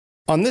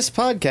On this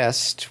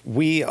podcast,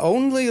 we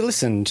only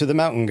listen to the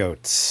mountain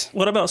goats.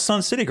 What about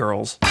Sun City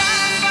Girls?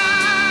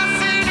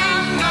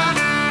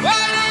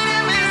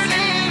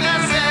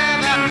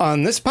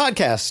 On this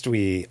podcast,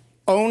 we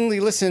only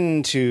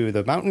listen to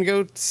the mountain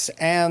goats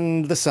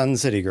and the Sun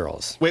City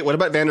Girls. Wait, what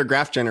about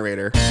Vandergraaf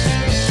Generator?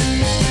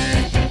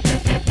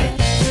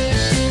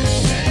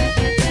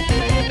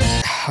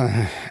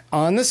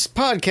 On this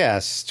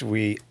podcast,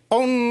 we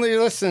only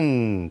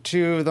listen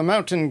to the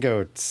mountain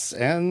goats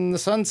and the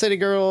Sun City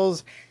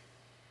Girls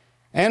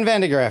and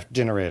Vandergraaf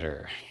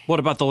Generator. What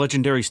about the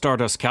legendary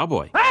Stardust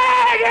Cowboy?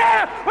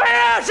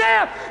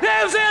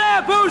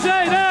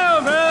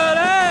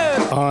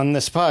 On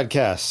this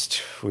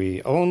podcast,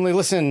 we only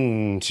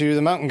listen to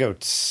the mountain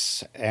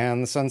goats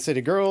and the Sun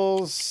City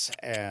Girls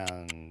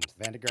and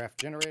Vandergraaf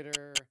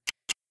Generator.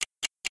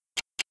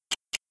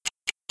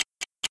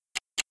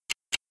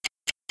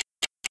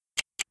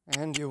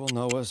 And you will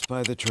know us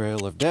by the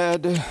Trail of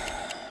Dead,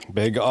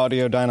 Big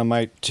Audio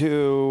Dynamite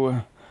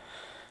 2,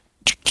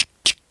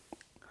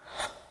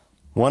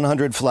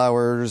 100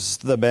 Flowers,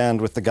 the band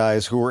with the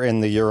guys who were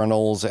in the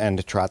urinals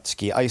and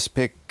Trotsky Ice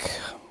Pick,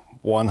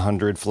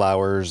 100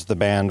 Flowers, the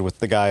band with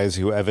the guys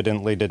who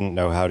evidently didn't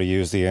know how to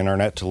use the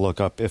internet to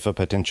look up if a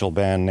potential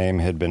band name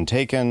had been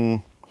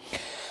taken,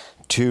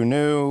 Too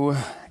New,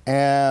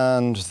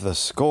 and the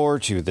score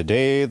to The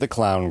Day the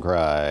Clown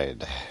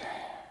Cried.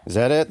 Is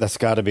that it? That's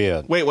got to be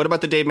it. Wait, what about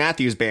the Dave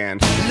Matthews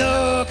Band?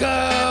 Look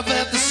up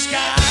at the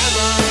sky,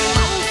 the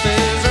mouth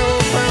is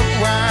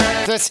open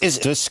wide. This is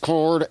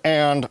Discord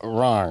and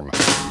Rhyme.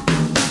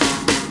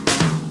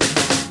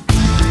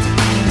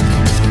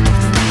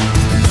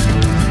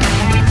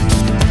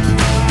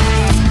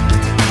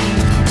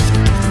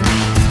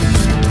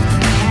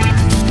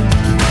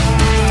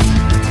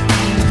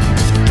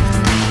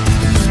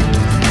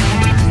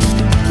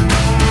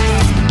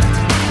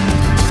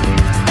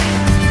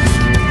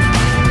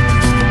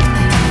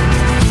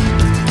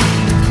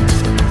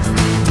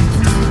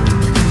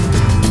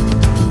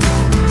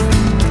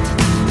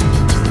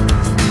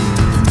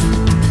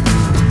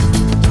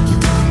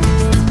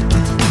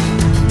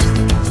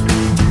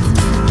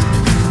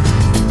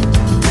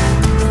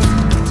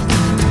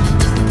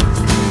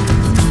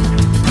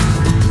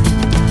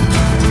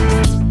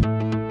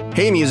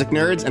 Hey, music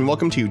nerds, and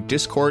welcome to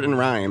Discord and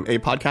Rhyme, a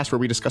podcast where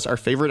we discuss our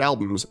favorite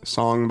albums,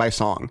 song by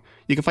song.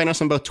 You can find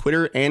us on both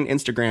Twitter and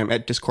Instagram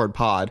at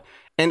DiscordPod,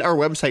 and our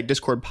website,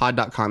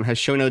 discordpod.com, has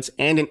show notes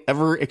and an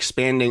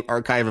ever-expanding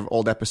archive of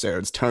old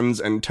episodes, tons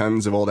and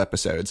tons of old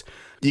episodes.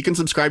 You can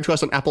subscribe to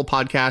us on Apple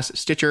Podcasts,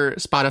 Stitcher,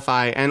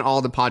 Spotify, and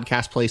all the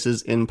podcast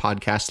places in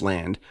podcast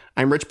land.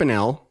 I'm Rich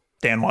Bonnell.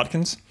 Dan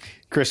Watkins.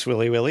 Chris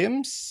Willie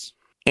Williams.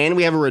 And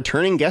we have a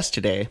returning guest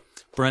today.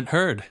 Brent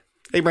Hurd.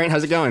 Hey, Brent,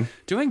 how's it going?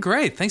 Doing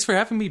great. Thanks for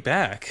having me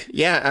back.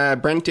 Yeah,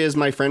 Brent is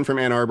my friend from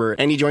Ann Arbor,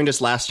 and he joined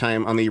us last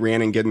time on the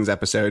Rhiannon Giddens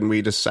episode, and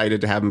we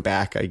decided to have him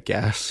back, I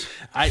guess.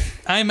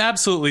 I'm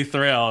absolutely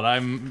thrilled.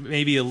 I'm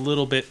maybe a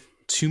little bit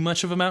too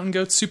much of a Mountain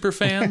Goat super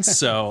fan,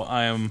 so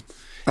I'm...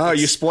 Oh,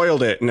 you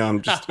spoiled it. No,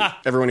 I'm just...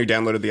 Everyone who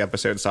downloaded the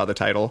episode saw the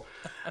title.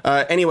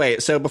 Anyway,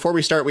 so before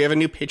we start, we have a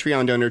new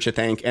Patreon donor to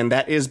thank, and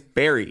that is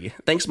Barry.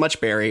 Thanks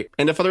much, Barry.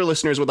 And if other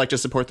listeners would like to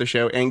support the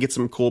show and get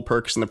some cool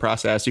perks in the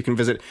process, you can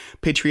visit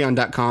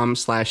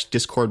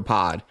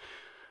patreon.com/discordpod.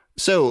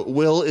 So,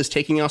 Will is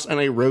taking us on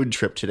a road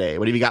trip today.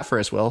 What have you got for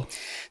us, Will?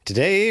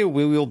 Today,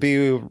 we will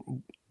be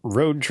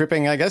road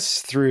tripping, I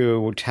guess,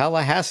 through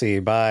Tallahassee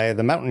by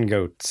the Mountain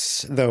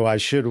Goats. Though I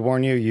should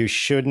warn you, you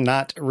should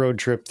not road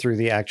trip through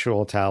the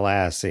actual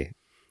Tallahassee.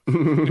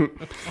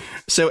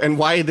 So, and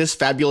why this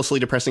fabulously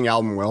depressing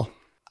album, Will?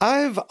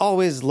 I've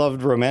always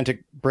loved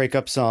romantic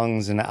breakup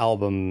songs and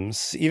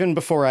albums. Even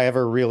before I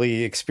ever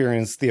really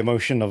experienced the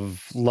emotion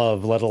of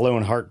love, let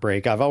alone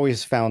heartbreak, I've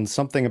always found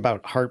something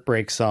about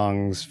heartbreak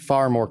songs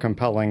far more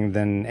compelling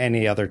than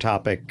any other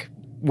topic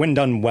when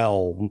done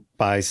well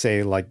by,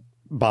 say, like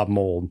Bob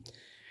Mould.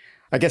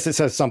 I guess it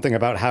says something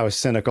about how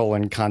cynical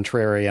and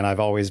contrarian I've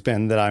always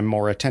been that I'm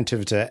more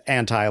attentive to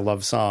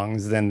anti-love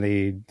songs than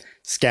the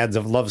scads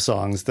of love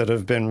songs that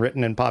have been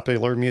written in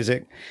popular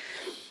music.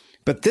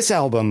 But this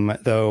album,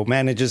 though,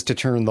 manages to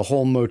turn the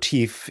whole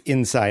motif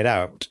inside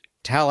out.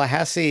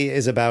 Tallahassee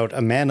is about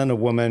a man and a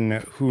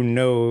woman who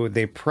know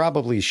they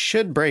probably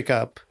should break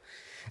up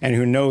and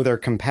who know they're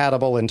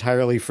compatible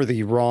entirely for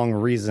the wrong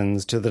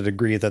reasons to the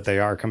degree that they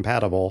are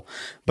compatible,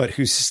 but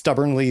who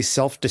stubbornly,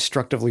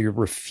 self-destructively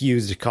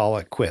refuse to call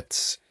it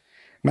quits.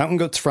 Mountain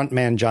Goats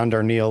frontman John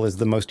Darnielle is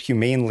the most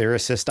humane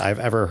lyricist I've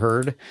ever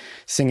heard,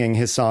 singing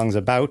his songs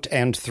about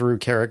and through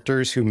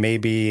characters who may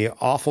be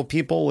awful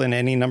people in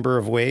any number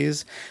of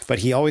ways, but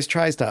he always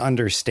tries to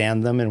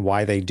understand them and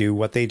why they do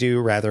what they do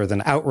rather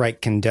than outright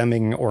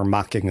condemning or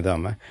mocking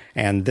them.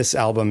 And this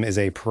album is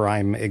a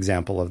prime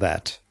example of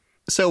that.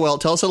 So, Will,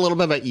 tell us a little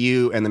bit about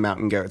you and the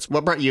Mountain Goats.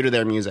 What brought you to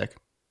their music?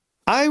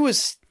 I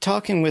was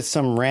talking with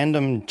some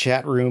random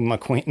chat room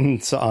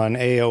acquaintance on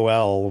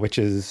AOL, which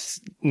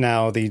is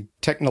now the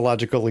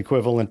technological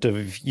equivalent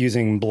of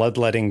using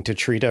bloodletting to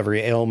treat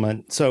every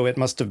ailment. So it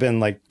must have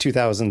been like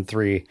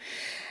 2003.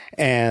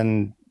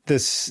 And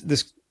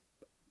this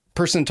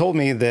person told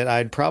me that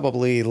I'd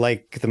probably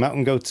like the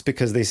Mountain Goats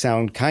because they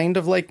sound kind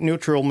of like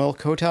Neutral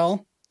Milk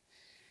Hotel.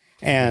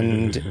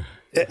 And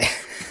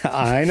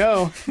I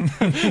know.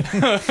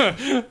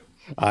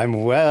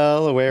 I'm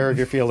well aware of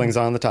your feelings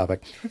on the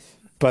topic.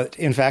 But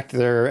in fact,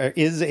 there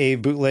is a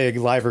bootleg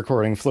live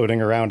recording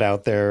floating around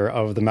out there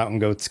of the Mountain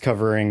Goats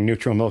covering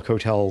Neutral Milk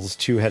Hotel's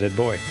Two-Headed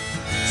Boy.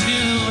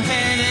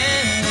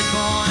 Two-headed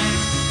boy,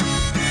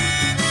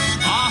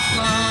 off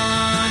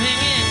running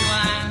in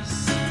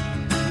glass.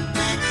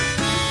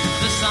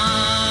 The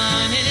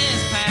sun it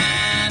is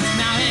past,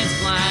 now it's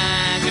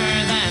blacker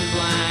than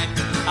black.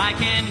 I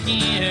can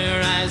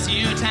hear as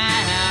you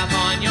tap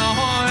on your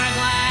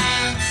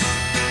glass,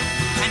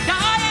 and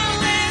I am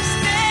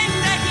listening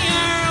to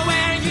hear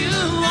where you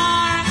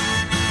are.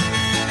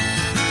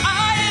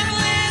 I am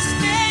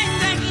listening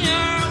to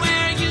hear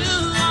where you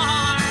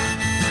are.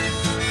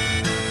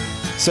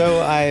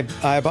 So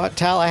I bought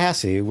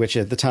Tallahassee, which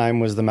at the time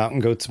was the Mountain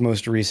Goats'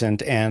 most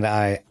recent, and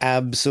I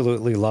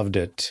absolutely loved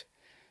it.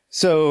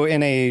 So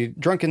in a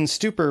drunken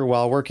stupor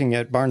while working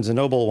at Barnes &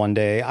 Noble one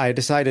day, I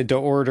decided to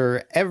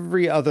order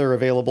every other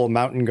available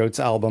Mountain Goats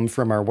album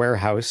from our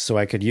warehouse so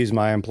I could use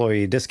my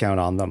employee discount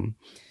on them.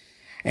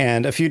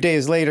 And a few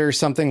days later,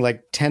 something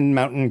like 10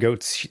 Mountain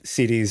Goats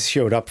CDs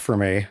showed up for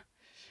me.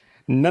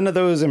 None of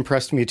those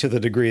impressed me to the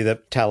degree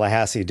that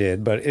Tallahassee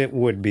did, but it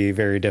would be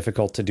very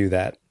difficult to do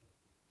that.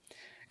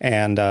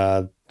 And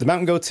the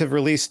Mountain Goats have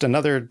released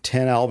another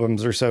 10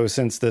 albums or so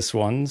since this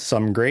one.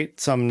 Some great,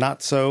 some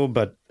not so,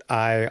 but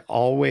I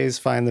always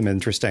find them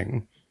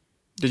interesting.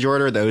 Did you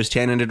order those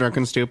 10 in a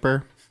drunken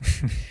stupor?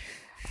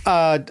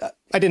 I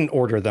didn't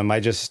order them. I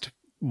just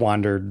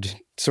wandered,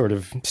 sort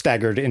of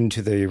staggered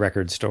into the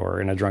record store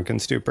in a drunken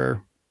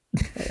stupor,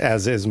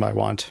 as is my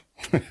wont.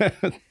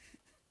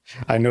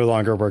 I no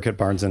longer work at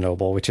Barnes &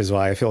 Noble, which is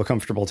why I feel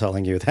comfortable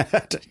telling you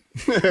that.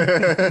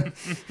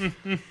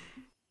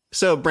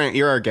 So, Brent,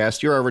 you're our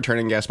guest. You're our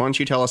returning guest. Why don't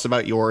you tell us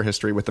about your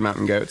history with the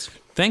Mountain Goats?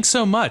 Thanks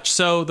so much.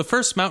 So the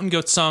first Mountain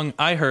Goats song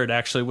I heard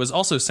actually was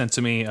also sent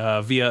to me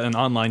via an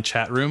online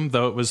chat room,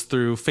 though it was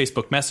through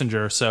Facebook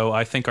Messenger. So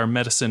I think our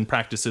medicine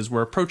practices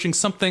were approaching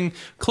something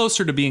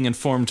closer to being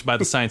informed by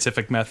the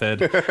scientific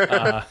method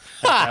at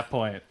that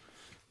point.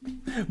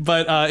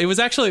 But it was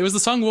the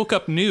song Woke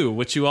Up New,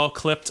 which you all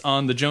clipped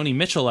on the Joni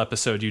Mitchell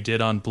episode you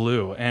did on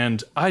Blue.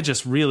 And I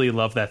just really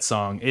love that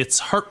song. It's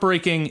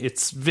heartbreaking,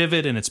 it's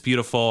vivid, and it's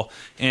beautiful.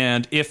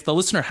 And if the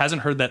listener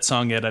hasn't heard that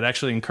song yet, I'd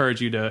actually encourage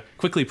you to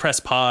quickly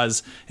press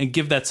pause and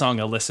give that song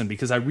a listen,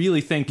 because I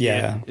really think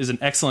it is an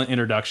excellent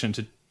introduction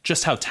to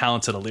just how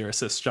talented a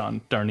lyricist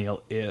John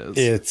Darnielle is.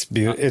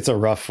 It's a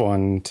rough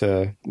one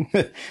to,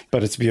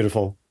 but it's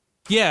beautiful.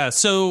 Yeah,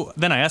 so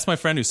then I asked my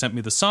friend who sent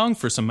me the song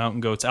for some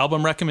Mountain Goats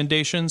album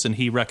recommendations, and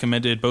he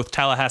recommended both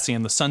Tallahassee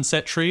and the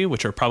Sunset Tree,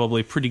 which are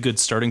probably pretty good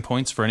starting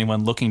points for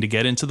anyone looking to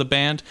get into the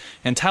band,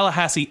 and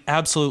Tallahassee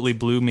absolutely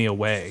blew me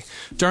away.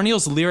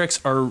 Darnielle's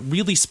lyrics are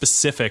really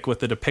specific with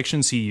the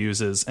depictions he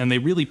uses, and they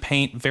really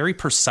paint very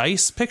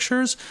precise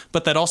pictures,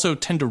 but that also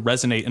tend to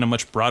resonate in a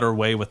much broader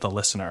way with the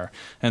listener.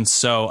 And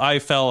so I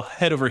fell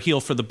head over heel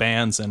for the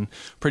bands and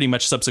pretty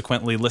much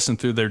subsequently listened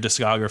through their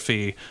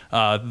discography,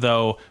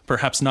 though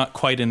perhaps not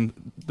quite in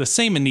the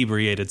same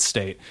inebriated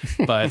state,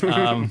 but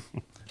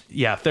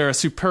yeah, they're a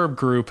superb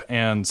group,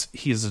 and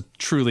he's a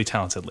truly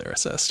talented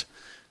lyricist.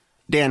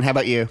 Dan, how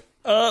about you?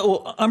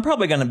 Well, I'm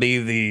probably going to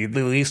be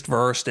the least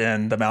versed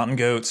in the Mountain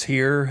Goats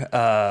here.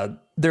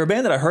 They're a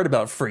band that I heard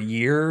about for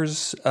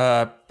years,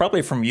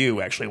 probably from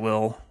you, actually,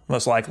 Will,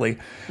 most likely.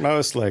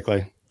 Most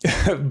likely.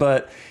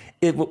 But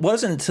it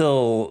wasn't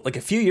until like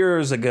a few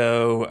years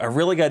ago I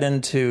really got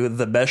into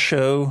The Best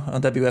Show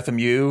on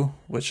WFMU,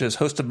 which is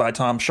hosted by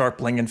Tom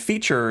Sharpling and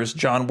features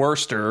John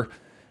Worster,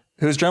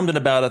 who's drummed in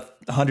about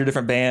 100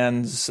 different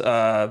bands,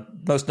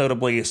 most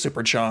notably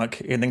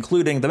Superchunk, and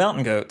including the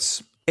Mountain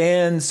Goats.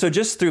 And so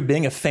just through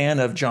being a fan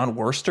of John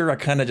Worster, I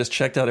kind of just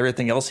checked out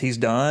everything else he's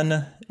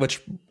done,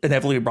 which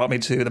inevitably brought me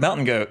to the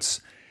Mountain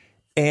Goats.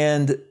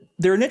 And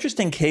they're an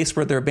interesting case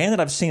where they're a band that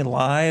I've seen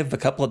live a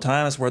couple of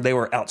times where they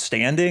were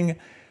outstanding,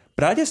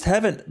 but I just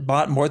haven't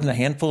bought more than a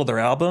handful of their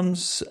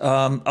albums.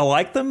 I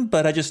like them,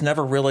 but I just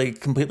never really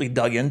completely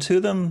dug into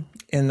them.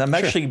 And I'm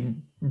actually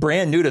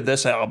brand new to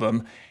this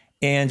album.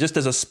 And just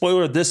as a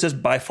spoiler, this is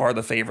by far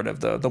the favorite of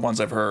the ones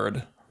I've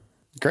heard.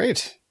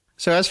 Great.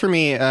 So as for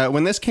me,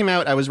 when this came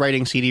out, I was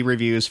writing CD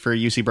reviews for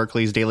UC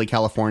Berkeley's Daily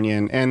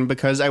Californian, and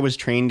because I was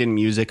trained in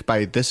music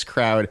by this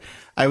crowd,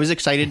 I was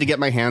excited to get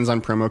my hands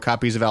on promo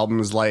copies of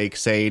albums like,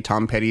 say,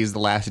 Tom Petty's The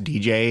Last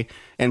DJ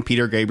and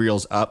Peter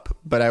Gabriel's Up,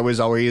 but I was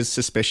always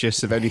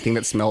suspicious of anything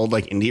that smelled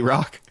like indie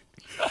rock.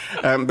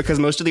 Because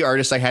most of the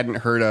artists I hadn't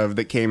heard of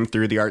that came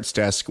through the arts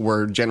desk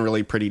were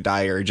generally pretty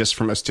dire, just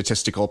from a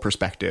statistical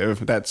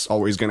perspective. That's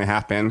always going to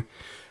happen.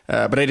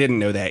 But I didn't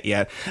know that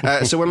yet.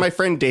 So when my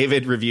friend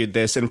David reviewed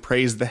this and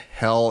praised the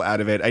hell out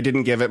of it, I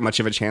didn't give it much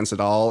of a chance at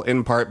all,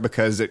 in part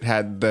because it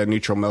had the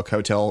Neutral Milk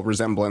Hotel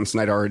resemblance,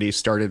 and I'd already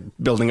started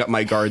building up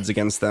my guards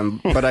against them.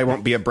 But I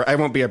won't be a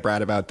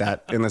brat about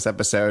that in this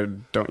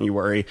episode. Don't you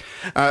worry.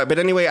 But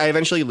anyway, I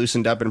eventually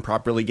loosened up and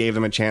properly gave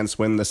them a chance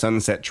when The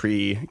Sunset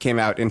Tree came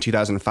out in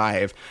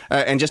 2005.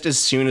 And just as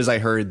soon as I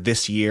heard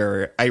This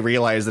Year, I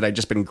realized that I'd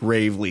just been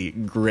gravely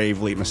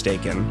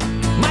mistaken.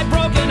 My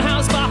broken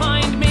house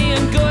behind me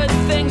and good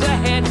things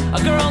ahead.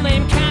 A girl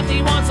named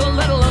Kathy wants a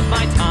little of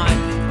my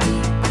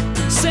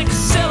time. 6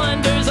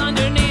 cylinders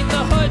underneath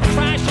the hood,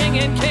 crashing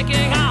and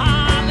kicking.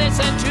 Ah,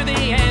 listen to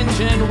the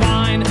engine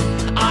whine.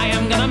 I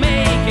am gonna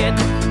make it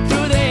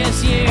through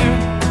this year.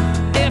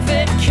 If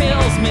it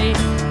kills me,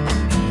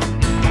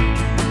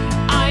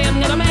 I am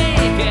gonna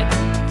make it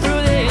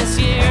through this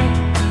year.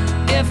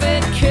 If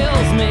it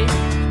kills me.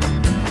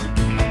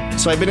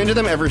 So I've been into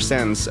them ever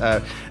since,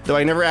 though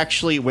I never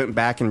actually went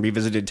back and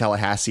revisited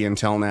Tallahassee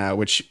until now,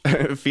 which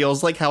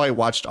feels like how I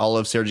watched all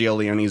of Sergio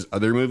Leone's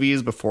other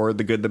movies before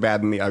The Good, the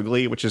Bad, and the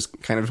Ugly, which is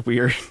kind of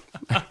weird.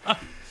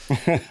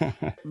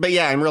 But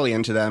yeah, I'm really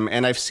into them,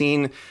 and I've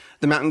seen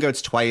the Mountain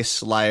Goats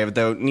twice live,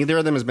 though neither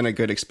of them has been a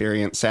good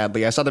experience,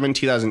 sadly. I saw them in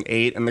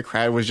 2008, and the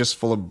crowd was just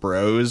full of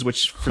bros,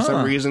 which for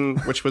some reason,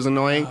 which was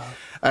annoying.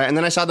 And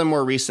then I saw them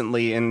more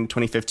recently in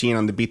 2015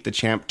 on the Beat the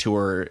Champ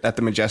tour at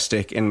the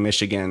Majestic in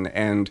Michigan,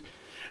 and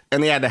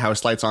they had the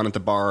house lights on at the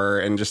bar,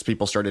 and just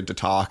people started to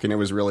talk, and it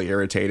was really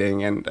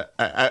irritating. And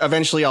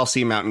eventually I'll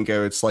see Mountain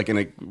Goats like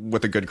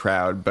with a good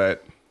crowd,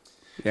 but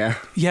yeah.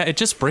 Yeah, it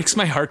just breaks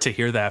my heart to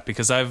hear that,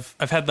 because I've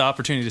had the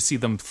opportunity to see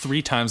them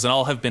 3 times, and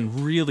all have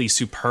been really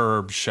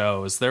superb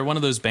shows. They're one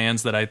of those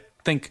bands that I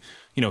think,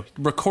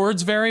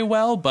 records very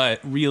well, but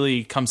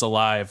really comes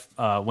alive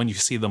when you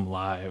see them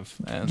live.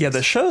 And yeah,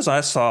 the shows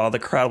I saw, the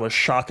crowd was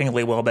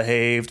shockingly well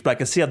behaved, but I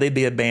could see how they'd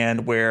be a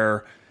band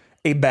where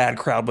a bad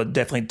crowd would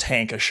definitely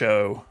tank a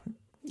show.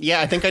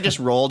 Yeah, I think I just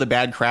rolled a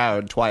bad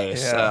crowd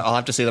twice. Yeah. I'll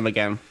have to see them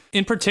again.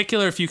 In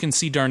particular, if you can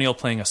see Darnielle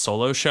playing a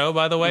solo show,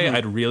 by the way,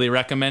 I'd really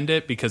recommend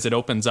it, because it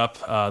opens up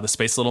the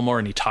space a little more,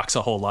 and he talks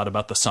a whole lot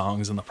about the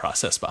songs and the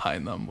process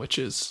behind them, which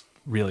is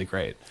really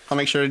great. I'll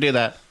make sure to do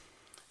that.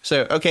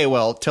 So, okay,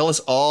 well, tell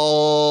us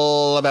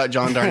all about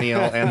John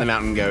Darnielle and the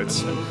Mountain Goats.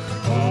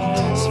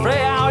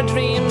 Spray our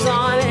dreams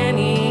on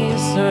any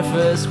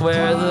surface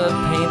where the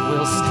paint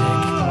will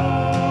stick.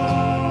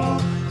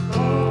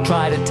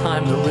 Try to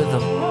time the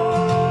rhythm.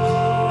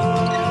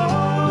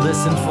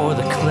 Listen for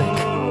the click.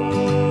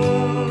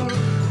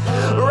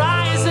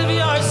 Rise if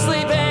you're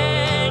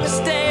sleeping,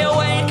 stay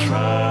awake.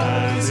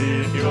 Rise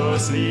if you're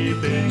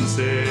sleeping,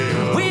 stay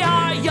awake. We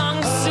are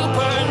young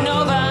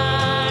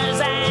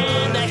supernovas,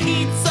 and the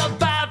heat's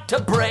about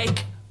to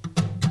break.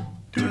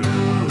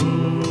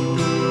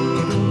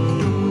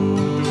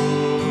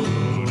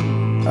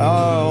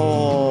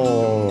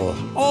 Oh,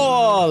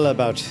 all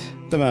about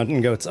the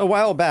Mountain Goats. A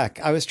while back,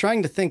 I was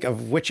trying to think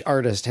of which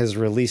artist has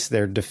released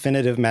their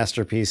definitive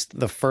masterpiece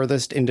the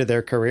furthest into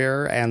their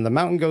career, and the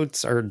Mountain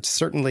Goats are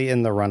certainly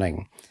in the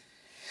running.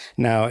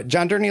 Now,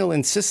 John Darnielle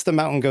insists the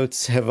Mountain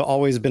Goats have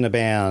always been a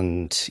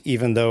band,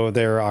 even though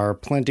there are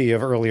plenty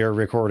of earlier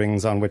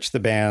recordings on which the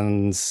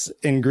band's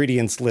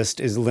ingredients list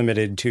is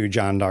limited to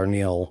John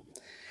Darnielle,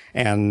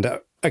 and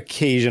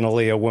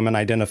occasionally a woman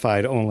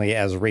identified only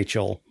as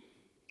Rachel.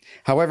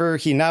 However,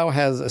 he now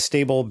has a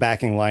stable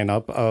backing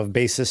lineup of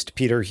bassist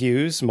Peter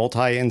Hughes,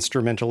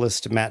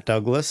 multi-instrumentalist Matt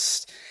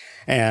Douglas,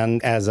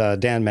 and, as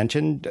Dan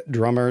mentioned,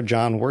 drummer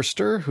John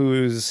Worster,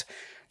 who's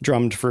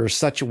drummed for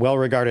such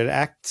well-regarded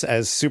acts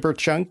as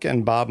Superchunk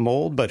and Bob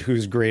Mould, but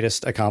whose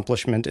greatest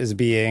accomplishment is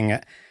being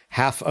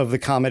half of the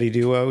comedy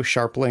duo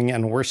Sharpling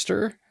and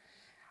Worster.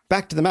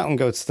 Back to the Mountain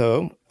Goats,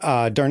 though.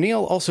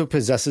 Darnielle also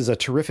possesses a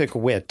terrific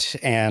wit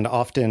and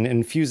often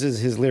infuses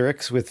his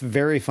lyrics with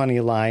very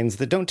funny lines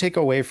that don't take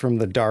away from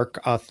the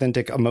dark,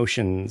 authentic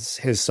emotions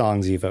his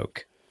songs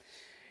evoke.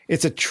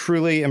 It's a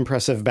truly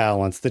impressive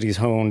balance that he's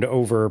honed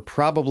over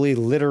probably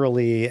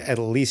literally at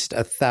least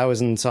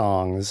 1,000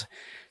 songs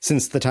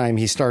since the time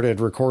he started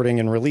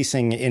recording and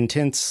releasing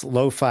intense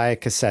lo-fi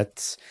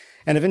cassettes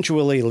and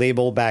eventually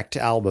label-backed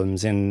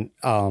albums since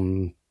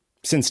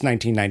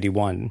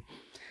 1991.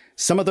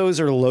 Some of those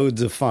are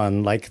loads of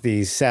fun, like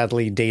the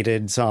sadly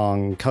dated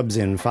song Cubs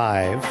in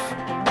 5.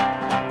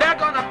 They're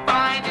gonna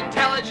find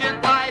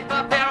intelligent life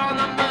up there on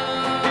the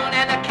moon,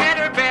 and the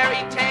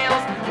Canterbury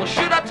Tales will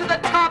shoot up to the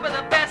top of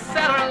the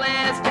bestseller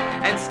list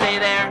and stay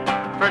there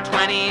for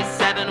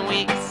 27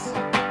 weeks.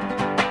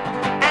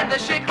 And the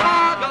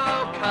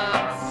Chicago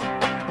Cubs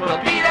will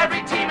beat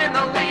every team in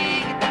the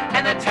league,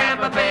 and the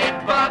Tampa Bay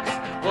Bucks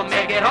will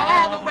make it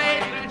all the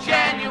way through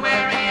January,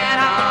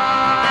 and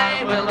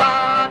I will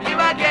love you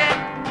again.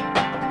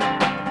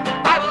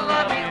 I will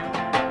love you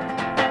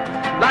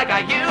like I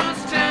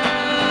used to.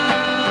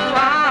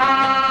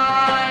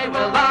 I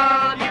will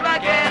love you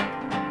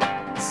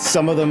again.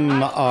 Some of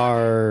them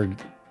are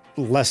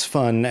less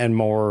fun and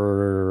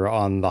more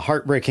on the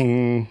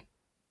heartbreaking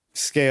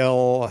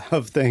scale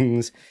of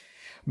things.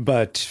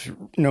 But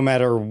no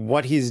matter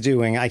what he's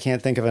doing, I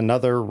can't think of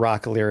another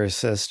rock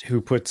lyricist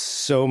who puts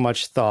so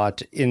much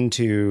thought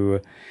into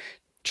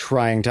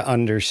trying to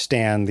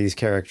understand these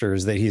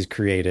characters that he's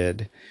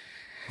created.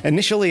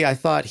 Initially, I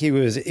thought he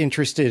was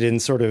interested in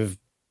sort of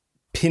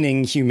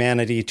pinning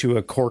humanity to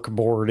a cork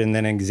board and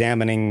then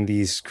examining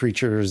these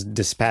creatures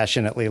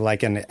dispassionately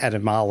like an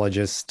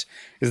etymologist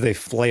as they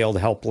flailed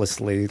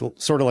helplessly,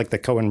 sort of like the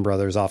Coen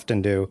brothers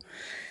often do.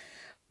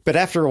 But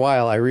after a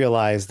while, I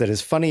realized that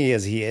as funny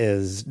as he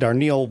is,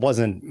 Darnielle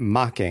wasn't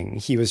mocking.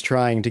 He was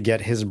trying to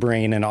get his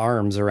brain and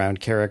arms around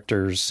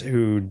characters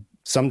who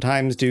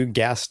sometimes do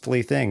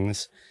ghastly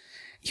things.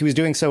 He was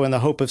doing so in the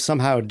hope of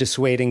somehow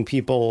dissuading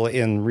people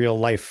in real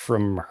life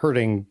from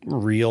hurting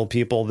real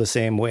people the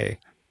same way.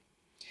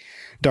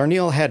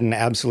 Darnielle had an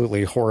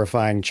absolutely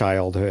horrifying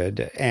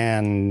childhood,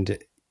 and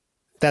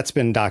that's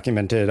been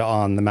documented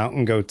on the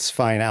Mountain Goats'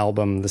 fine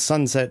album, The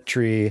Sunset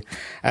Tree,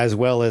 as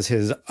well as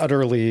his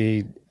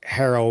utterly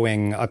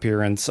harrowing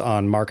appearance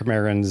on Mark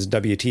Maron's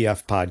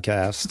WTF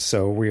podcast.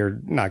 So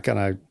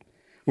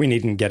we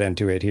needn't get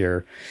into it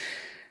here.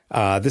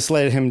 This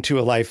led him to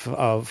a life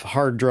of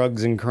hard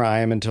drugs and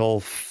crime until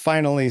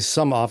finally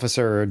some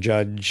officer or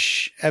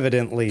judge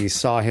evidently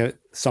saw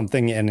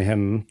something in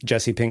him,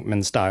 Jesse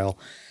Pinkman style,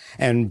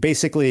 and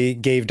basically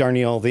gave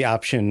Darnielle the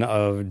option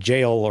of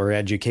jail or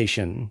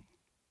education.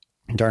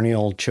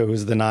 Darnielle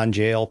chose the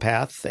non-jail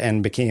path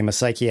and became a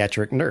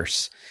psychiatric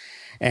nurse.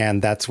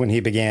 And that's when he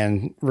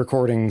began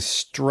recording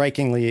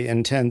strikingly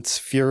intense,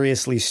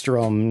 furiously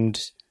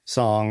strummed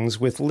songs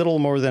with little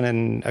more than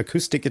an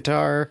acoustic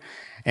guitar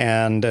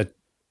and a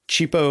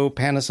cheapo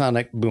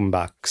Panasonic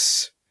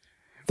boombox.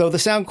 Though the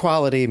sound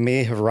quality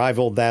may have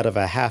rivaled that of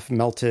a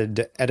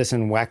half-melted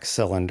Edison wax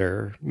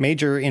cylinder,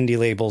 major indie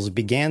labels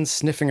began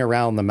sniffing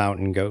around the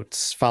Mountain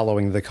Goats,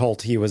 following the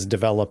cult he was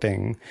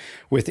developing,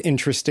 with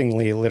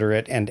interestingly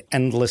literate and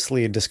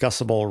endlessly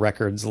discussable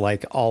records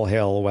like All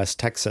Hail West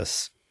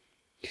Texas.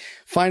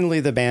 Finally,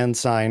 the band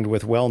signed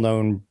with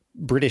well-known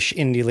British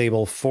indie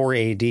label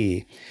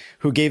 4AD,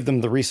 who gave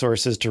them the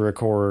resources to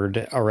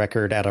record a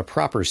record at a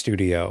proper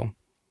studio.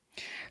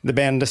 The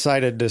band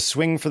decided to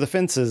swing for the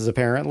fences,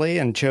 apparently,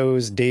 and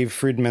chose Dave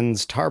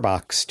Friedman's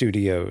Tarbox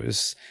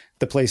Studios,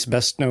 the place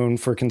best known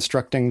for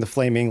constructing the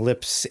Flaming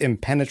Lips'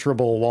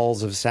 impenetrable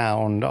walls of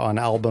sound on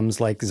albums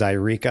like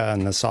Zyreka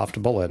and The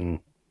Soft Bulletin.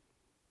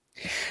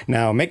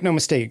 Now, make no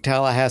mistake,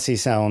 Tallahassee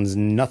sounds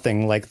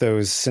nothing like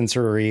those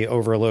sensory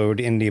overload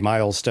indie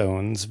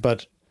milestones,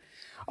 but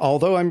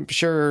although I'm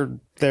sure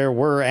there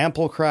were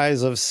ample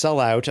cries of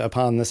sellout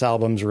upon this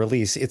album's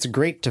release, it's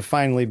great to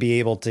finally be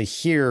able to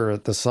hear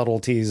the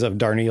subtleties of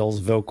Darnielle's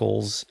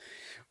vocals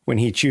when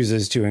he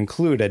chooses to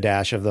include a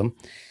dash of them,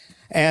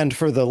 and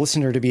for the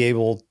listener to be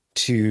able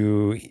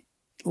to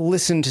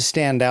listen to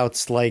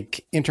standouts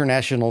like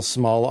International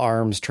Small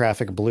Arms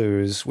Traffic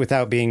Blues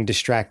without being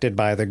distracted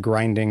by the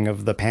grinding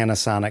of the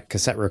Panasonic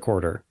cassette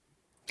recorder.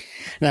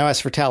 Now, as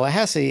for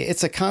Tallahassee,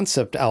 it's a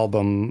concept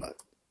album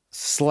 /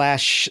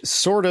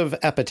 sort of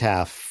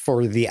epitaph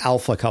for the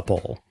alpha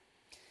couple.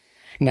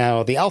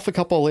 Now, the alpha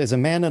couple is a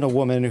man and a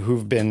woman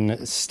who've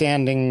been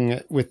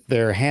standing with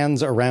their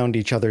hands around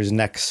each other's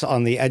necks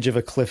on the edge of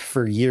a cliff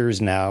for years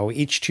now,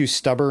 each too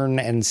stubborn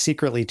and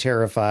secretly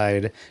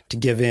terrified to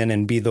give in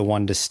and be the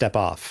one to step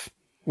off.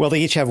 Well,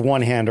 they each have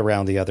one hand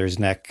around the other's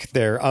neck.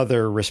 Their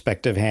other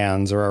respective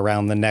hands are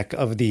around the neck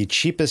of the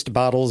cheapest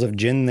bottles of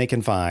gin they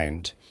can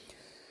find.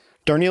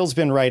 Darnielle's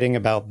been writing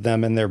about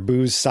them and their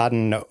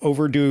booze-sodden,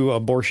 overdue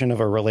abortion of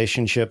a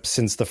relationship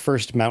since the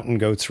first Mountain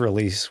Goats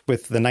release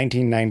with the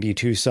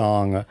 1992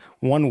 song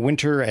One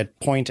Winter at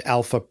Point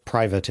Alpha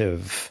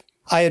Privative.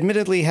 I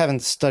admittedly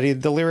haven't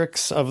studied the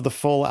lyrics of the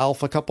full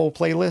Alpha Couple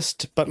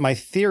playlist, but my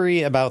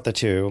theory about the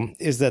two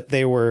is that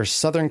they were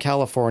Southern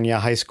California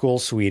high school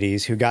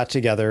sweeties who got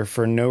together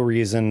for no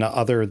reason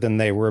other than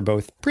they were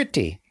both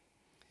pretty.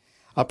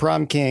 A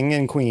prom king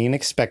and queen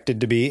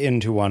expected to be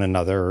into one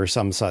another or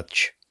some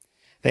such.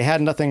 They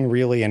had nothing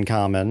really in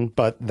common,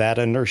 but that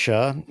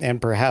inertia,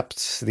 and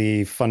perhaps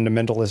the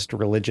fundamentalist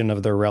religion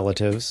of their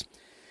relatives,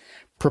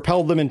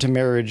 propelled them into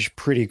marriage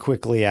pretty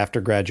quickly after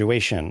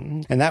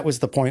graduation. And that was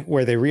the point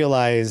where they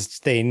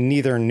realized they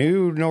neither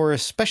knew nor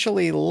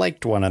especially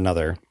liked one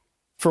another.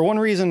 For one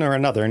reason or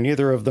another,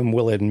 neither of them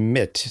will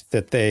admit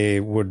that they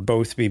would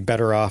both be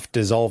better off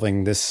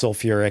dissolving this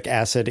sulfuric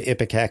acid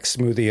ipecac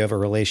smoothie of a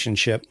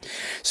relationship.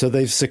 So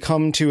they've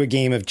succumbed to a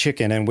game of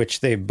chicken in which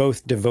they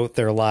both devote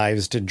their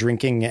lives to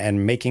drinking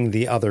and making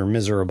the other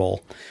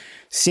miserable,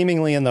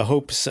 seemingly in the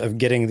hopes of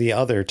getting the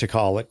other to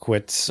call it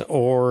quits,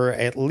 or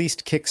at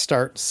least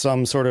kickstart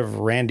some sort of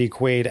Randy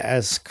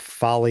Quaid-esque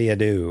folly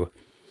ado.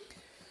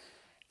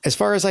 As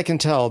far as I can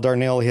tell,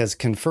 Darnielle has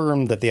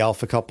confirmed that the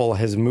alpha couple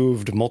has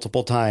moved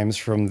multiple times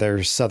from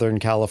their Southern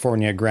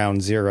California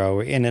ground zero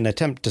in an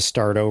attempt to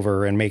start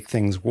over and make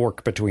things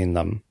work between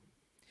them.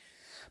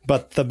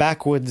 But the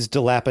backwoods,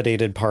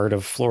 dilapidated part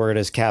of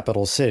Florida's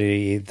capital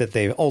city that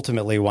they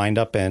ultimately wind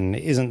up in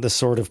isn't the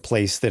sort of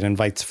place that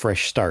invites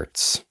fresh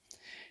starts,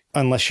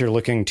 unless you're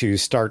looking to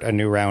start a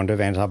new round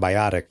of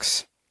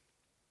antibiotics.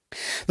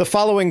 The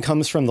following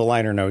comes from the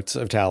liner notes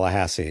of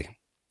Tallahassee.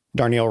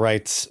 Darnielle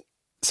writes,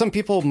 "Some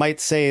people might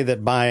say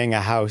that buying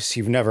a house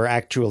you've never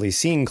actually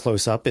seen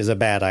close up is a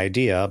bad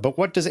idea, but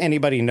what does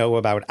anybody know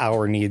about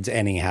our needs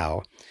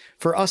anyhow?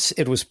 For us,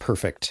 it was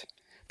perfect.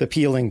 The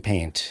peeling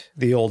paint,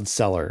 the old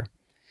cellar,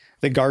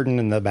 the garden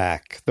in the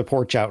back, the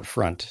porch out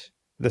front,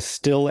 the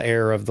still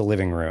air of the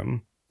living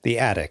room, the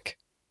attic.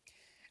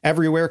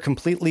 Everywhere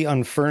completely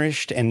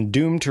unfurnished and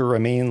doomed to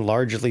remain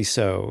largely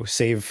so,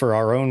 save for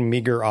our own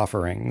meager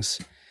offerings.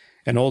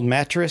 An old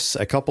mattress,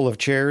 a couple of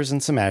chairs,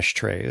 and some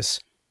ashtrays.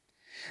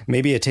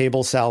 Maybe a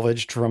table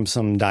salvaged from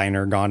some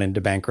diner gone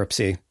into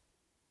bankruptcy.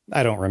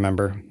 I don't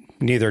remember.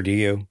 Neither do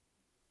you.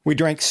 We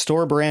drank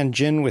store-brand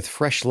gin with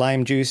fresh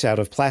lime juice out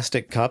of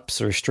plastic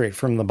cups or straight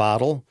from the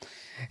bottle,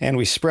 and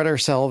we spread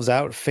ourselves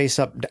out face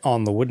up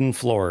on the wooden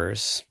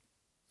floors.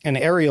 An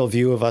aerial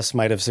view of us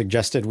might have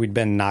suggested we'd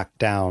been knocked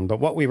down, but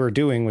what we were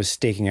doing was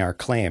staking our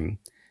claim,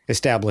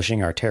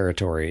 establishing our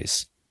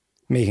territories,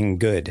 making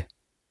good.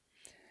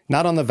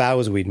 Not on the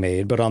vows we'd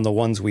made, but on the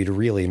ones we'd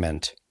really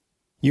meant.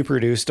 You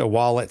produced a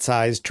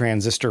wallet-sized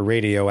transistor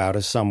radio out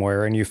of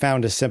somewhere, and you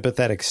found a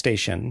sympathetic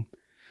station.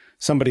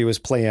 Somebody was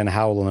playing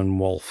Howlin'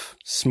 Wolf,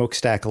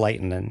 Smokestack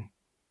Lightnin'.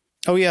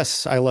 Oh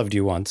yes, I loved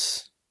you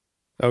once.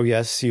 Oh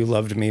yes, you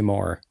loved me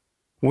more.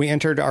 We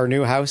entered our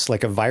new house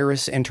like a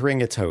virus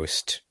entering its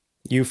host.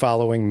 You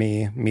following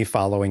me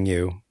following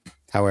you,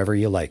 however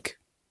you like."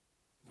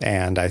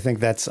 And I think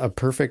that's a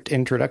perfect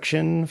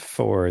introduction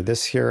for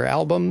this here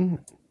album,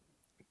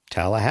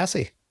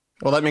 Tallahassee.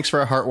 Well, that makes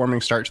for a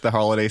heartwarming start to the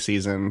holiday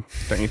season,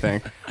 don't you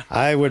think?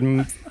 I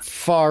would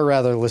far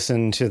rather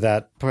listen to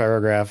that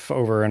paragraph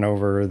over and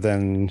over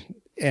than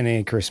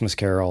any Christmas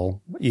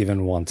Carol,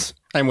 even once.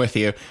 I'm with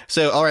you.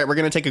 So, all right, we're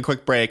going to take a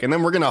quick break, and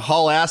then we're going to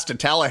haul ass to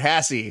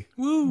Tallahassee.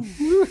 Woo!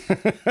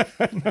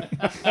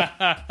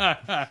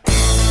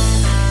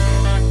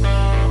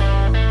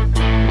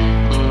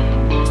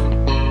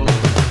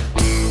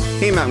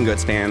 Hey, Mountain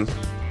Goats fan.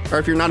 Or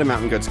if you're not a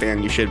Mountain Goats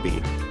fan, you should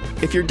be.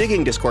 If you're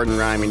digging Discord and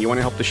Rhyme and you want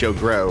to help the show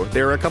grow,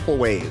 there are a couple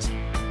ways.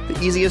 The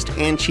easiest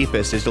and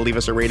cheapest is to leave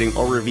us a rating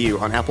or review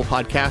on Apple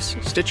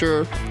Podcasts,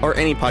 Stitcher, or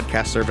any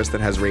podcast service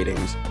that has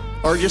ratings.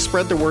 Or just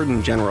spread the word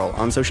in general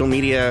on social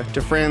media,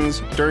 to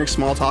friends, during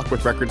small talk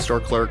with record store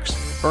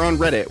clerks, or on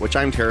Reddit, which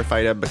I'm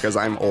terrified of because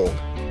I'm old.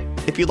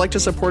 If you'd like to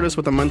support us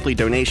with a monthly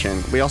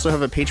donation, we also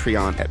have a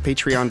Patreon at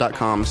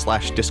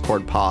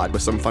patreon.com/discordpod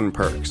with some fun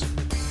perks.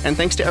 And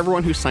thanks to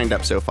everyone who's signed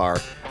up so far.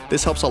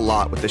 This helps a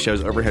lot with the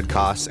show's overhead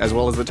costs, as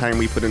well as the time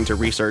we put into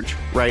research,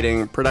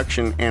 writing,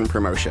 production, and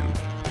promotion.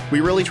 We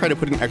really try to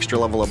put an extra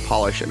level of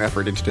polish and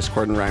effort into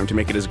Discord and Rhyme to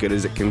make it as good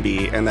as it can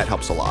be, and that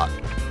helps a lot.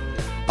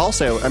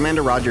 Also,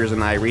 Amanda Rogers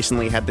and I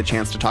recently had the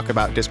chance to talk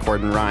about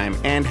Discord and Rhyme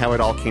and how it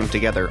all came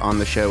together on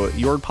the show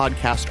Your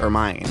Podcast or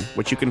Mine,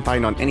 which you can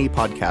find on any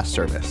podcast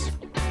service.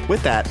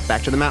 With that,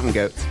 back to the Mountain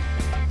Goats.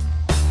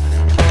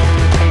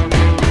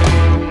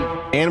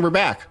 And we're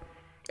back.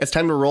 It's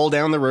time to roll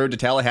down the road to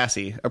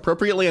Tallahassee.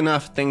 Appropriately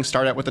enough, things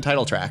start out with the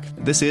title track.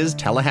 This is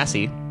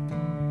Tallahassee.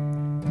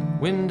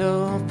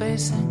 Window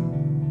facing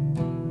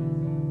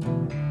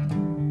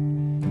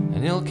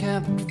an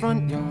ill-kept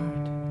front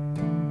yard,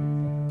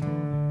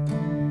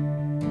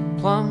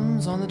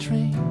 plums on the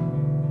tree,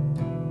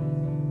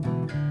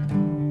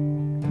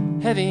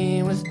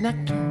 heavy with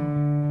nectar,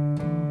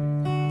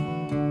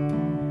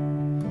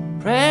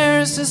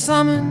 prayers to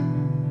summon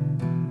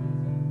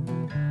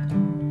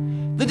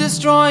the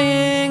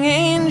destroying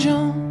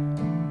angel,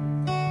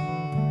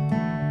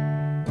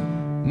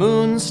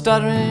 moon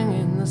stuttering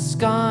in the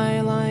sky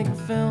like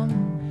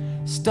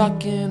film,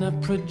 stuck in a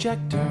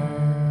projector,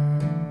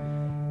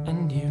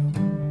 and you.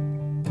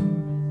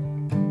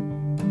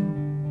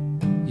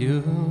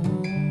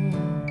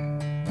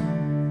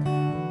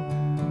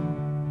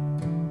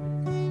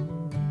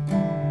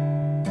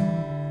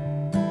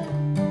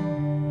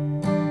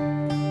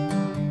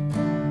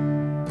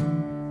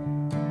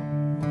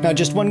 Now,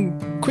 just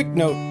one quick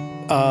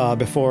note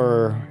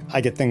before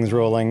I get things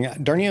rolling.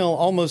 Darnielle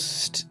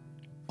almost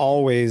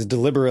always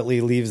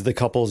deliberately leaves the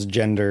couple's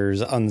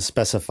genders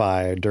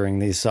unspecified during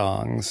these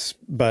songs,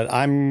 but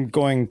I'm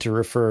going to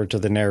refer to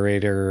the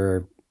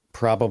narrator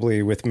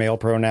probably with male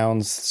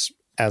pronouns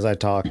as I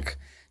talk,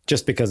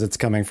 just because it's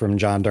coming from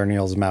John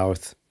Darnielle's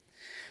mouth.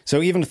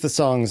 So even if the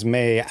songs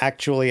may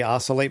actually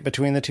oscillate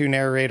between the two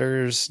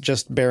narrators,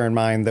 just bear in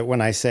mind that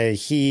when I say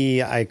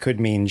he, I could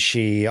mean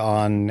she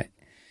on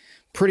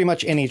pretty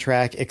much any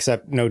track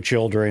except No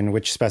Children,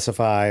 which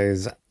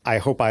specifies, I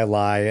hope I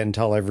lie and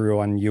tell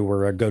everyone you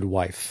were a good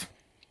wife.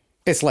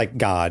 It's like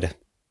God.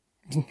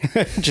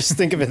 Just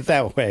think of it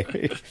that way.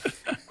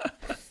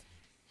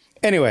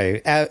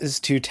 Anyway,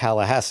 as to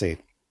Tallahassee.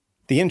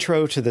 The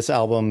intro to this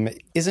album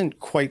isn't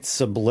quite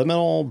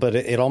subliminal, but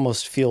it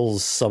almost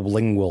feels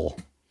sublingual.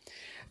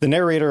 The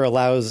narrator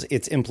allows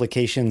its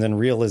implications and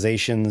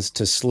realizations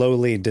to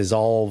slowly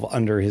dissolve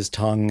under his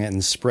tongue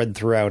and spread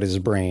throughout his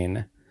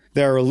brain.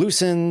 There are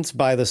loose ends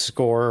by the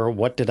score.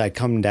 What did I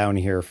come down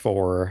here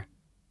for?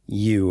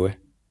 You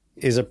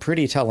is a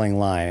pretty telling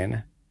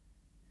line.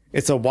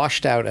 It's a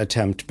washed out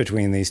attempt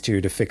between these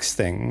two to fix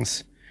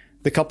things.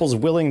 The couple's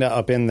willing to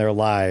upend their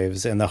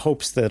lives in the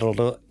hopes that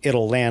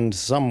it'll land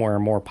somewhere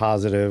more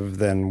positive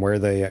than where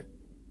they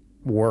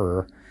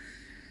were.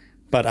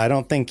 But I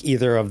don't think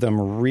either of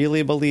them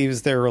really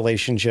believes their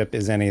relationship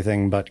is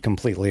anything but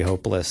completely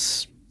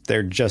hopeless.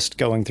 They're just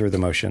going through the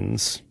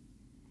motions.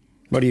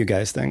 What do you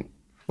guys think?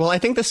 Well, I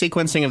think the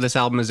sequencing of this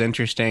album is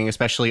interesting,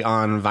 especially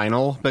on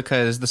vinyl,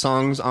 because the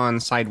songs on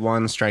side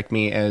one strike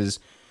me as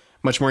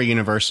much more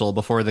universal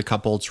before the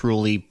couple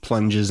truly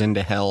plunges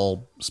into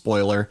hell,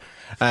 spoiler.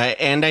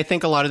 And I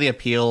think a lot of the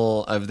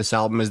appeal of this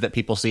album is that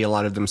people see a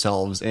lot of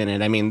themselves in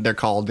it. I mean, they're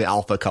called the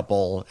alpha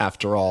couple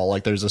after all.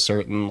 Like, there's a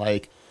certain,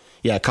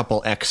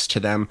 couple X to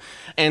them.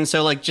 And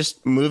so,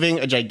 just moving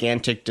a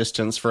gigantic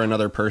distance for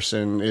another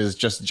person is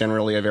just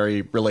generally a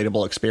very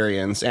relatable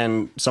experience,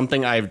 and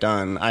something I've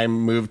done. I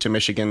moved to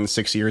Michigan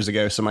 6 years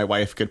ago so my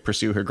wife could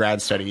pursue her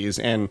grad studies,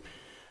 and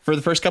for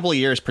the first couple of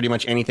years, pretty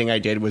much anything I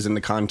did was in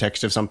the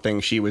context of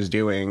something she was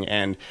doing.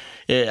 And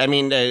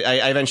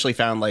I eventually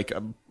found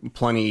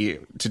plenty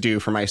to do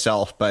for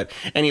myself. But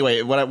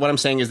anyway, what I'm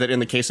saying is that in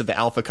the case of the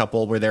alpha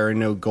couple, where there are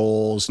no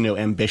goals, no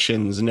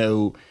ambitions,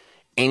 no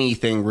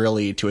anything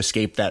really to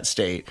escape that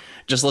state,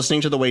 just listening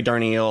to the way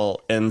Darnielle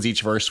ends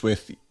each verse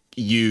with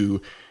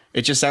 "you,"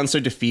 it just sounds so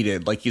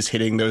defeated, like he's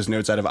hitting those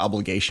notes out of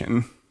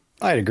obligation.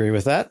 I'd agree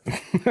with that.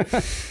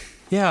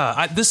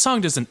 Yeah, this song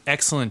does an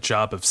excellent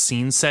job of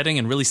scene setting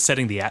and really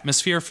setting the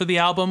atmosphere for the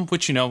album,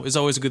 which, is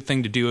always a good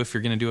thing to do if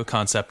you're going to do a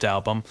concept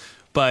album.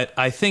 But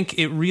I think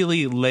it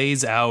really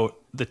lays out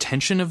the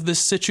tension of this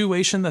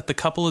situation that the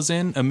couple is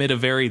in amid a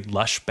very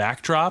lush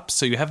backdrop.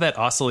 So you have that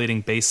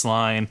oscillating bass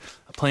line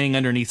playing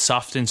underneath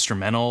soft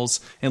instrumentals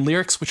and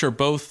lyrics which are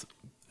both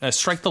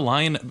strike the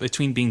line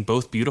between being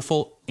both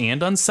beautiful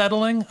and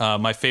unsettling.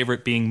 My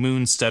favorite being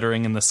moon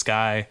stuttering in the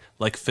sky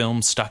like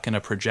film stuck in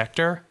a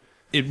projector.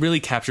 It really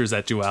captures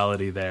that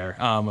duality there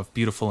of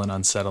beautiful and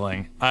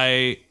unsettling.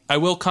 I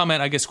will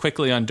comment, I guess,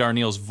 quickly on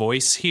Darnielle's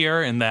voice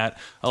here, in that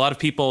a lot of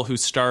people who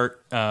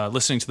start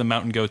listening to the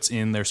Mountain Goats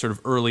in their sort of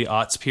early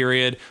aughts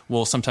period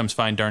will sometimes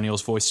find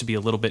Darnielle's voice to be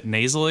a little bit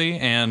nasally,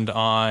 and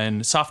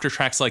on softer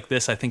tracks like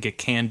this, I think it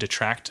can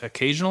detract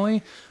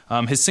occasionally.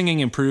 His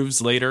singing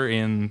improves later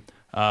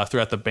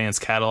throughout the band's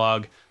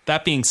catalog.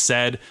 That being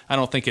said, I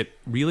don't think it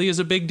really is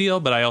a big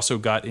deal, but I also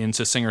got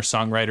into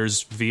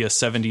singer-songwriters via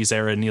 70s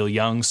era Neil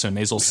Young, so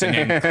nasal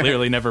singing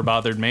clearly never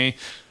bothered me.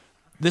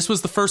 This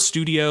was the first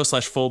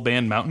studio/full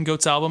band Mountain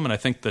Goats album, and I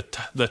think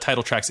the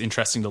title track's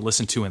interesting to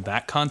listen to in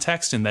that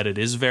context, in that it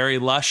is very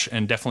lush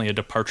and definitely a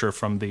departure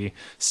from the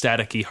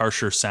staticky,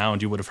 harsher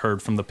sound you would have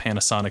heard from the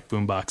Panasonic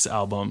boombox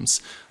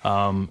albums.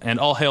 And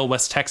All Hail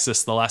West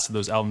Texas, the last of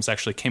those albums,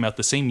 actually came out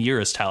the same year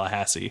as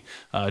Tallahassee,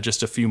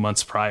 just a few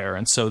months prior,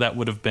 and so that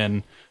would have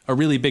been a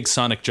really big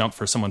sonic jump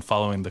for someone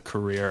following the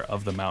career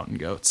of the Mountain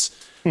Goats.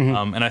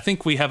 Mm-hmm. And I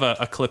think we have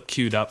a clip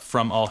queued up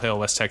from All Hail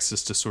West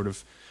Texas to sort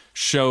of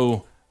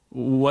show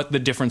what the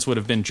difference would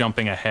have been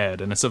jumping ahead.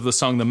 And it's of the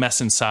song The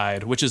Mess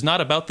Inside, which is not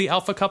about the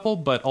alpha couple,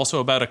 but also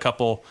about a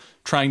couple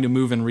trying to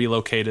move and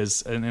relocate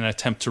as an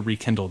attempt to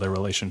rekindle their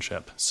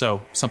relationship.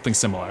 So something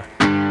similar. We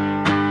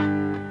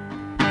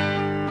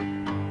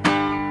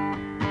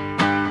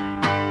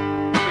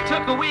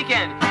took a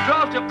weekend,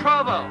 drove to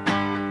Provo.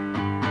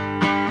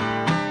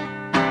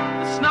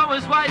 The snow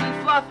was white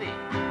and fluffy.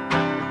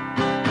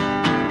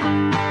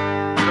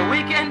 The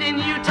weekend in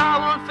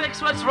Utah won't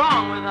fix what's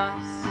wrong with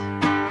us.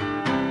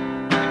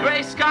 The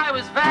gray sky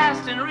was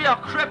vast and real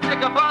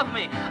cryptic above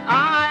me.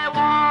 I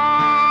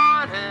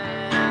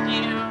wanted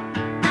you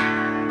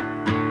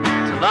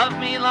to love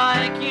me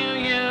like you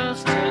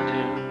used to do.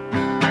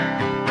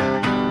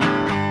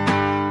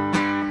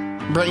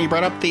 Brent, you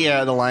brought up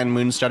the line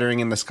 "moon stuttering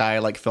in the sky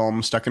like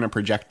film stuck in a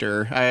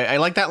projector." I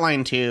like that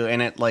line too,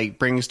 and it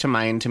brings to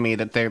mind to me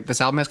that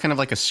this album has kind of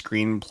like a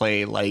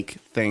screenplay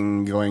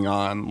thing going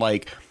on.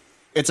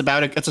 It's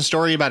a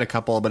story about a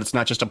couple, but it's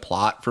not just a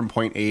plot from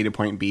point A to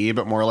point B,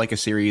 but more like a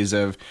series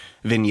of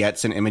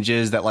vignettes and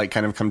images that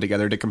kind of come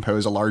together to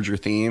compose a larger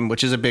theme,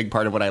 which is a big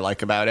part of what I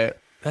like about it.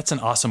 That's an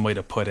awesome way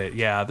to put it.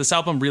 Yeah, this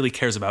album really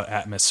cares about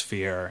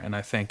atmosphere, and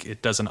I think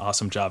it does an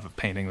awesome job of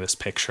painting this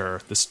picture,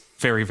 this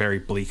very, very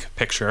bleak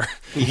picture.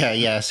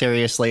 Yeah,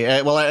 seriously.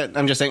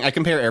 I'm just saying, I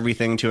compare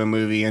everything to a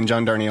movie, and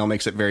John Darnielle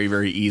makes it very,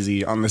 very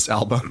easy on this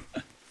album.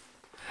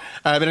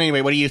 But anyway,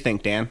 what do you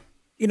think, Dan?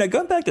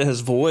 Going back to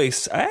his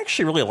voice, I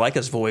actually really like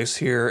his voice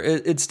here.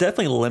 It's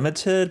definitely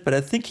limited, but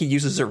I think he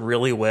uses it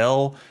really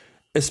well,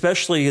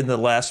 especially in the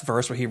last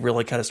verse where he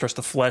really kind of starts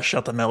to flesh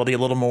out the melody a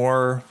little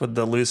more with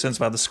the loose ends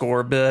by the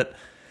score bit.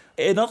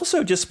 And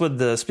also just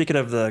with speaking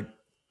of the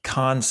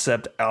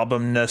concept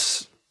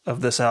albumness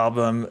of this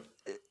album,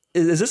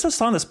 is this a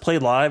song that's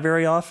played live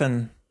very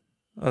often?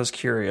 I was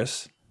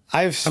curious.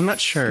 I'm not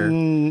sure.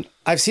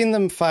 I've seen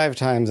them 5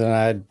 times, and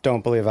I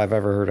don't believe I've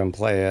ever heard him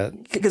play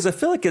it. Because I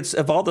feel like it's,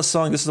 of all the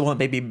songs, this is the one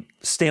that maybe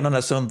stand on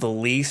its own the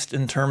least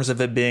in terms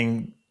of it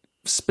being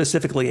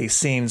specifically a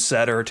scene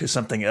setter to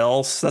something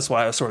else. That's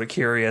why I was sort of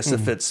curious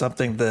if it's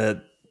something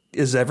that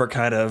is ever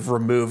kind of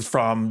removed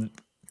from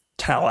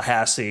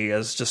Tallahassee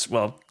as just,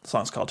 well, the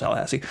song's called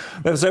Tallahassee,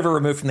 but if it's ever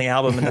removed from the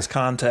album in this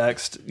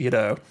context,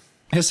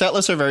 His set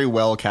lists are very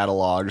well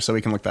cataloged, so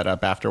we can look that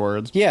up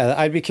afterwards. Yeah,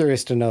 I'd be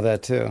curious to know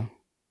that too.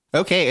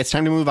 Okay, it's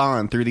time to move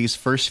on through these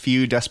first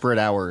few desperate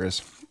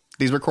hours.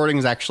 These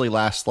recordings actually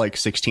last like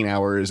 16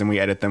 hours, and we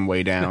edit them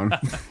way down.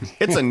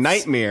 It's a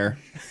nightmare.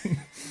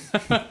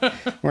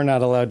 We're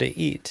not allowed to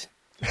eat.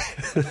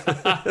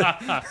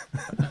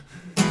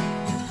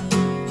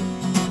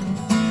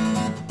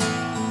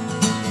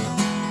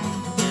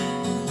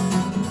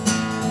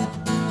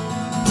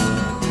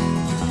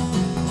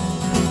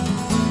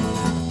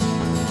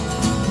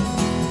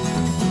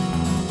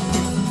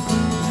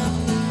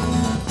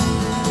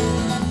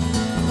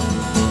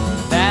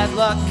 Bad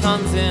luck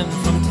comes in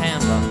from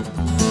Tampa.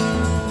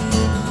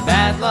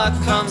 Bad luck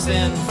comes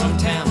in from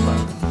Tampa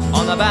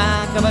on the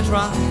back of a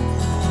truck,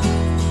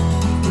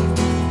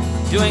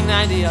 doing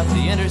 90 up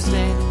the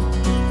interstate.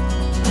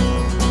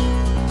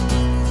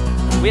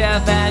 We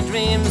have bad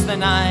dreams the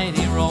night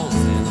he rolls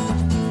in.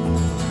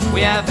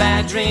 We have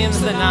bad dreams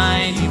the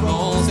night he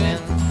rolls in,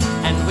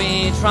 and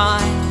we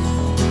try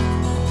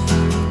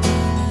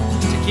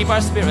to keep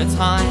our spirits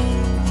high,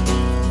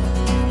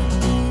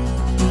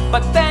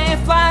 but they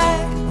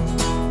flag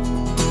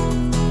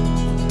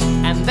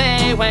and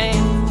they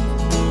wane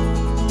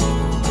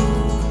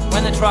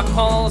when the truck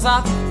pulls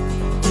up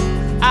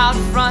out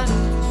front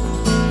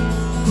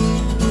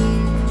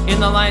in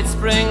the light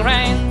spring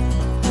rain,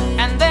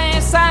 and they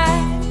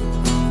sigh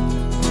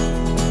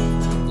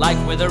like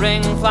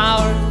withering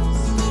flowers.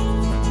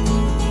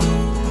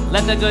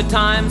 Let the good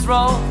times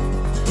roll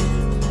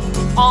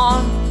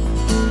on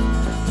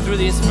through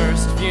these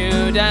first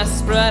few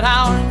desperate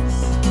hours.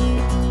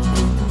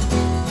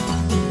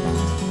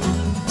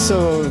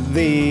 So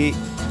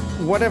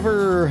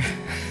whatever,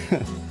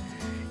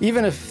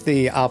 even if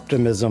the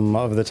optimism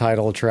of the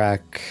title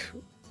track,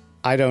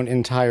 I don't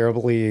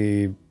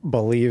entirely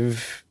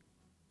believe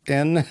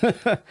in,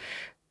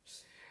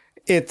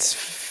 it's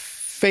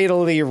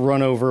fatally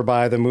run over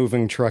by the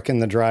moving truck in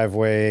the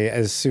driveway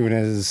as soon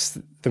as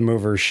the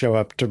movers show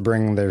up to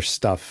bring their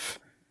stuff.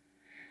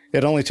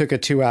 It only took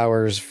 2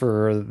 hours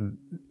for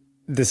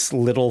this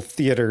little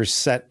theater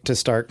set to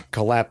start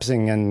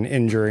collapsing and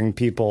injuring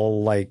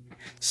people like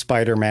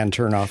Spider-Man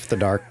Turn Off the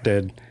Dark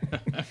did.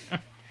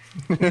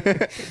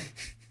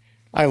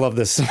 I love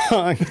this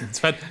song. It's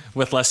been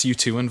with less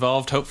U2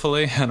 involved,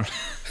 hopefully. I don't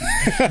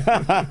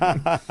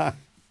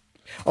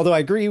Although I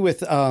agree with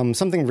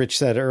something Rich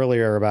said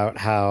earlier about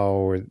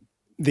how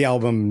the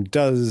album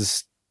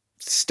does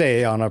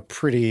stay on a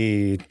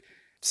pretty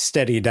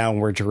steady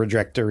downward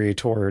trajectory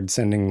towards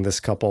sending this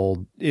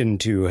couple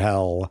into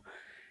hell.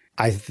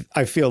 I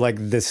feel like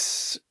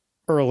this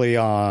early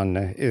on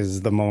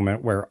is the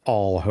moment where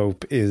all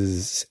hope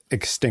is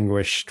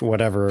extinguished,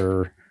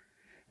 whatever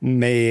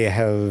may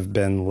have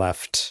been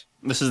left.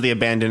 This is the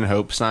abandoned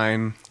hope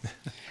sign.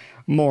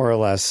 More or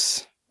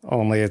less,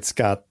 only it's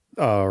got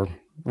a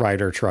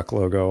Ryder truck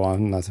logo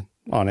on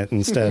it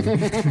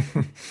instead.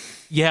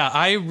 Yeah,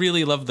 I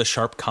really love the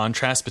sharp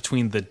contrast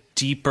between the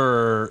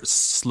deeper,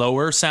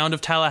 slower sound of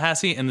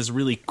Tallahassee and this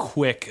really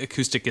quick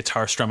acoustic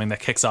guitar strumming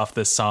that kicks off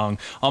this song,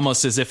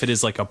 almost as if it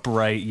is like a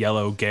bright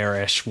yellow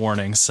garish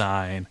warning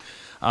sign.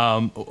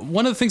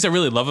 One of the things I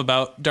really love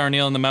about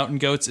Darnell and the Mountain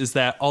Goats is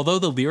that although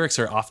the lyrics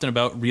are often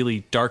about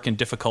really dark and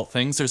difficult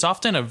things, there's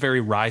often a very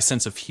wry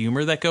sense of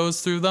humor that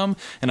goes through them.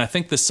 And I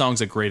think this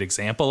song's a great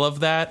example of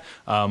that.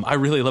 I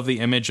really love the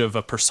image of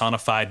a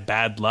personified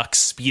bad luck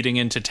speeding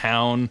into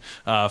town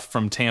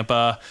from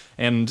Tampa.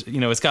 And,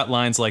 it's got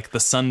lines like the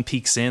sun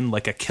peeks in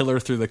like a killer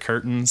through the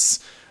curtains.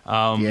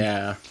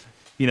 Yeah.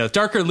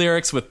 Darker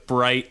lyrics with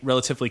bright,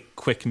 relatively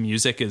quick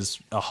music is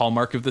a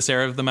hallmark of this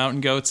era of the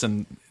Mountain Goats,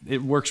 and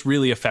it works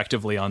really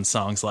effectively on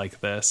songs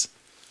like this.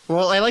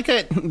 Well, I like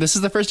it. This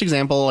is the first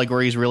example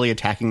where he's really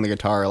attacking the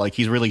guitar, like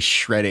he's really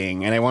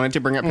shredding. And I wanted to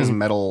bring up his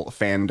metal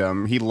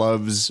fandom. He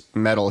loves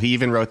metal. He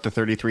even wrote the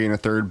 33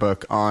 1/3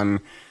 book on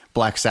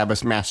Black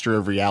Sabbath's Master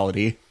of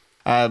Reality.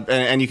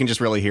 And you can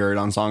just really hear it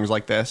on songs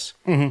like this.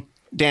 Mm-hmm.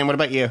 Dan, what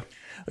about you?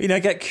 I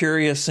got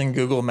curious in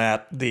Google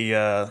Map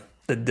the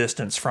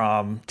distance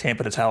from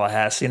Tampa to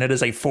Tallahassee, and it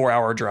is a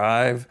 4-hour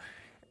drive.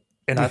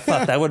 And I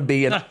thought that would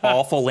be an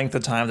awful length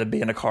of time to be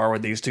in a car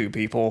with these two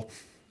people.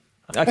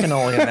 I can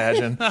only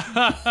imagine.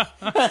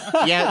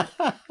 Yeah.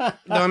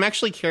 No, I'm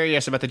actually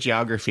curious about the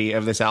geography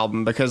of this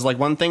album because,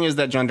 one thing is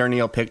that John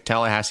Darnielle picked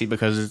Tallahassee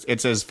because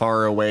it's as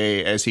far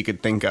away as he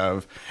could think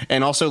of.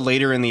 And also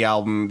later in the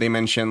album, they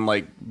mention,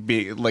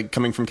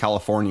 coming from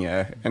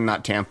California and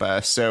not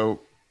Tampa.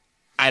 So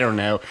I don't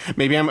know.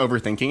 Maybe I'm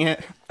overthinking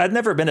it. I'd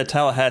never been to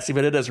Tallahassee,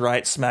 but it is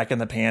right smack in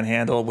the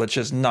Panhandle, which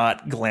is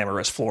not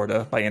glamorous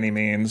Florida by any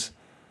means.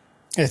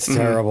 It's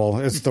terrible.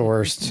 It's the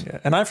worst. Yeah.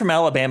 And I'm from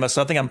Alabama,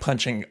 so I think I'm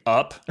punching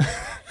up.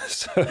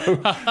 So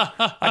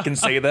I can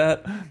say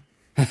that.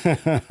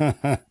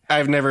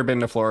 I've never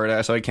been to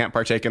Florida, so I can't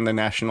partake in the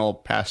national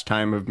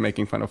pastime of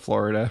making fun of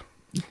Florida.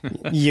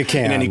 You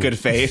can. In any good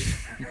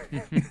faith.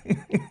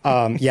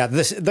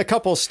 The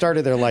couple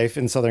started their life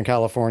in Southern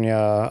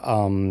California.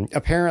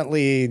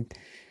 Apparently,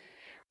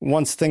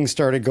 once things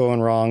started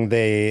going wrong,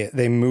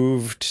 they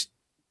moved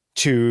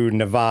to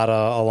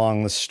Nevada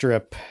along the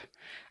Strip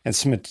and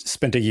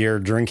spent a year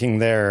drinking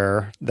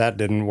there. That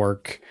didn't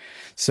work.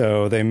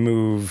 So they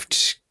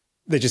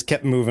just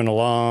kept moving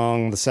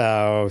along the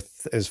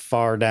South as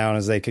far down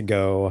as they could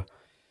go.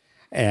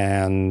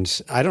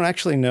 And I don't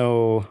actually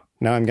know.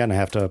 Now I'm going to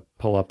have to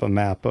pull up a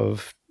map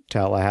of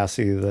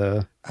Tallahassee.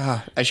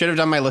 I should have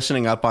done my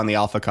listening up on the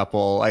Alpha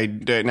Couple.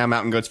 Now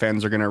Mountain Goats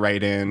fans are going to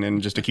write in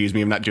and just accuse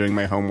me of not doing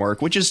my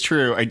homework, which is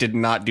true. I did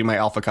not do my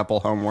Alpha Couple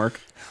homework.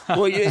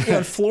 Well,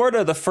 in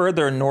Florida, the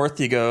further north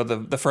you go,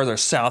 the further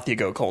south you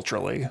go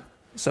culturally.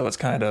 So it's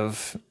kind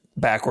of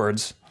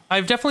backwards.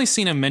 I've definitely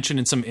seen him mention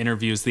in some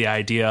interviews the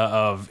idea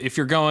of if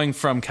you're going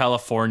from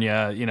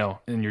California,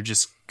 and you're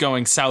just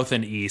going south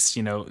and east,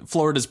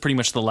 Florida's pretty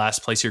much the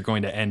last place you're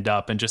going to end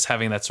up, and just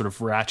having that sort of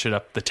ratchet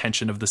up the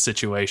tension of the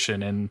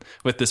situation, and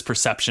with this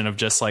perception of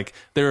just like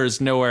there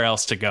is nowhere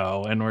else to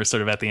go and we're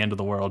sort of at the end of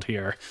the world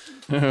here.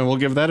 We'll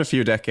give that a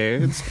few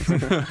decades.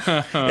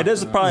 It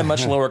is probably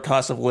much lower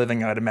cost of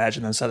living, I'd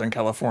imagine, than Southern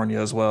California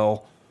as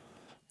well.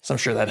 So I'm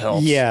sure that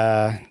helps.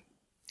 Yeah.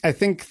 I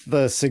think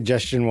the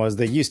suggestion was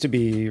they used to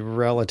be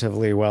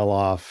relatively well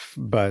off,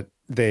 but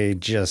they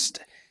just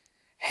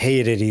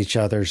hated each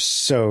other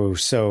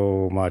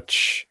so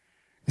much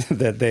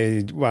that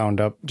they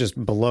wound up just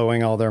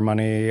blowing all their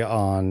money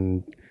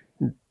on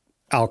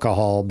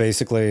alcohol.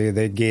 Basically,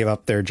 they gave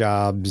up their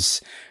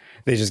jobs.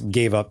 They just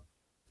gave up,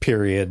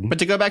 period. But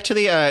to go back to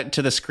the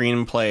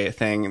screenplay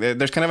thing,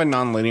 there's kind of a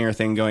non-linear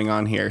thing going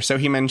on here. So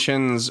he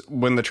mentions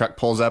when the truck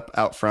pulls up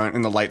out front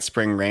in the light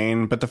spring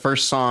rain, but the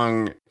first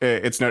song,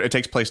 it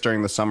takes place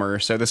during the summer.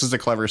 So this is a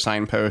clever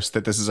signpost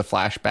that this is a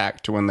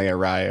flashback to when they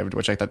arrived,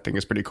 which I think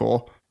is pretty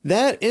cool.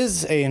 That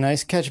is a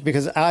nice catch,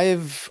 because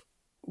I've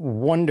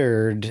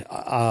wondered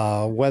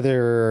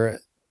whether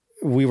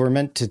we were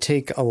meant to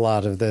take a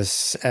lot of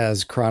this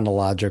as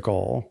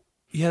chronological.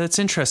 Yeah, that's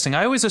interesting.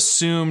 I always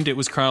assumed it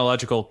was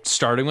chronological,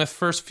 starting with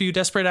first few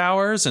Desperate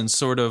Hours, and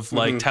sort of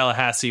like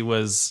Tallahassee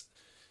was.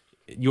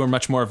 You're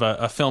much more of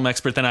a film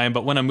expert than I am,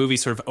 but when a movie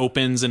sort of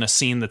opens in a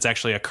scene that's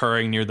actually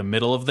occurring near the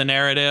middle of the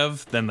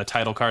narrative, then the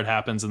title card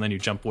happens, and then you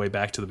jump way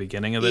back to the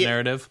beginning of the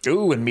narrative.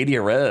 Ooh, and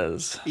media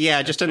res.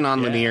 Yeah, just a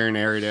non-linear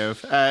narrative.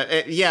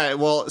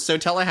 So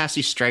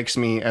Tallahassee strikes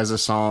me as a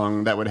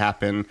song that would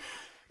happen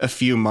a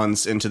few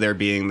months into their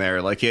being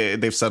there. Like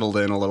they've settled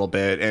in a little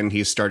bit, and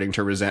he's starting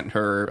to resent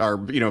her, or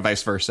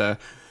vice versa.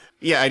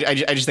 Yeah, I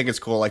just think it's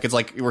cool. Like it's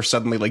like we're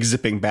suddenly like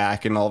zipping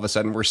back, and all of a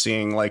sudden we're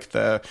seeing like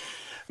the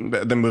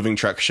moving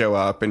truck show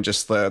up, and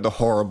just the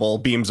horrible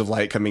beams of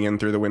light coming in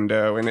through the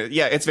window. And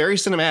it's very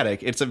cinematic.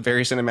 It's a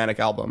very cinematic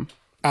album.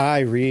 I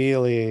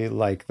really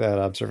like that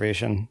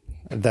observation.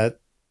 That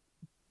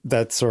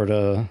sort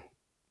of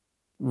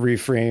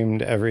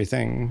reframed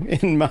everything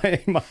in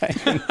my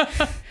mind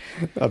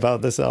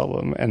about this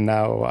album. And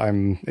now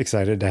I'm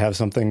excited to have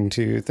something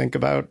to think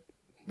about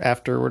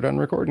after we're done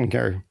recording,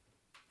 Carrie.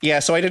 Yeah,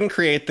 so I didn't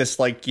create this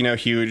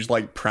huge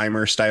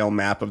primer style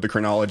map of the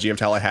chronology of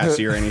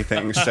Tallahassee or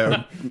anything.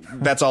 So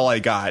that's all I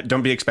got.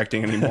 Don't be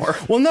expecting any more.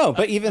 Well, no,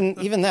 but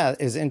even that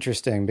is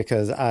interesting,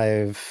 because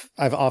I've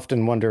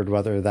often wondered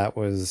whether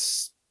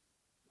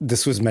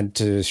this was meant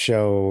to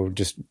show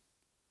just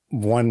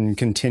one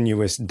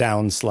continuous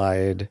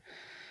downslide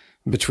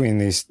between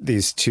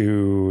these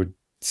two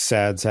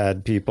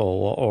sad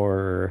people,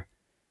 or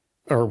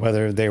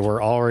whether they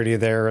were already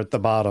there at the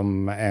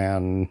bottom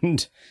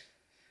and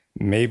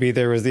maybe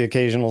there was the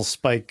occasional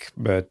spike,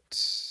 but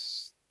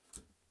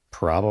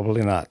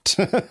probably not.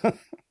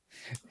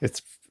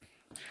 It's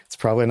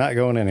probably not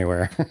going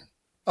anywhere.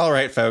 All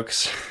right,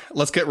 folks,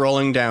 let's get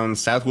rolling down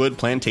Southwood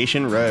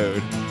Plantation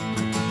Road.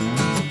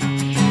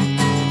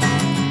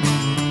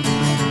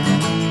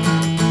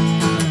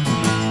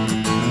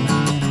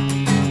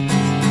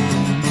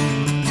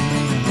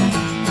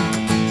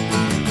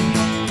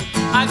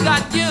 I've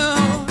got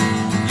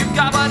you've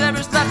got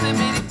whatever's left of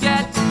me to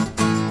get.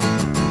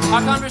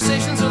 Our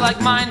conversations are like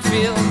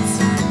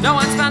minefields. No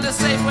one's found a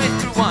safe way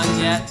through one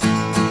yet.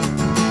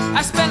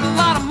 I spend a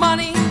lot of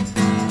money.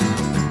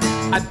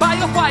 I buy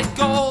you white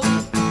gold.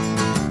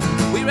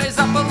 We raise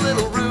up a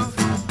little roof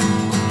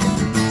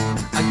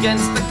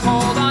against the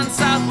cold on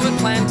Southwood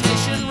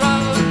Plantation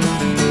Road,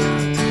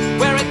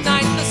 where at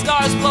night the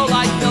stars glow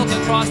like milk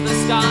across the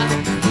sky,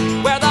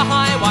 where the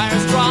high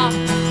wires drop,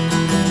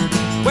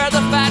 where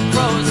the fat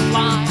crows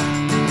fly.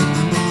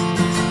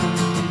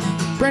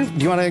 Brent,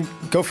 do you want to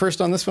go first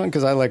on this one?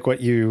 Because I like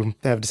what you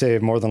have to say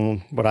more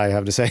than what I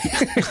have to say.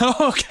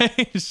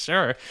 Okay,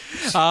 sure.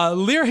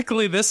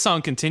 Lyrically, this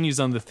song continues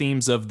on the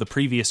themes of the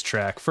previous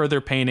track,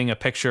 further painting a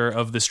picture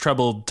of this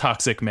troubled,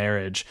 toxic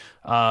marriage.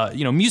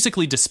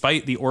 musically,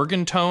 despite the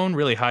organ tone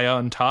really high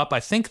on top, I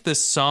think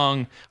this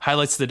song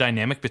highlights the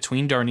dynamic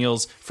between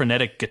Darnielle's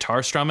frenetic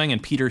guitar strumming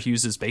and Peter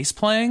Hughes's bass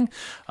playing.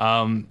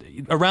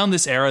 Around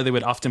this era, they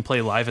would often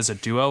play live as a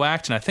duo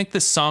act, and I think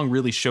this song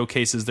really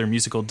showcases their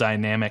musical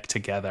dynamic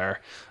together.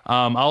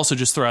 I'll also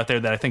just throw out there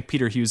that I think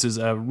Peter Hughes is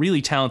a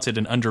really talented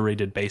and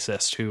underrated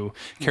bassist who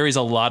carries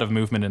a lot of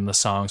movement in the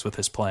songs with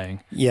his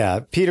playing. Yeah,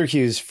 Peter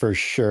Hughes for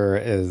sure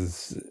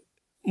is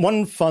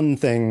one fun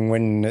thing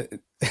when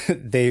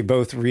they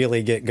both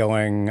really get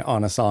going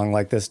on a song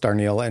like this,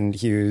 Darnielle and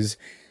Hughes,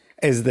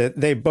 is that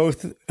they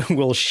both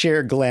will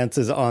share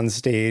glances on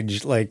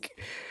stage like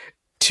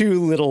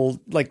two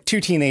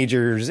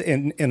teenagers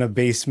in a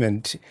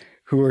basement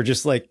who are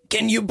just like,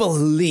 can you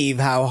believe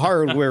how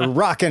hard we're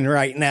rocking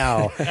right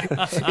now?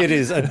 It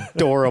is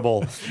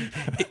adorable.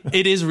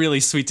 It is really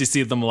sweet to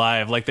see them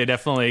live. Like, they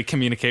definitely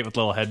communicate with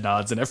little head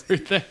nods and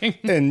everything.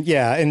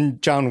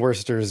 And John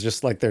Worster is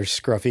just like their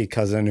scruffy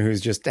cousin who's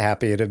just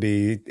happy to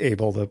be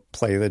able to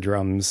play the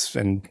drums,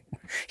 and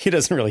he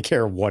doesn't really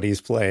care what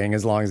he's playing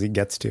as long as he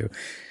gets to.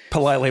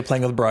 Politely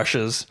playing with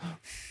brushes.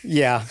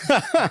 Yeah.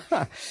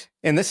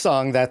 In this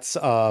song, that's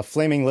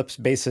Flaming Lips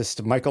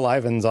bassist Michael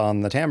Ivins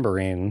on the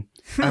tambourine,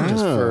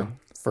 just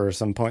for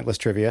some pointless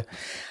trivia.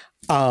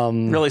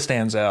 Really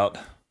stands out.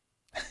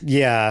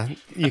 Yeah,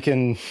 you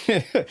can.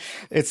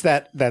 It's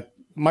that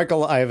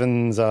Michael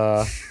Ivins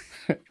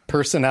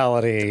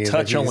personality.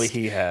 Touch only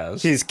he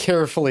has. He's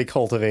carefully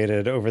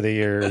cultivated over the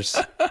years.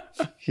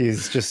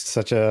 He's just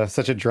such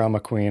a drama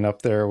queen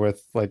up there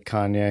with like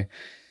Kanye.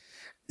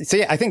 So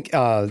yeah, I think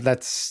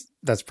that's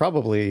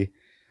probably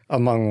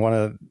among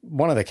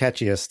one of the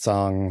catchiest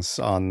songs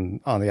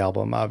on the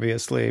album,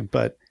 obviously.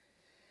 But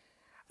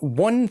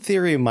one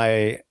theory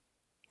my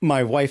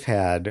wife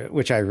had,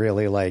 which I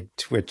really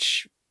liked,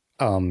 which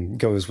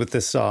goes with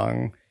this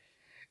song,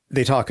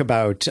 they talk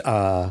about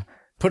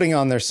putting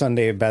on their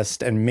Sunday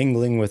best and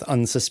mingling with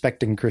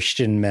unsuspecting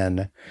Christian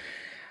men.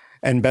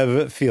 And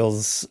Bev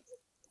feels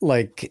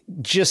like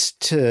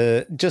just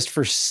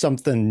for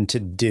something to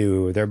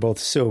do. They're both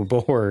so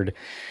bored.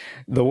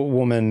 The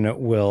woman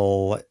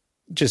will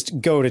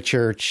just go to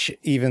church,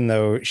 even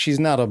though she's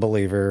not a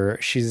believer.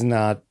 She's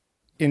not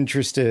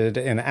interested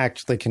in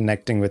actually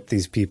connecting with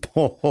these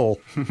people.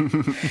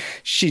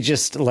 She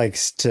just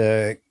likes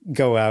to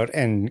go out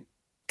and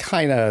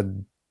kind of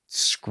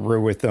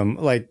screw with them.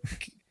 Like,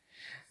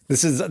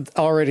 this is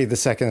already the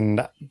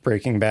second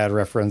Breaking Bad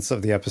reference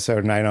of the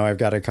episode, and I know I've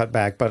got to cut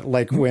back, but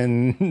like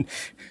when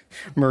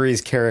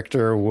Murray's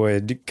character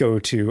would go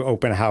to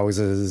open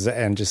houses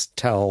and just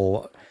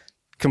tell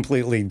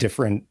completely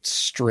different,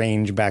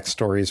 strange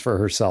backstories for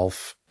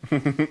herself.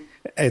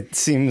 It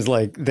seems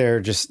like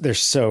they're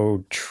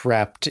so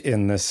trapped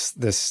in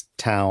this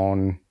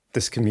town,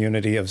 this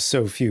community of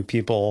so few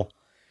people,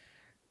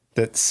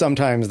 that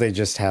sometimes they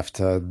just have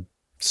to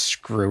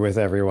screw with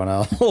everyone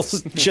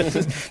else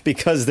just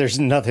because there's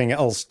nothing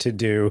else to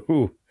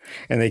do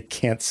and they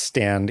can't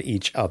stand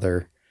each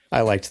other.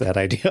 I liked that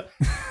idea.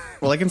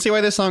 Well, I can see why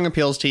this song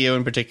appeals to you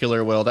in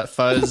particular, Will. That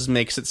fuzz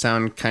makes it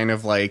sound kind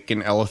of like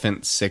an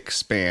Elephant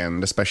Six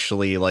band,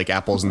 especially like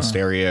Apples in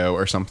Stereo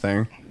or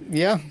something.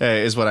 Yeah.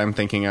 Is what I'm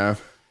thinking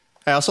of.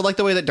 I also like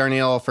the way that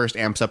Darnielle first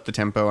amps up the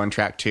tempo on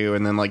track 2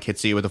 and then like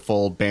hits you with a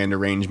full band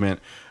arrangement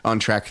on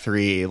track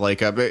 3.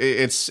 Like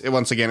it's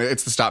once again,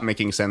 it's the stop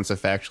making sense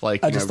effect.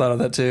 Like I just thought of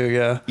that too.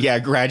 Yeah. Yeah.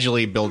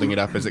 Gradually building it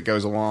up as it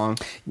goes along.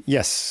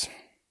 Yes.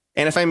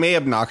 And if I may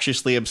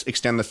obnoxiously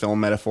extend the film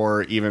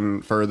metaphor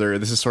even further,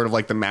 this is sort of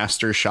like the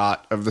master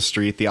shot of the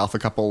street the alpha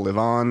couple live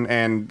on.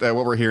 And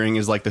what we're hearing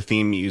is like the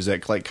theme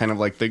music, like kind of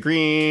like the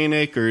Green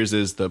Acres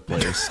is the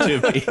place to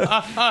be.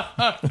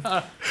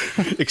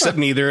 Except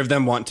neither of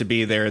them want to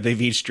be there.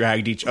 They've each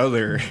dragged each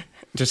other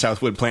to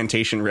Southwood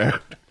Plantation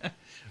Road.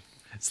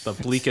 It's the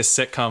bleakest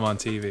sitcom on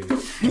TV.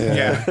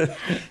 Yeah.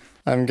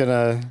 I'm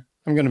gonna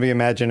be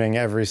imagining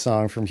every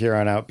song from here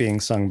on out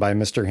being sung by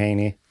Mr.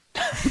 Haney.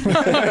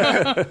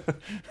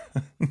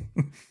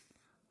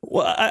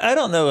 Well, I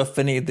don't know if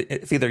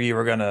either of you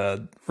were going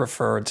to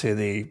refer to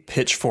the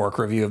Pitchfork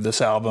review of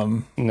this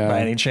album by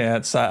any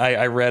chance.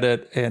 I read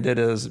it, and it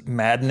is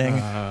maddening.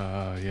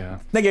 Yeah.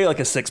 They gave it like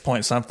a 6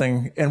 point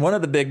something. And one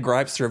of the big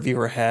gripes the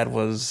reviewer had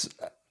was,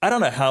 I don't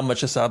know how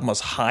much this album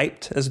was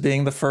hyped as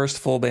being the first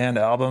full band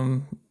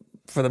album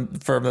for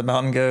the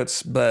Mountain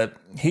Goats, but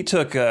he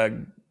took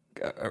a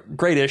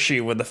great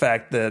issue with the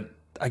fact that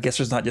I guess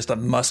there's not just a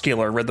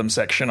muscular rhythm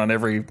section on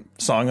every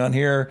song on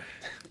here.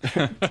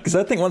 Because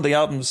I think one of the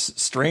album's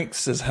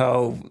strengths is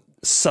how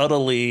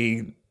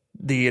subtly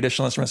the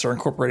additional instruments are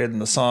incorporated in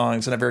the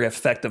songs in a very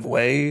effective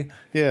way.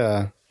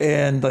 Yeah.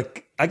 And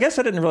like, I guess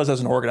I didn't realize I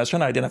was an organ. I was trying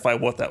to identify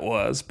what that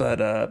was, but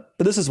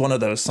this is one of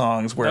those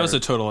songs where that was a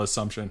total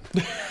assumption.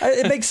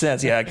 It makes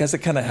sense. Yeah. I guess it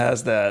kind of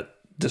has that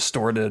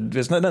distorted,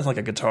 it's not like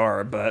a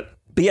guitar, but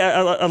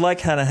yeah, I like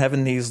kind of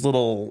having these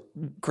little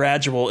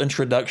gradual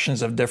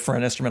introductions of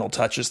different instrumental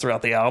touches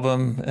throughout the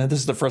album. And this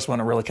is the first one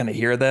to really kind of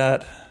hear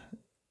that.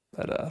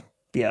 But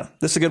yeah,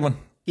 this is a good one.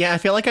 Yeah, I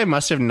feel like I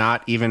must have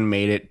not even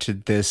made it to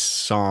this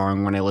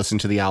song when I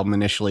listened to the album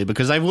initially,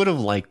 because I would have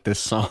liked this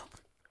song.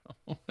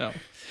 No.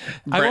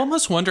 I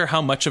almost wonder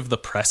how much of the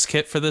press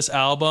kit for this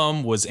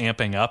album was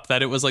amping up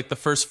that it was like the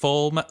first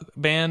full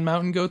band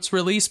Mountain Goats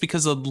release,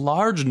 because a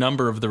large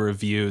number of the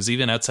reviews,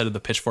 even outside of the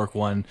Pitchfork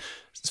one,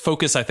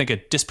 focus, I think, a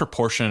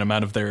disproportionate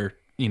amount of their,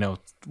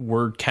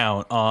 word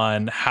count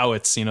on how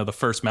it's, the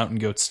first Mountain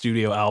Goats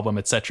studio album,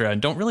 etc.,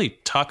 and don't really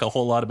talk a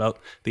whole lot about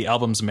the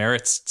album's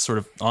merits sort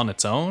of on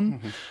its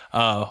own,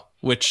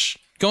 which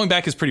going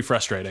back is pretty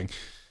frustrating.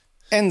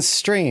 And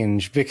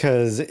strange,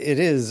 because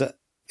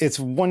it's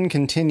one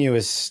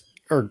continuous,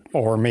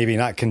 or maybe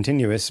not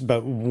continuous,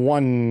 but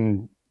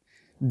one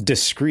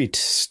discrete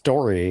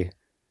story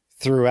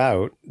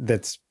throughout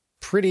that's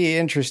pretty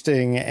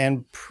interesting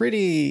and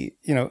pretty,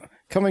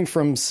 coming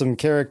from some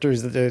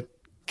characters that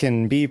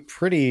can be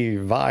pretty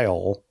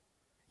vile.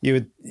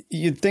 You'd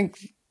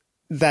think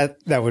that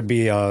would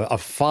be a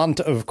font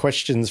of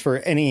questions for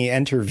any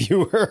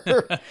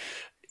interviewer.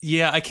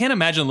 Yeah, I can't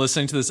imagine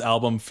listening to this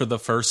album for the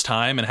first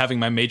time and having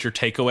my major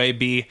takeaway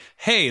be,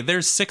 hey,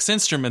 there's 6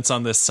 instruments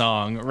on this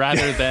song,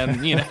 rather than,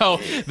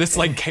 this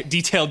like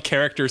detailed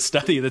character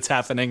study that's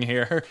happening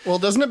here. Well,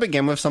 doesn't it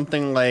begin with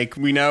something like,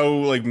 we now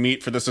like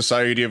meet for the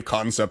Society of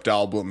Concept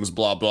Albums,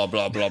 blah, blah,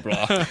 blah, blah,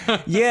 blah.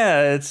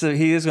 Yeah,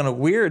 he is going to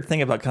weird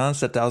thing about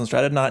concept albums.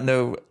 I did not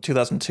know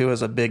 2002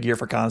 was a big year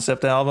for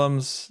concept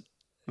albums.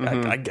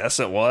 I guess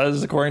it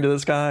was, according to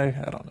this guy.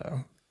 I don't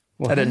know.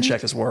 What? I didn't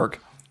check his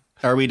work.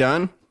 Are we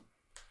done?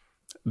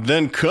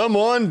 Then come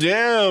on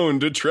down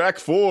to track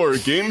 4.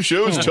 Game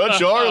shows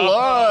touch our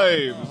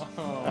lives.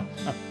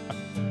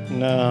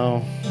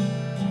 No.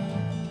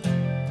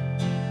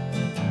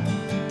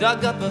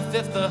 Dug up a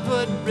fifth of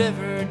Hood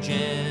River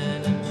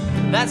gin.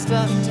 That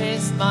stuff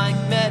tastes like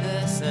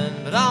medicine,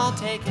 but I'll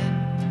take it.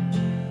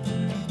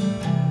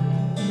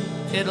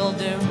 It'll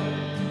do.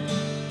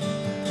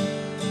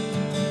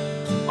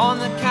 On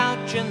the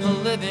couch in the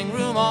living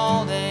room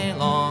all day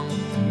long.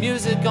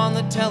 Music on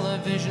the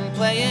television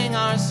playing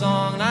our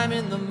song, and I'm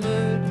in the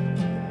mood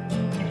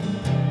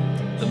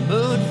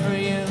for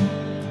you.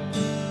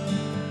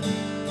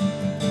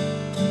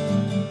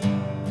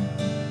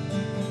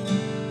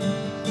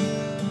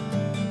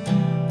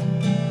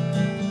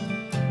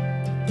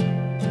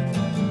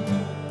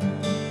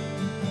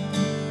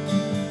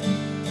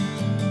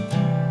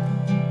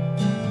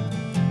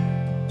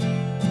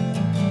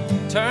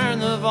 Turn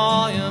the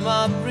volume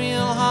up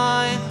real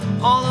high,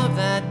 all of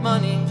that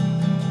money.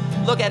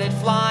 Look at it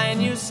fly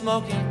and you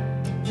smoking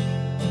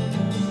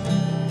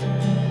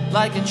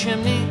like a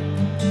chimney.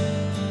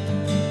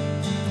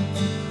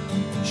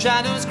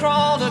 Shadows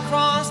crawled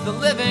across the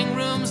living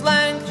room's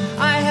length.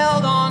 I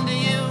held on to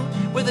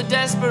you with a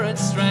desperate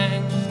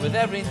strength, with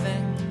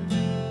everything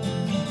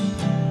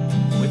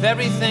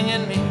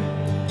in me.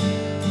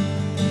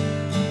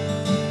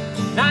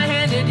 And I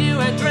handed you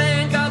a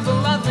drink of the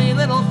lovely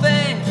little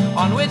thing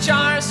on which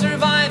our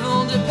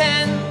survival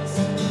depends.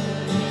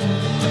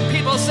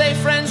 People say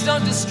friends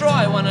don't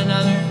destroy one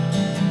another.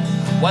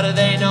 What do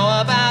they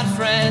know about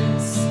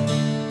friends?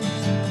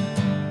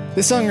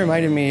 This song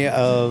reminded me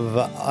of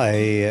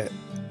a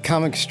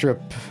comic strip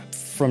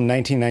from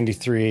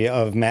 1993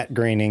 of Matt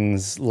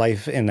Groening's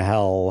Life in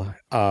Hell,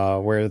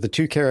 where the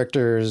two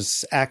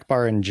characters,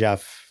 Akbar and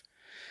Jeff,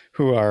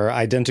 who are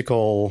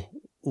identical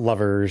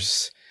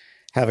lovers,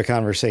 have a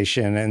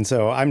conversation. And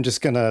so I'm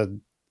just going to,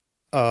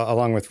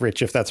 along with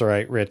Rich, if that's all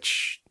right,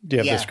 Rich, do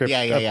you have the script?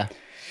 Yeah.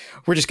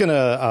 We're just going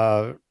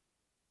to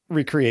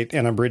recreate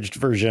an abridged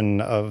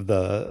version of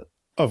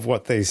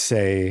what they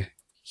say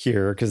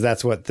here, because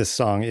that's what this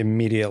song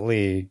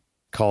immediately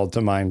called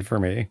to mind for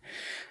me.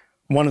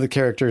 One of the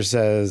characters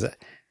says,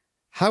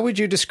 "How would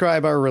you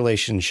describe our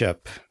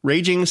relationship?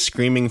 Raging,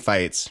 screaming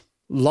fights.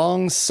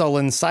 Long,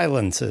 sullen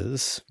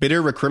silences.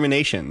 Bitter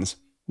recriminations.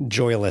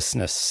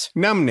 Joylessness.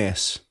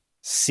 Numbness.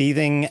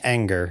 Seething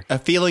anger. A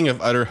feeling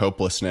of utter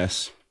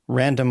hopelessness.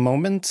 Random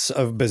moments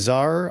of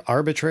bizarre,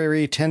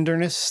 arbitrary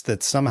tenderness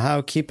that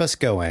somehow keep us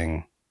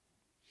going."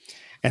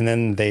 And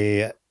then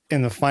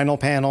in the final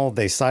panel,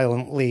 they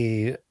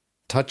silently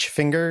touch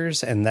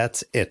fingers, and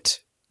that's it.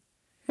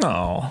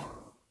 Oh.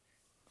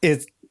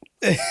 It's...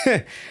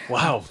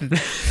 Wow.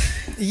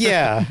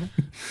 Yeah.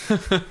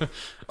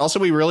 Also,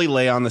 we really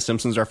lay on the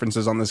Simpsons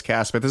references on this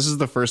cast, but this is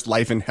the first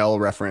Life in Hell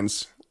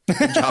reference.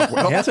 Good job,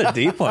 Will. Yeah, that's a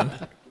deep one.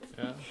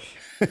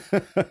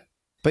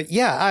 But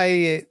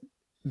yeah,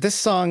 this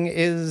song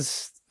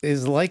is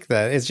like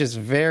that. It's just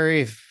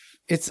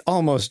it's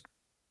almost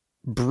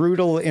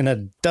brutal in a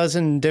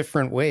dozen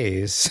different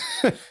ways,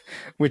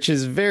 which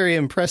is very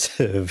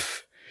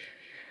impressive.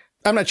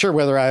 I'm not sure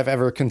whether I've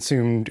ever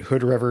consumed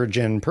Hood River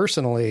gin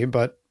personally,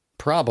 but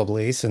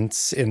probably,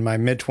 since in my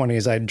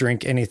mid-20s I'd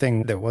drink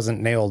anything that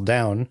wasn't nailed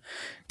down,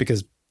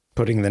 because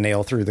putting the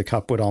nail through the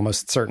cup would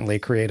almost certainly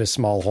create a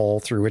small hole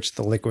through which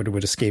the liquid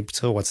would escape,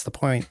 so what's the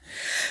point?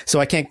 So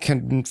I can't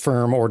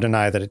confirm or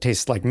deny that it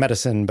tastes like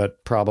medicine,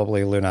 but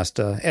probably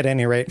Lunesta. At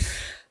any rate,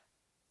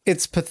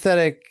 it's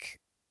pathetic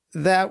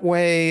that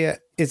way.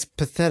 it's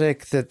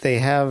pathetic that they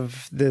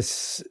have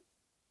this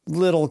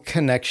little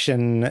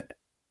connection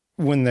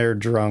when they're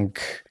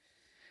drunk.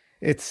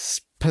 It's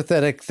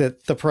pathetic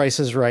that The Price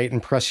is Right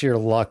and Press Your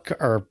Luck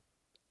are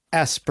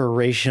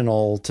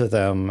aspirational to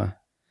them.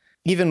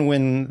 Even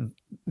when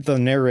the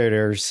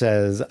narrator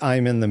says,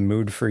 I'm in the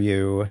mood for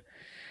you,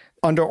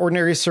 under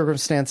ordinary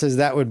circumstances,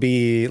 that would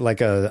be like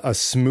a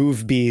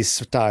Smooth B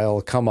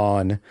style, come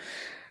on.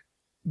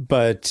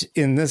 But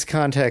in this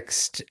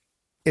context,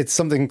 it's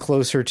something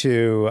closer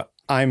to,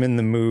 I'm in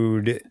the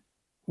mood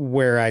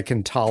where I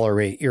can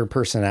tolerate your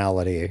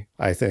personality,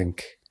 I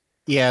think.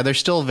 Yeah, there's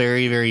still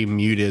very, very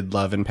muted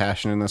love and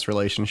passion in this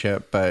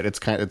relationship, but it's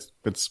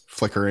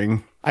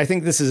flickering. I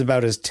think this is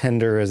about as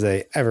tender as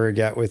they ever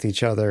get with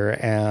each other,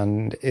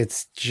 and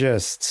it's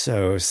just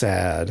so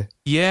sad.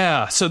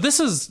 Yeah, so this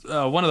is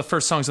one of the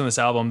first songs on this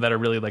album that are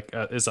really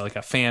is like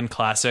a fan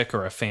classic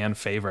or a fan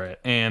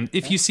favorite. And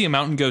if you see a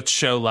Mountain Goats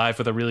show live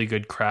with a really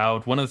good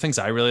crowd, one of the things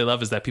I really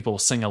love is that people will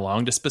sing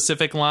along to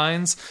specific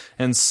lines.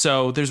 And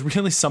so there's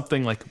really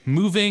something like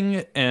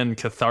moving and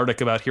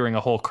cathartic about hearing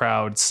a whole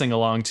crowd sing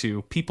along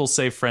to "People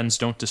say friends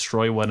don't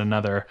destroy one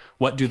another.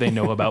 What do they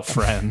know about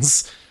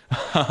friends?"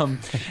 And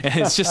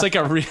it's just like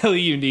a really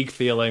unique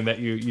feeling that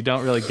you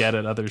don't really get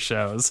at other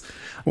shows.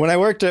 When I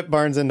worked at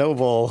Barnes &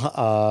 Noble,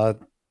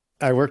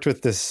 I worked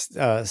with this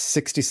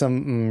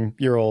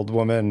 60-something-year-old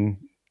woman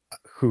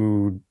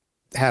who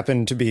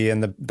happened to be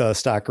in the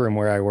stockroom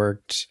where I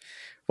worked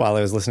while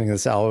I was listening to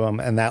this album,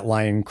 and that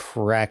line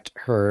cracked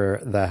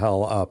her the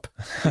hell up.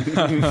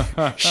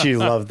 She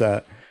loved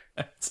that.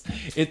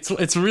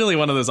 It's really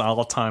one of those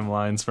all-time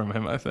lines from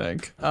him, I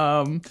think.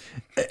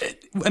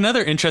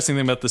 Another interesting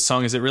thing about this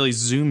song is it really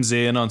zooms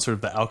in on sort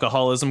of the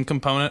alcoholism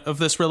component of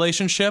this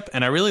relationship,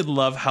 and I really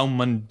love how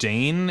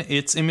mundane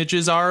its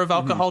images are of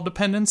alcohol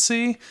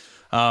dependency.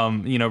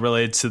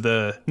 Related to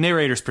the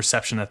narrator's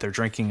perception that they're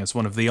drinking is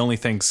one of the only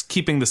things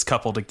keeping this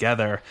couple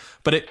together.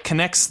 But it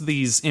connects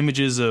these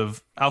images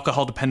of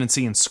alcohol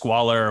dependency and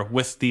squalor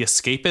with the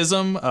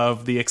escapism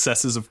of the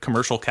excesses of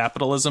commercial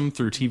capitalism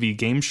through TV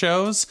game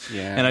shows.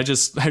 Yeah. And I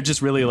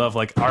just really love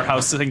like our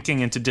house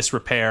sinking into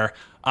disrepair.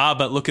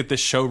 But look at this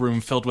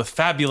showroom filled with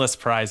fabulous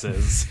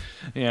prizes.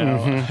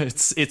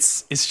 It's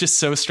just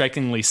so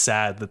strikingly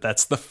sad that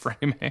that's the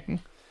framing.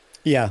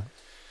 Yeah.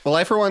 Well,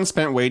 I, for one,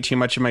 spent way too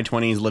much of my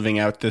 20s living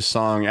out this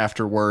song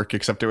after work,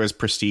 except it was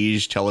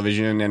prestige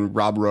television and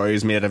Rob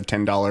Roy's made out of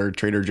 $10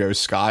 Trader Joe's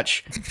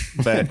scotch.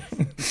 But,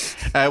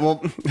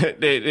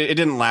 it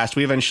didn't last.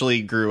 We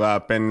eventually grew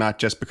up, and not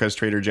just because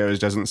Trader Joe's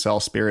doesn't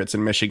sell spirits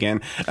in Michigan.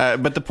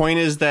 But the point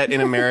is that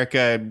in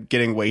America,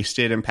 getting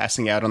wasted and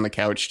passing out on the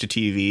couch to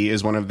TV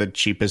is one of the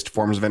cheapest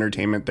forms of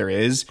entertainment there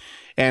is.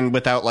 And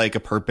without like a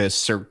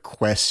purpose or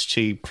quest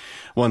to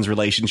one's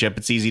relationship,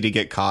 it's easy to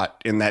get caught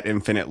in that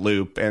infinite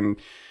loop. And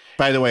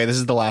by the way, this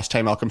is the last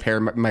time I'll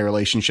compare my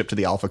relationship to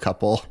the alpha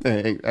couple.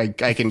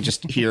 I can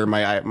just hear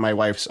my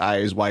wife's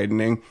eyes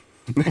widening.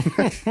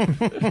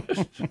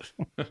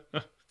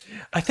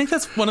 I think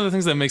that's one of the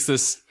things that makes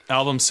this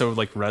album so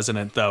like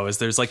resonant, though, is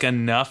there's like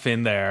enough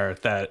in there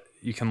that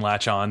you can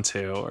latch on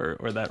to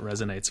or that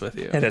resonates with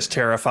you. It is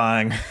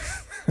terrifying.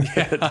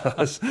 Yeah, it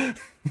does.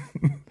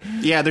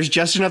 Yeah, there's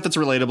just enough that's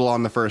relatable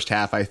on the first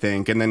half, I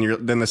think, and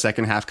then the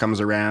second half comes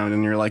around,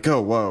 and you're like,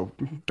 oh, whoa,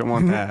 don't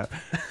want that.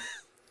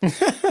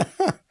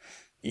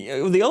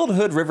 The old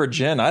Hood River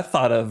Gin, I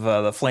thought of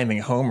the Flaming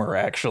Homer,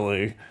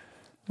 actually.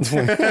 It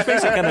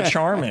makes it kind of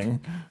charming.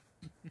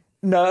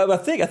 No, I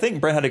think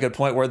Brent had a good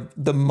point where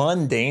the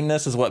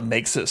mundaneness is what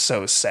makes it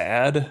so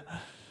sad.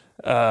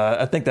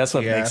 I think that's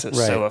what makes it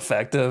so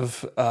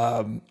effective.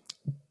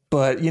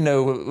 But,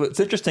 what's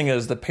interesting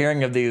is the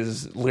pairing of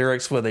these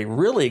lyrics with a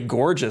really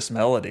gorgeous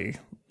melody.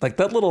 Like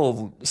that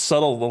little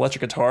subtle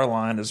electric guitar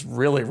line is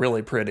really,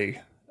 really pretty.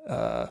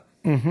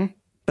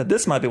 But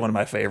this might be one of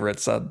my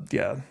favorites.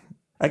 Yeah.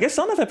 I guess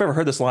I don't know if I've ever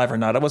heard this live or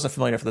not. I wasn't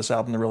familiar for this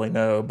album to really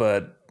know,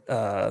 but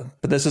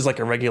this is like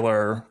a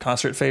regular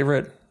concert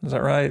favorite. Is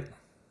that right?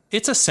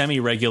 It's a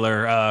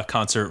semi-regular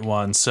concert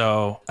one,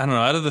 so I don't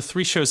know. Out of the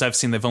 3 shows I've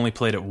seen, they've only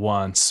played it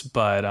once,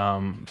 but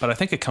I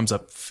think it comes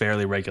up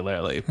fairly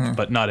regularly,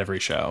 but not every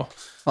show.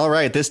 All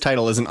right, this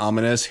title isn't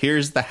ominous.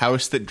 Here's The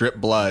House That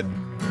Dripped Blood.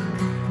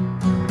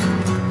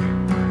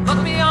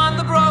 Look beyond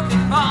the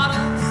broken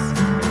bottles,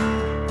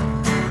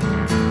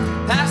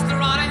 past the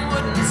rotting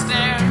wooden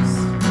stairs,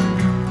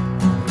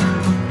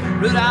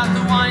 root out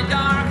the wine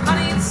dark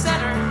honeyed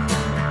center.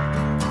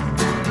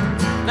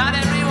 Not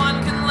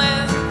everyone can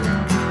live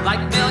like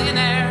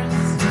millionaires.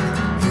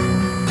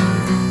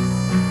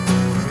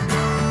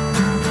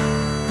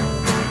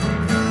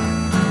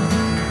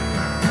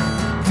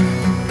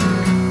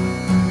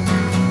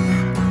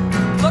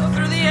 Look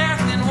through the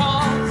earthen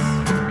walls,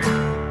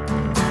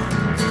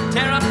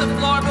 tear up the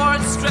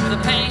floorboards, strip the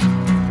paint,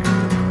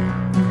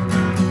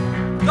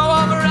 go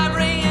over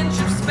every inch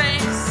of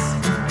space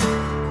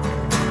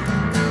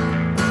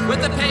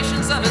with the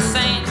patience of a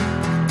saint.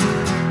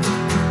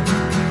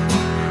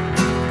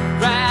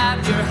 Grab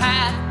your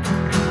hat,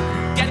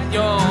 get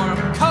your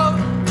coat,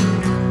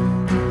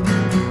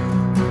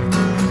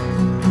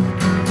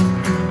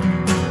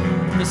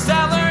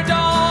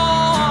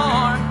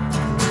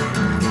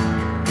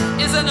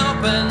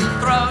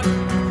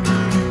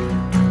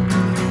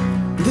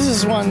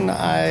 is one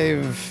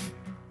I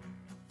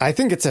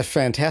think it's a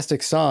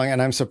fantastic song,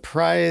 and I'm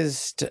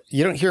surprised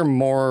you don't hear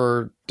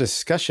more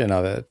discussion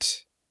of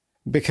it,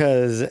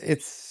 because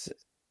it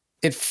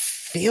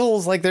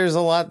feels like there's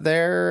a lot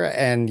there,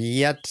 and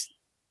yet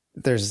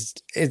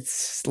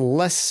it's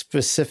less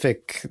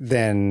specific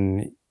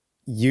than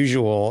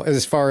usual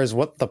as far as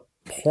what the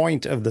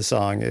point of the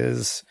song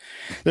is.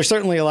 There's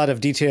certainly a lot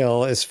of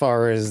detail as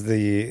far as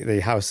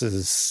the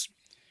house's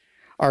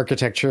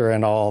architecture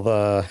and all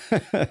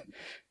the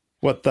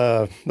what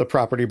the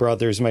property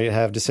brothers might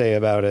have to say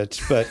about it,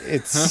 but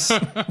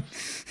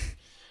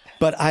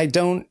but I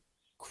don't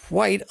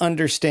quite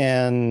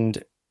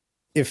understand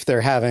if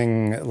they're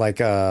having like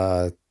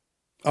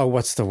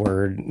what's the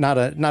word? Not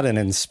an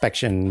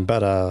inspection,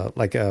 but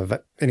an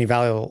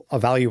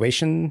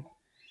evaluation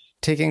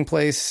taking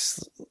place.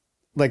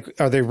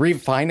 Like, are they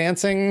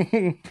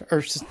refinancing?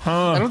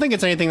 I don't think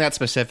it's anything that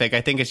specific.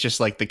 I think it's just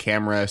like the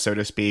camera, so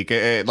to speak.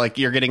 Like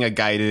you're getting a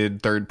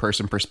guided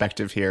third-person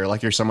perspective here.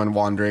 Like you're someone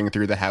wandering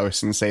through the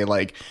house and say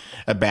like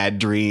a bad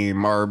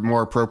dream, or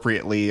more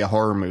appropriately, a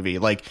horror movie.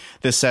 Like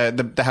this,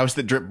 the house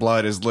that dripped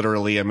blood is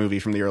literally a movie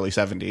from the early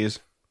 70s.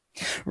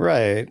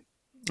 Right.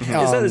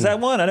 Is that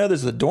one? I know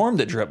there's the dorm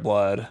that dripped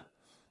blood.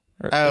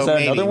 Is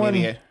that another one?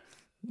 Maybe.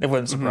 It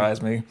wouldn't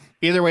surprise me.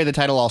 Either way, the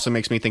title also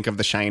makes me think of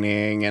The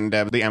Shining and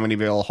the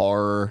Amityville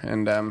Horror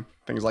and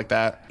things like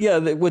that. Yeah,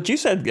 what you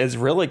said is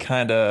really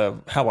kind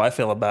of how I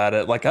feel about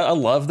it. Like, I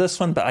love this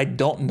one, but I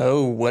don't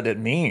know what it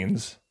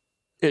means.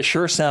 It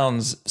sure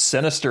sounds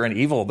sinister and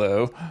evil,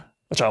 though,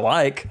 which I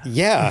like.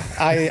 Yeah,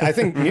 I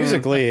think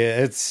musically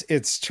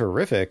it's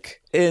terrific.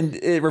 And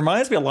it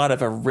reminds me a lot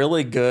of a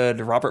really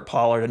good Robert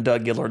Pollard and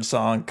Doug Gillard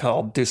song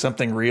called Do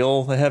Something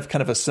Real. They have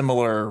kind of a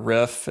similar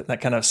riff, that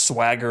kind of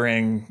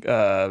swaggering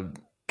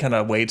kind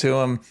of way to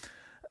them.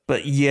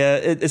 But yeah,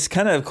 it's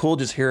kind of cool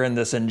just hearing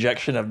this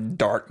injection of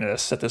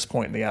darkness at this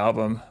point in the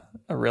album.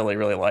 I really,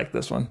 really like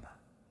this one.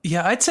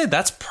 Yeah, I'd say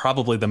that's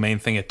probably the main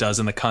thing it does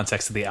in the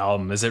context of the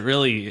album, is it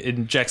really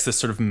injects this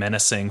sort of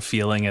menacing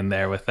feeling in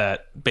there with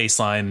that bass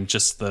line,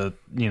 just the,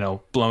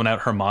 blown out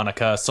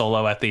harmonica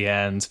solo at the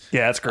end.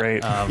 Yeah, it's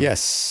great.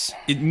 Yes.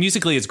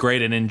 Musically, it's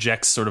great. It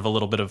injects sort of a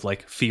little bit of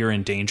like fear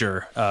and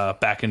danger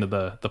back into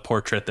the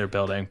portrait they're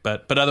building.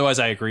 But otherwise,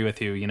 I agree with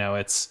you.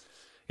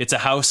 It's a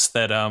house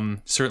that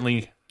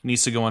certainly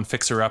needs to go on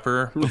Fixer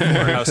Upper before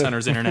House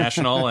Hunters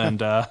International,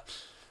 and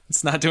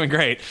it's not doing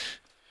great.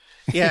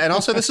 Yeah, and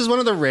also this is one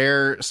of the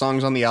rare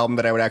songs on the album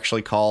that I would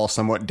actually call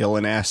somewhat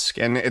Dylan-esque,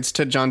 and it's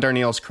to John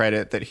Darnielle's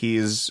credit that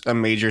he's a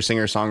major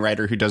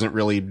singer-songwriter who doesn't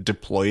really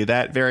deploy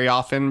that very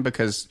often,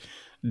 because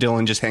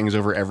Dylan just hangs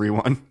over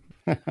everyone.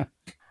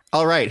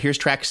 All right, here's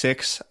track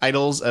 6,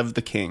 Idols of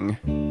the King.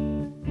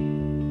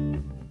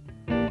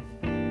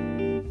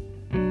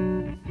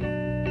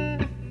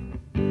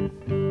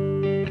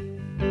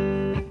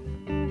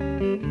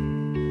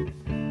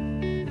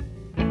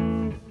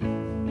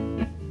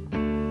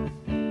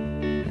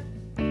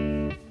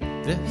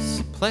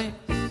 This place,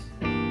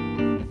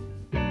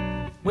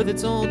 with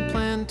its old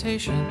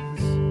plantations,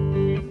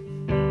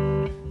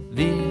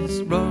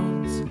 these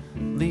roads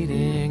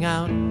leading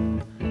out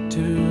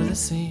to the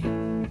sea.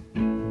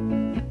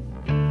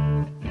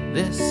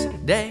 This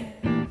day,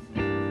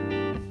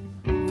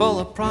 full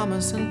of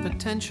promise and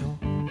potential,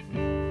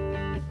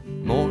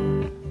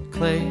 more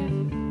clay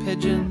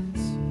pigeons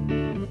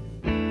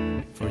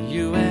for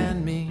you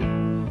and me.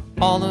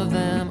 All of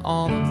them,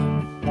 all of them.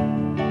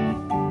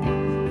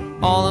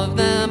 All of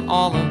them,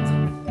 all of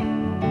them.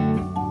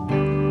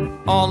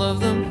 All of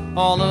them,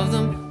 all of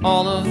them,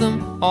 all of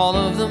them, all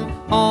of them,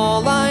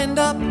 all lined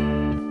up.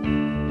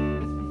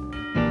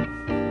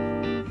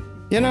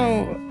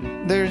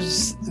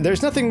 There's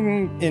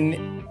nothing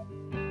in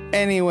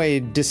any way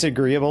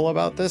disagreeable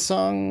about this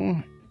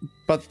song,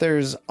 but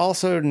there's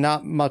also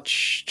not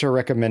much to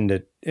recommend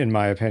it, in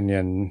my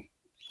opinion.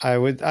 I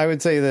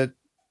would say that,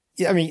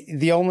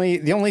 the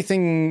only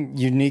thing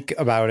unique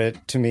about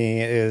it to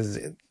me is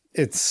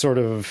it's sort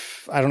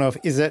of, I don't know,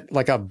 is it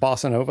like a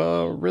bossa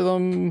nova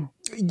rhythm?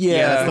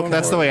 Yeah,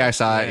 that's the way I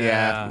saw it.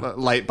 Yeah,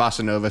 light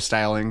bossa nova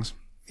stylings.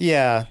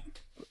 Yeah,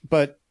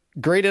 but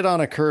graded on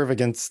a curve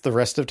against the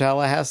rest of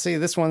Tallahassee,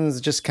 this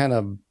one's just kind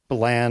of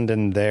bland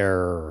and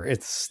there.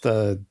 It's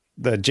the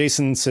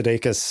Jason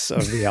Sudeikis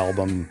of the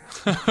album.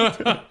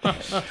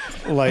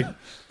 Like,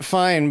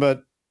 fine,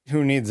 but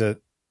who needs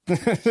it?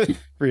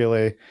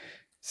 Really?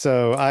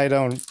 So I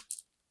don't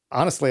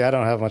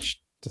have much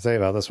to say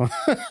about this one.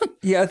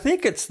 Yeah, I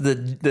think it's the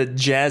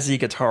jazzy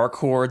guitar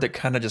chord that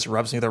kind of just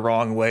rubs me the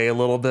wrong way a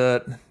little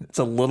bit. It's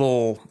a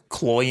little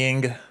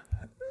cloying.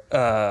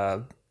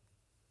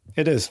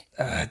 It is.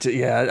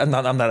 I'm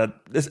not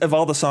of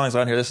all the songs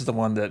on here, this is the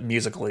one that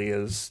musically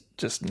is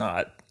just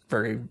not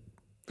very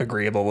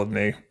agreeable with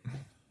me.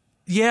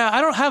 Yeah,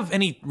 I don't have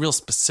any real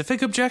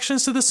specific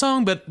objections to the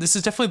song, but this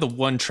is definitely the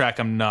one track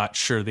I'm not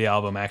sure the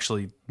album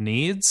actually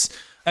needs.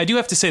 I do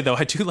have to say, though,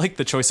 I do like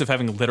the choice of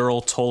having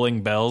literal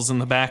tolling bells in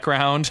the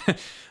background.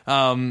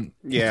 Yeah.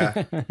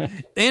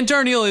 And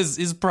Darnielle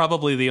is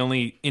probably the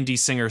only indie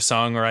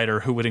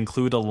singer-songwriter who would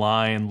include a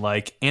line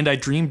like, "And I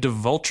dreamed of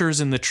vultures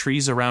in the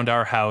trees around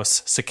our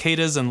house,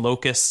 cicadas and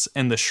locusts,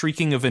 and the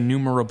shrieking of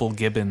innumerable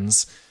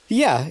gibbons."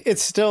 Yeah,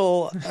 it's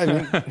still... I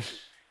mean,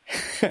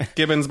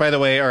 Gibbons, by the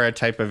way, are a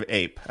type of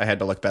ape. I had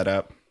to look that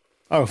up.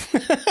 oh.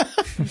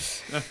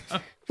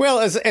 Well,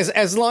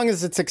 as long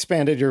as it's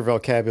expanded your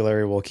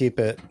vocabulary, we'll keep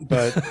it.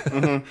 But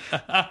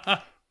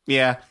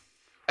Yeah.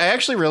 I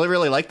actually really,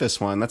 really like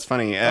this one. That's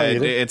funny. you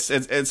do?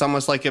 It's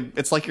almost like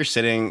it's like you're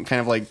sitting,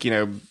 kind of like,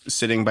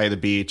 sitting by the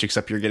beach,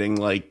 except you're getting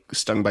like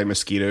stung by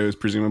mosquitoes,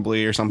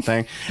 presumably, or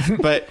something.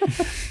 But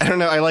I don't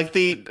know. I like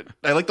the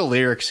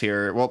lyrics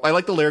here. Well, I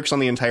like the lyrics on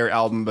the entire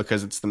album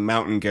because it's the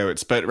mountain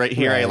goats. But right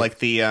here, Right. I like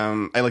the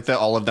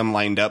all of them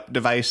lined up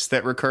device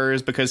that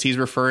recurs because he's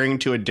referring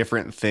to a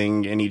different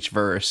thing in each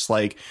verse.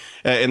 Like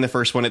in the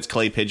first one, it's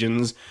clay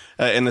pigeons.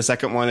 In the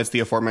second one, it's the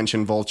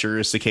aforementioned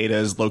vultures,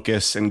 cicadas,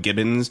 locusts, and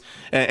gibbons.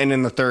 And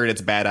in the third,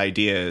 it's bad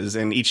ideas.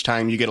 And each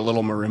time you get a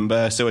little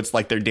marimba, so it's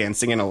like they're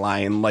dancing in a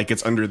line, like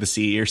it's under the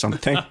sea or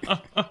something.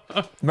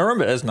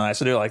 Marimba is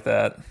nice. I do like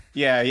that.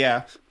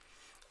 Yeah.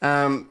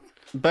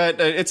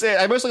 But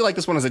I mostly like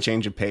this one as a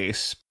change of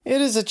pace.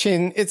 it is a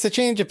change. It's a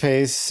change of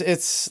pace.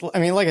 I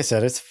mean, like I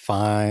said, it's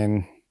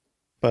fine.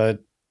 But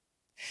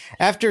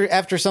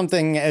after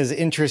something as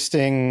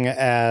interesting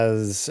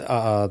as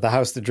The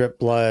House That Dripped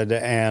Blood,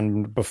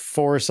 and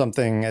before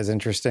something as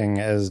interesting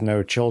as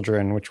No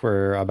Children, which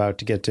we're about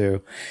to get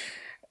to,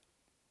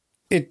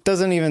 it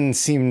doesn't even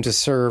seem to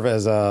serve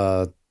as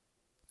a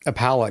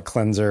palate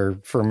cleanser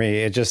for me.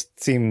 It just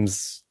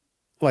seems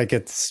like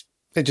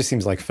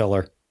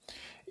filler.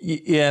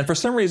 Yeah, and for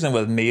some reason,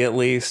 with me at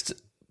least,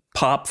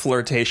 pop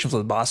flirtations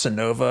with bossa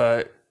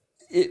nova,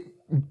 it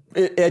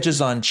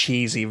edges on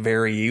cheesy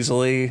very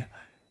easily.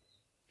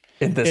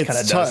 And this kind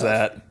of does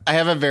that. I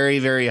have a very,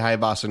 very high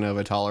bossa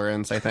nova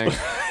tolerance, I think.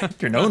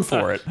 You're known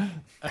for it.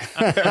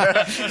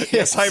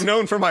 Yes, I'm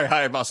known for my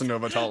high bossa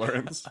nova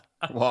tolerance.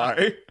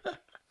 Why?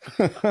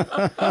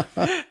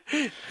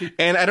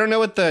 And I don't know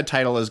what the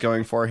title is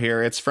going for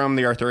here. It's from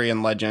the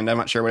Arthurian legend. I'm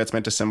not sure what it's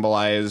meant to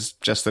symbolize.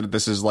 Just that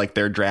this is like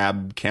their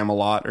drab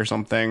Camelot or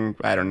something.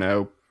 I don't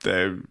know.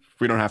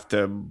 We don't have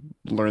to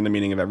learn the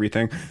meaning of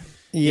everything.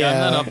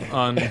 Yeah, I'm not up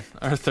on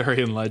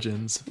Arthurian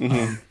legends.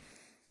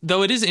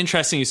 Though it is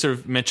interesting, you sort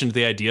of mentioned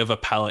the idea of a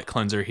palate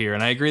cleanser here,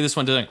 and I agree this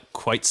one doesn't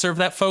quite serve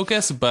that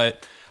focus,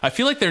 but I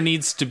feel like there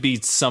needs to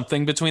be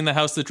something between The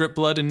House That Dripped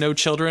Blood and No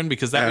Children,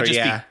 because that would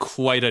just be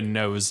quite a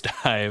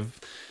nosedive.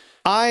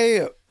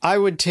 I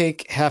would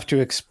take Have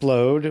to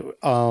Explode,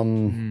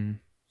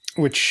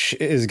 which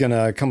is going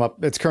to come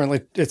up. It's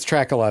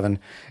track 11,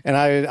 and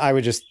I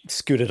would just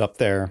scoot it up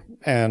there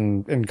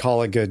and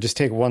call it good. Just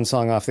take one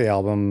song off the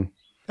album.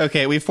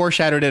 Okay, we've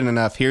foreshadowed it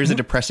enough. Here's a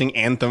depressing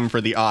anthem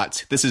for the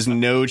aughts. This is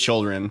No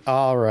Children.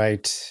 All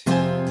right.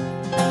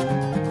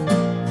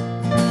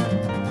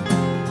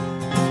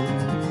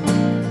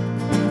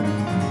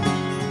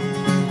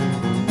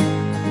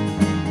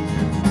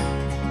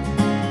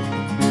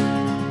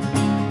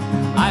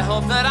 I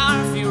hope that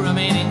our few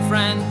remaining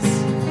friends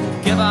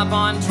give up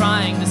on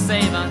trying to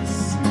save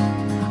us.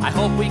 I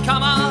hope we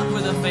come up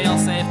with a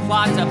fail-safe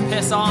plot to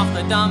piss off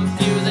the dumb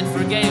few that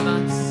forgave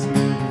us.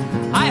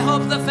 I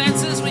hope the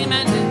fences we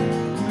mended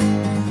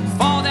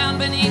fall down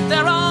beneath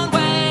their own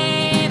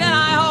weight, and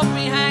I hope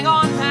we hang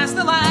on past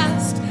the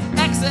last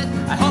exit.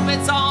 I hope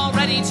it's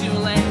already too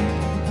late,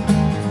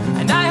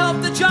 and I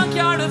hope the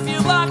junkyard a few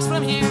blocks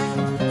from here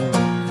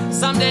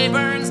someday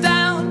burns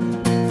down,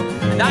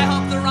 and I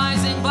hope the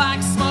rising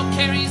black smoke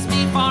carries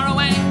me far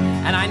away,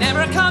 and I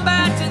never come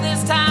back to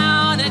this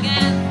town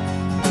again.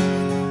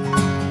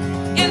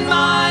 In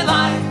my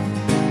life,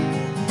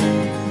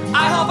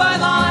 I hope I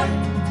lie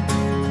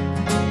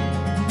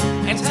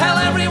and tell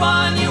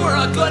everyone you were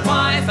a good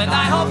wife, and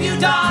I hope you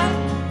die.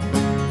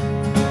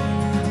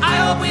 I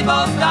hope we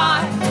both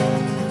die.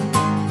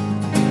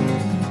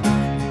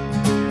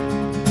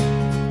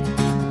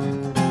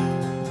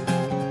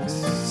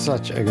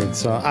 Such a good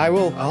song. I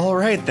will. All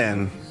right,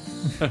 then.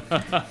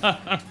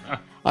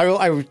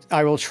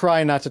 I will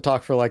try not to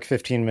talk for like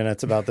 15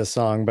 minutes about this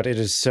song, but it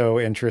is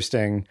so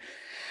interesting.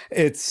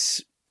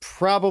 It's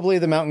probably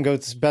the Mountain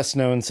Goats' best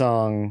known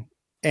song,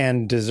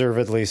 and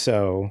deservedly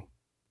so.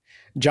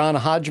 John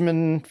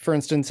Hodgman, for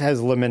instance,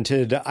 has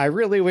lamented, "I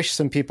really wish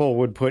some people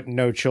would put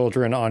No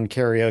Children on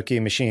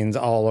karaoke machines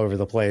all over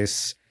the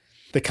place."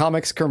 The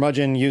comics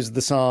curmudgeon used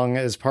the song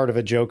as part of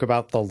a joke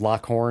about the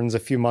Lockhorns a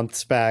few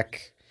months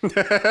back.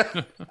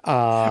 The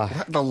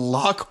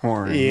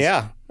Lockhorns.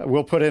 Yeah,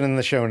 we'll put it in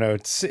the show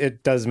notes.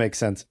 It does make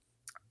sense.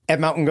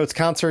 At Mountain Goats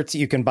concerts,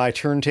 you can buy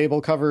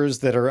turntable covers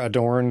that are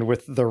adorned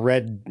with the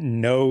red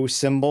no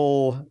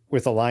symbol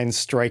with a line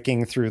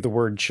striking through the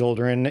word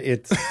children.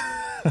 It's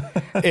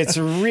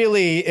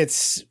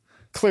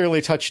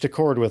clearly touched a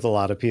chord with a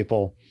lot of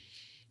people.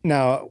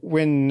 Now,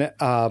 when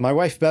my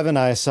wife Bev and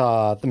I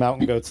saw the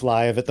Mountain Goats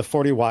live at the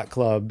 40 Watt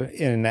Club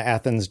in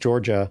Athens,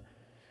 Georgia,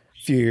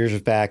 few years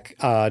back,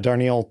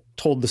 Darnielle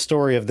told the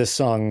story of this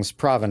song's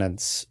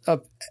provenance.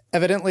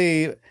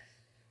 Evidently,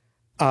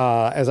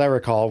 as I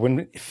recall,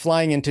 when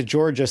flying into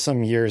Georgia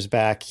some years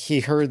back,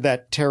 he heard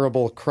that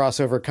terrible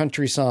crossover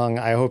country song,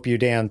 I Hope You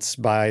Dance,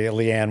 by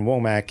Leanne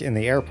Womack in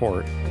the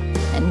airport.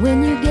 And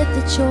when you get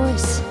the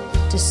choice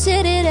to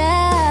sit it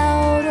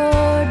out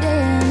or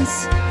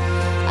dance,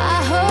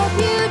 I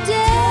hope you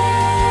dance.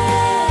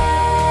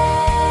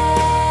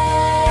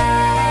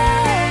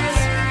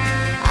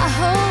 I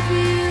hope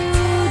you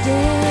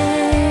dance.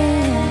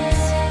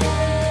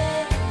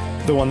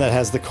 The one that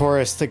has the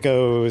chorus that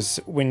goes,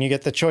 when you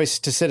get the choice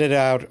to sit it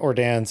out or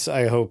dance,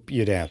 I hope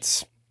you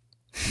dance.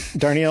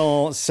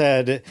 Darnielle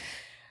said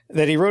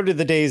that he wrote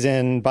The Days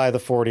In by the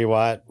 40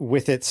 Watt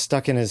with it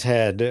stuck in his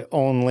head,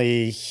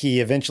 only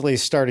he eventually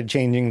started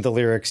changing the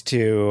lyrics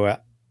to,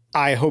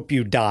 I hope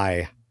you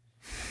die.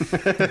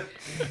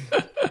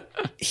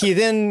 He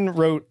then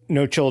wrote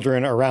No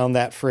Children around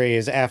that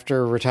phrase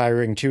after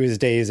retiring to his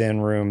Days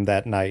In room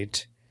that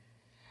night.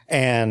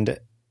 And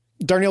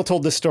Darnielle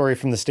told this story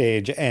from the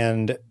stage,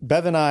 and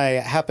Bev and I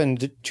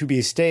happened to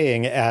be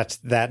staying at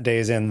that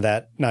Days In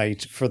that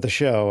night for the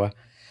show,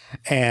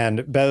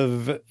 and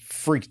Bev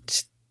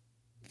freaked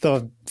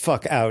the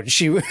fuck out.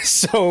 She was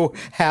so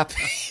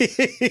happy.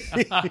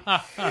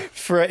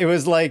 It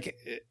was like,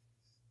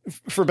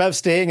 for Bev,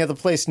 staying at the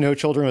place No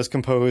Children was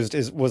composed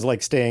was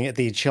like staying at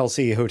the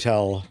Chelsea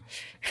Hotel.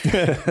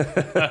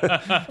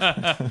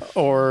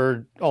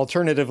 Or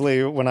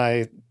alternatively, when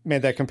I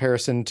made that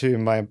comparison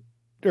to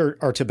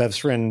to Bev's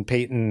friend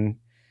Peyton,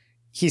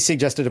 he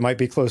suggested it might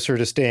be closer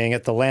to staying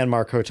at the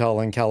Landmark Hotel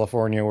in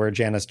California where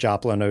Janis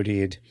Joplin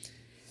OD'd.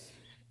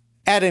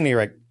 At any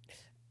rate,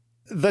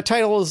 the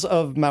titles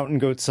of Mountain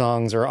Goat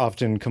songs are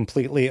often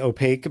completely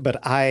opaque,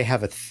 but I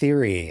have a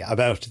theory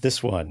about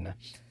this one.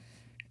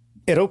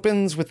 It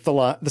opens with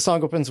the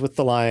song opens with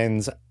the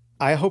lines,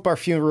 I hope our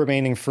few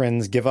remaining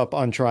friends give up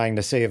on trying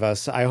to save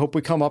us. I hope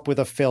we come up with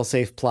a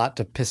fail-safe plot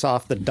to piss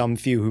off the dumb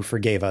few who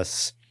forgave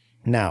us.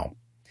 Now,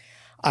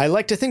 I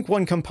like to think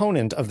one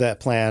component of that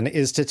plan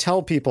is to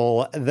tell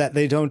people that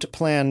they don't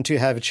plan to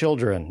have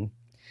children.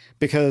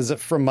 Because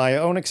from my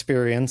own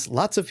experience,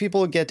 lots of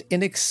people get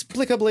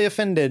inexplicably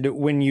offended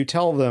when you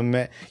tell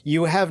them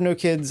you have no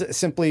kids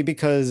simply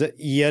because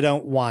you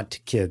don't want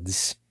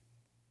kids.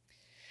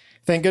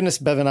 Thank goodness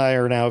Bev and I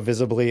are now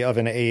visibly of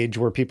an age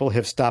where people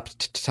have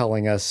stopped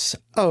telling us,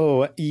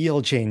 oh,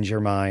 you'll change your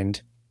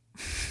mind.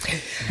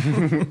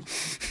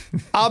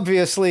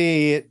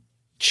 Obviously,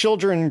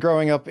 children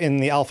growing up in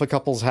the alpha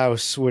couple's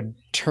house would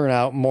turn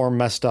out more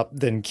messed up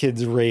than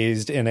kids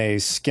raised in a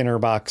Skinner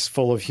box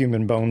full of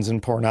human bones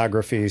and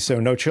pornography.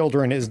 So No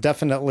Children is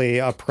definitely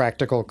a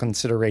practical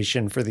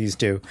consideration for these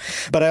two.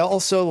 But I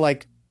also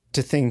like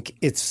to think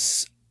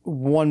it's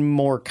one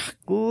more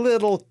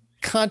little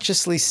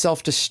consciously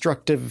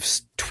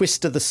self-destructive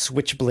twist of the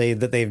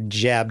switchblade that they've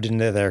jabbed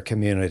into their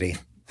community.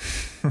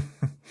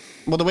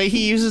 Well, the way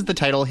he uses the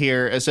title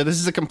here, so this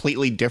is a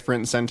completely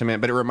different sentiment,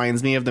 but it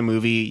reminds me of the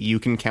movie You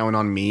Can Count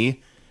on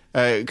Me,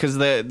 because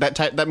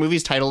that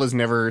movie's title is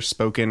never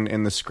spoken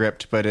in the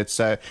script, but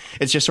it's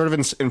just sort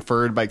of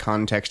inferred by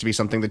context to be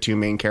something the two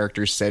main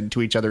characters said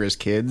to each other as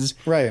kids.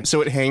 Right.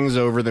 So it hangs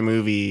over the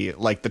movie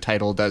like the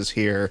title does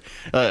here.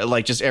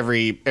 Like just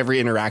every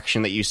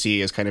interaction that you see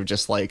is kind of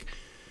just like,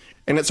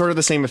 and it's sort of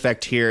the same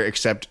effect here,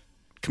 except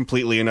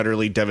completely and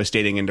utterly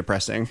devastating and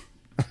depressing.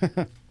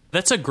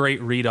 That's a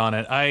great read on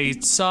it. I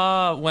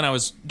saw when I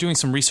was doing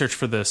some research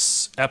for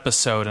this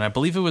episode, and I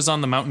believe it was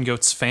on the Mountain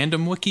Goats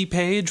fandom wiki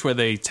page where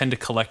they tend to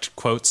collect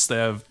quotes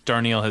that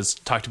Darnielle has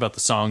talked about the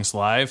songs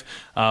live.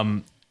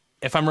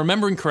 If I'm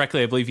remembering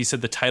correctly, I believe he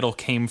said the title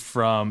came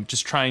from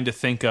just trying to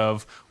think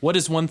of what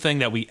is one thing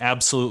that we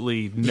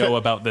absolutely know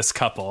about this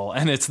couple,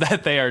 and it's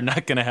that they are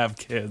not going to have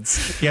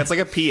kids. Yeah, it's like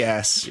a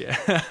PS. Yeah.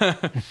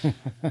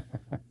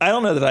 I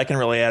don't know that I can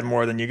really add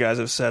more than you guys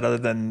have said, other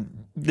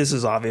than this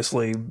is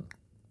obviously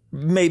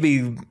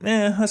maybe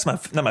that's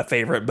not my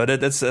favorite, but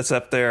it's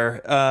up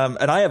there.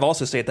 And I have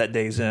also stayed at that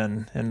Days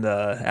In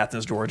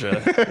Athens,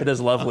 Georgia. It is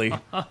lovely.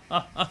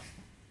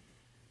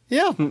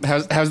 Yeah.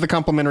 How's the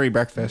complimentary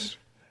breakfast?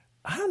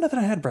 I don't know that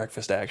I had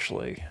breakfast,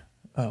 actually.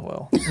 Oh,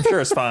 well. I'm sure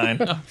it's fine.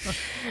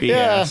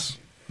 Yes.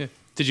 Yeah.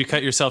 Did you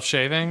cut yourself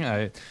shaving?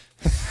 I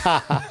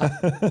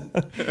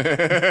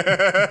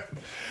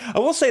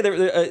will say that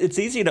it's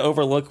easy to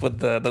overlook with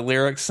the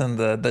lyrics and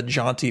the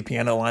jaunty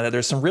piano line.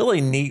 There's some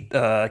really neat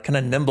kind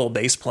of nimble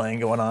bass playing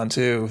going on,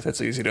 too.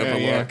 That's easy to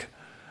overlook.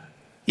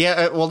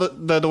 Yeah, well,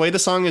 the way the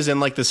song is in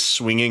like this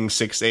swinging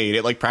 6/8,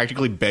 it like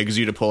practically begs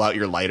you to pull out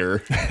your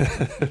lighter.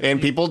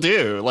 And people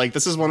do. Like,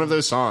 this is one of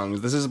those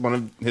songs. This is one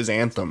of his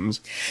anthems.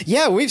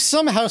 Yeah, we've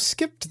somehow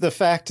skipped the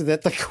fact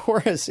that the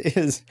chorus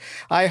is,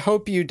 I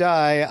hope you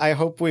die, I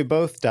hope we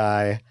both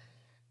die.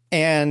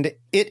 And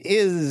it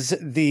is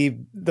the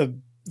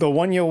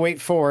one you'll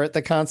wait for at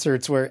the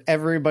concerts where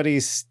everybody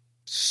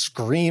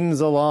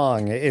screams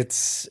along.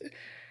 It's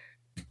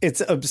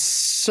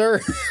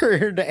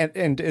absurd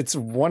and it's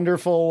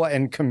wonderful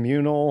and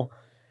communal.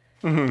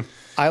 Mm-hmm.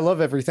 I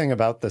love everything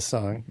about this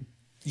song.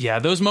 Yeah,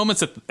 those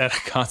moments at a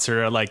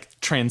concert are like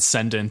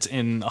transcendent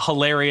in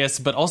hilarious,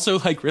 but also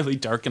like really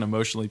dark and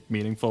emotionally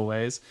meaningful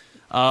ways.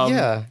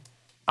 Yeah.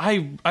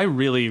 I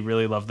really,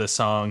 really love this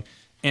song.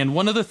 And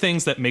one of the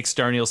things that makes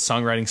Darnielle's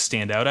songwriting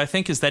stand out, I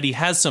think, is that he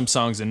has some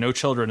songs, and No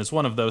Children is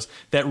one of those,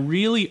 that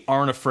really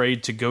aren't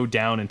afraid to go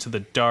down into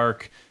the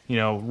dark,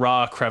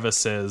 raw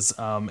crevices,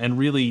 and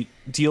really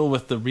deal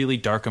with the really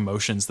dark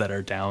emotions that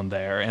are down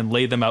there and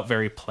lay them out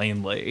very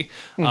plainly.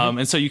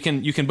 And so you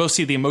can both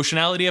see the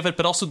emotionality of it,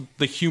 but also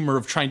the humor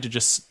of trying to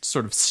just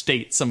sort of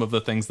state some of the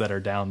things that are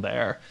down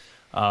there.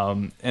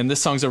 And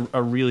this song's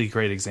a really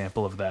great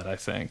example of that, I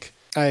think.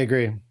 I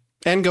agree.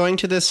 And going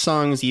to this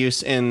song's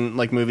use in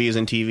like movies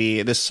and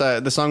TV,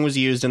 the song was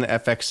used in the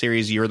FX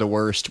series You're the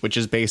Worst, which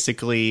is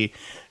basically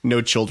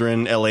No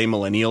Children LA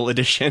Millennial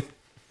Edition.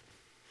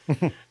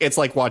 It's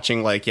like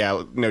watching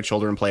No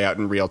Children play out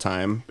in real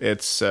time.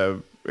 It's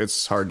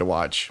hard to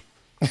watch.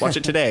 Watch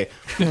it today.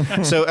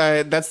 So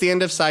that's the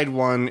end of side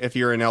 1 if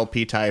you're an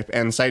LP type,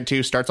 and side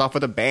 2 starts off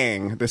with a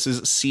bang. This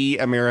is See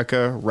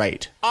America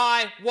Right.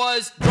 I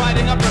was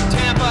driving up from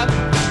Tampa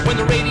when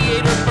the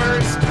radiator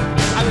burst.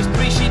 I was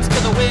 3 sheets to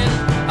the wind,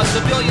 a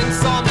civilian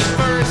saw me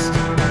first.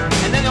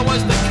 And then there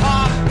was the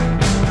cop,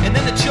 and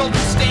then the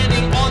children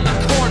standing on the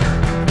corner.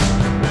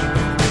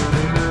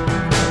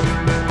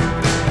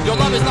 Your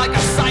love is like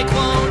a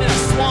cyclone in a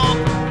swamp,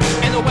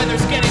 and the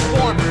weather's getting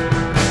warmer.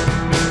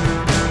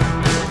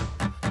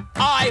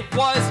 I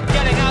was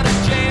getting out of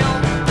jail,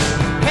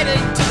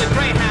 heading to the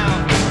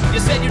Greyhound.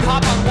 You said you'd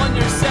hop on one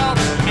yourself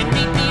and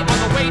meet me on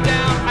the way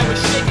down. I was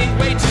shaking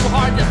way too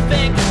hard to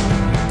think,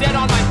 dead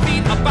on my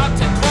feet, about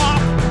to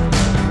drop.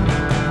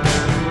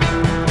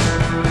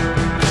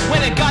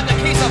 When I got the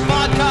case of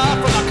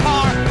vodka from the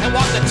car and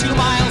walked the 2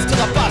 miles to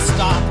the bus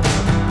stop.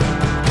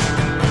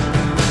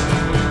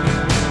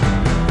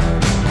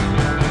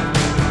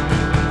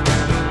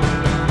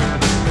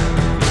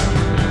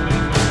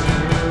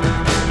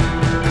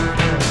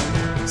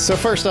 So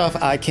first off,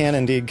 I can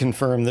indeed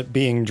confirm that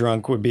being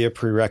drunk would be a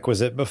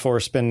prerequisite before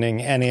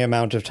spending any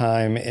amount of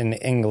time in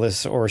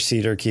Inglis or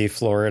Cedar Key,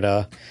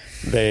 Florida.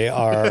 They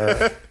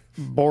are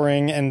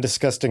boring and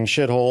disgusting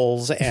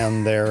shitholes,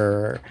 and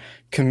their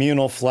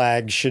communal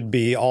flag should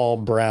be all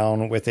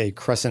brown with a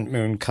crescent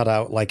moon cut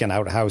out like an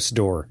outhouse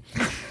door.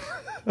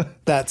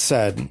 That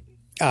said,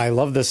 I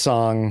love this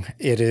song.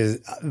 It is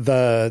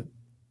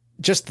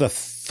just the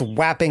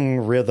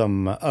thwapping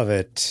rhythm of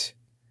it,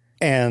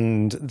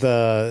 and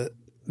the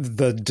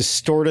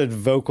distorted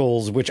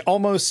vocals, which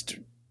almost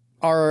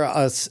are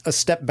a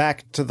step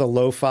back to the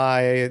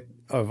lo-fi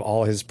of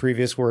all his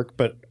previous work,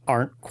 but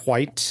aren't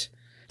quite.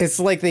 It's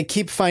like they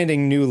keep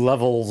finding new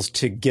levels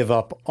to give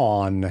up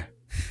on.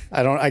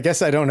 I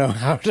guess I don't know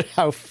how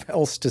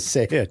else to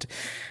say it,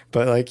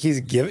 but like he's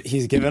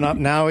given up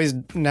now. He's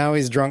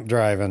drunk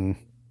driving,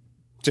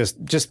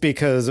 just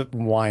because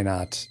why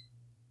not?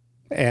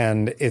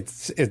 And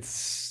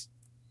it's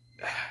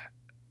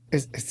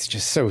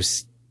just so,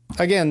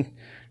 again,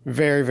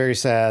 very, very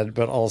sad,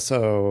 but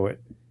also,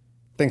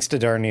 thanks to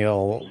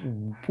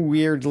Darnielle,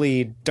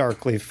 weirdly,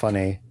 darkly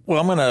funny.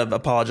 Well, I'm going to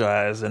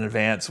apologize in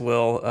advance,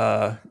 Will,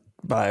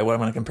 by what I'm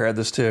going to compare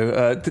this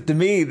to. To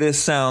me, this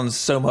sounds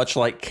so much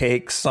like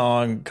Cake's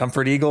song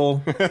Comfort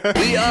Eagle.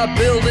 We are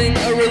building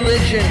a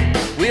religion.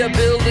 We are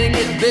building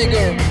it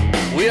bigger.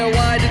 We are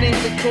widening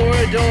the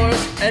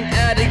corridors and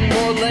adding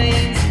more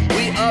lanes.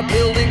 We are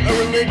building a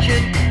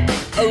religion,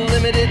 a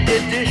limited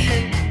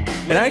edition.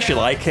 And I actually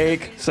like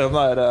Cake, so I'm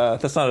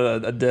not, that's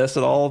not a diss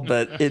at all,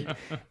 but it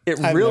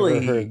I've really,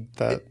 never heard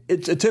that.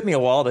 It took me a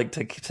while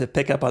to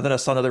pick up on that. I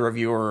saw another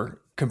reviewer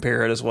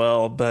compare it as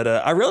well, but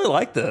I really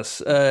like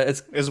this.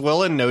 Is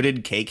Will a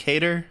noted Cake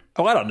hater?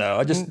 Oh, I don't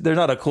know. They're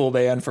not a cool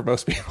band for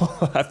most people.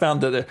 I found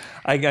that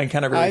I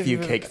kind of really few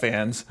Cake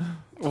fans.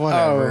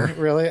 Whatever.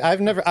 Oh, really?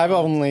 I've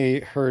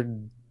only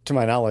heard, to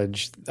my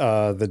knowledge,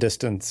 The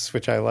Distance,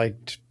 which I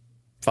liked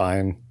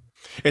fine.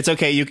 It's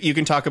okay. You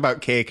can talk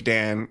about Cake,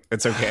 Dan.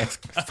 It's okay.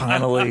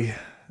 Finally.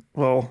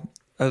 Well,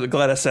 I'm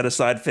glad I set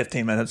aside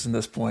 15 minutes in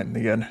this point in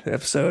the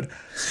episode.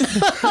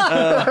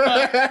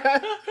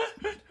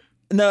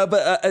 No,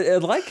 but I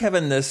like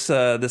having this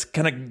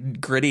kind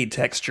of gritty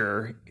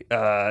texture.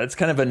 It's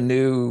kind of a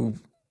new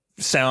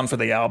sound for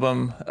the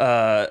album.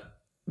 Yeah,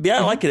 I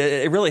like it.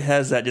 It really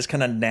has that just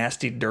kind of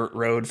nasty dirt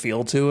road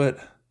feel to it.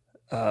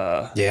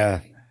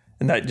 Yeah.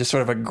 And that just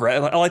sort of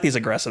I like these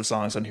aggressive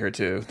songs on here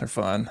too. They're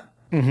fun.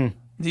 Mm-hmm.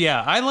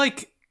 Yeah, I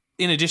like,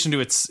 in addition to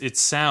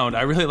its sound,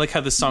 I really like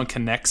how this song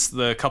connects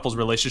the couple's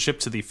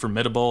relationship to the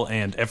formidable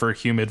and ever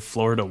humid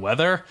Florida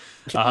weather.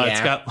 It's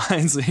got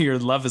lines that your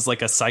love is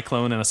like a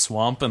cyclone in a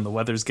swamp and the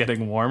weather's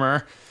getting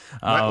warmer.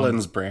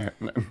 Wetlands brand.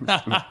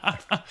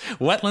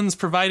 Wetlands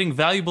providing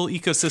valuable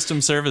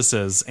ecosystem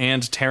services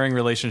and tearing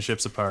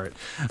relationships apart.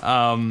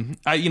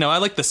 I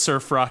like the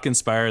surf rock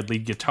inspired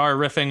lead guitar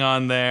riffing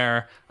on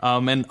there.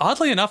 And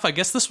oddly enough, I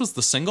guess this was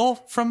the single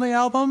from the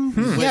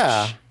album.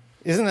 Yeah.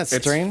 Isn't that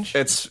strange?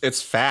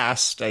 It's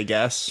fast, I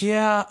guess.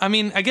 Yeah, I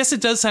mean, I guess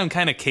it does sound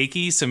kind of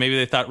cakey, so maybe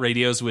they thought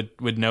radios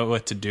would know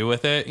what to do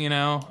with it, and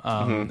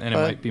it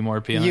might be more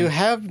appealing. You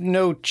have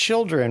no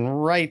children,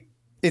 right?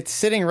 It's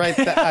sitting right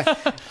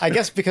there. I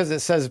guess because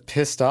it says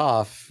pissed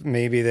off,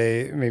 maybe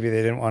they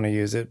didn't want to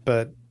use it,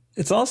 but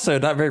It's also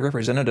not very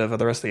representative of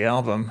the rest of the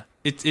album.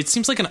 It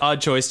seems like an odd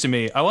choice to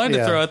me. I wanted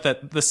to throw out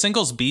that the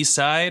single's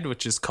B-side,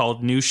 which is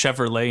called New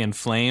Chevrolet in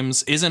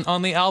Flames, isn't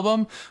on the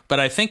album,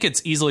 but I think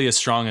it's easily as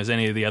strong as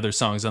any of the other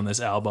songs on this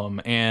album,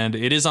 and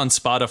it is on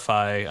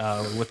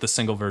Spotify with the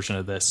single version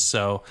of this,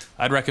 so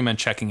I'd recommend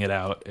checking it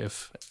out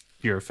if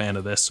you're a fan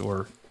of this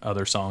or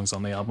other songs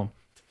on the album.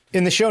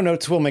 in the show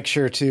notes, we'll make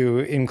sure to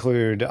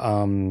include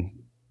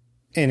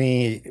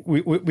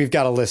we've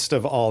got a list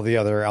of all the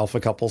other Alpha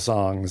Couple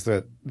songs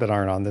that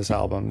aren't on this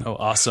album. Oh,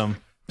 awesome.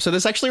 So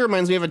this actually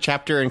reminds me of a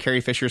chapter in Carrie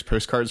Fisher's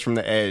Postcards from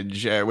the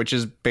Edge, which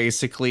is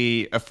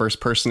basically a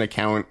first-person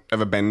account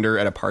of a bender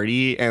at a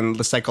party and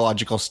the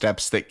psychological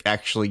steps that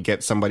actually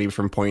get somebody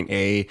from point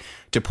A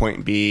to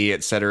point B,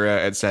 et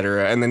cetera,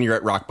 and then you're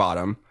at rock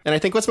bottom. And I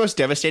think what's most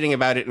devastating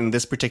about it in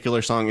this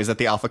particular song is that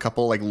the Alpha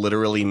Couple like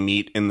literally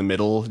meet in the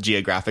middle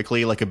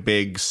geographically, like a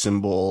big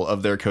symbol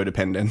of their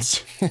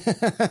codependence.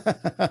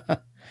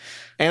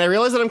 And I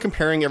realize that I'm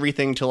comparing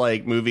everything to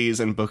like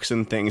movies and books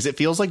and things. It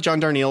feels like John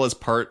Darnielle is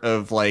part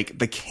of like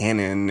the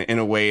canon in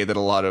a way that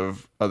a lot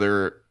of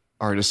other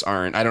artists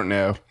aren't. I don't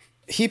know.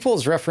 He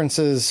pulls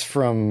references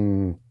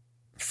from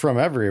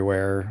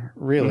everywhere,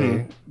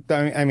 really.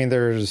 Mm-hmm. I mean,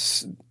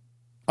 there's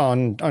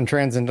on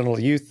Transcendental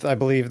Youth, I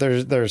believe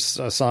there's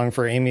a song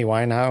for Amy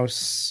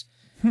Winehouse,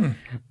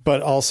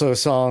 but also a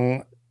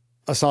song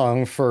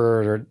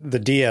for the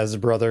Diaz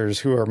brothers,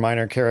 who are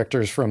minor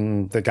characters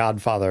from The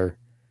Godfather.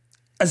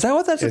 Is that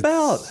what that's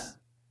about?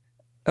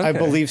 Okay. I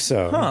believe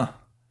so. Huh.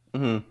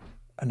 Mm-hmm.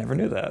 I never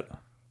knew that.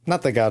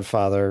 Not The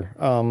Godfather.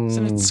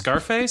 Isn't it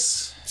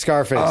Scarface?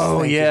 Scarface.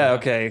 Oh, yeah.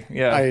 Okay.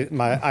 Yeah.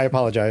 I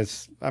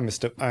apologize. I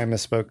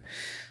misspoke.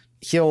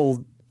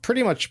 He'll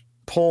pretty much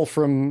pull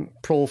from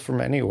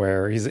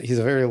anywhere. He's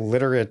a very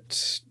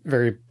literate,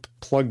 very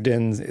plugged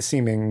in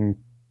seeming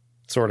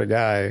sort of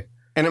guy.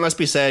 And it must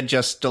be said,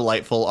 just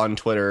delightful on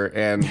Twitter.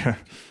 And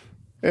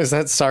is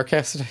that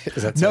sarcastic?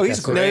 No, he's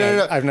great.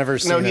 No. I've never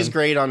seen him. He's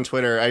great on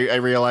Twitter. I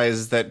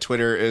realize that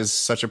Twitter is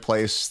such a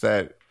place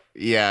that,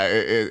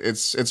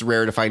 it's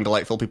rare to find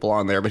delightful people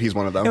on there, but he's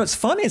one of them. What's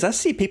funny is I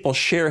see people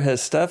share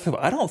his stuff who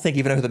I don't think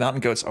even know who the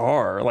Mountain Goats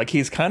are. Like,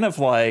 he's kind of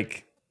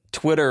like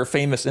Twitter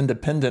famous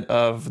independent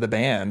of the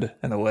band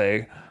in a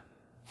way.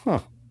 Huh.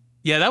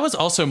 Yeah, that was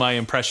also my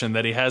impression,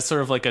 that he has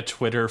sort of like a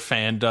Twitter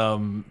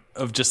fandom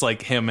of just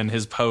like him and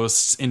his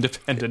posts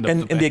independent of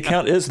the band. And the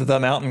account is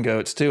The Mountain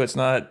Goats, too. It's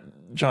not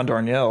John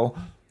Darnielle.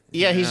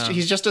 Yeah,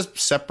 he's just a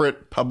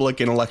separate public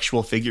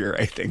intellectual figure,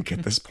 I think,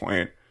 at this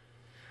point.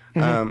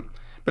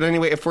 But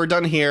anyway, if we're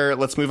done here,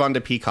 let's move on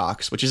to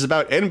Peacocks, which is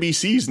about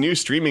NBC's new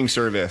streaming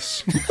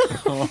service.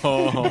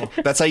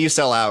 That's how you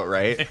sell out,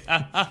 right?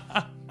 I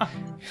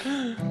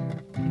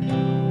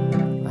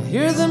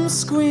hear them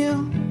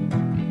squeal,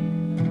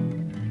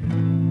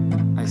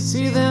 I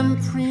see them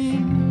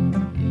preen,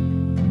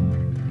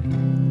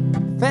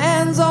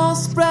 fans all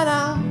spread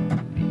out,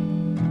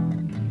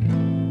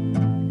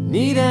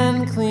 neat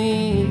and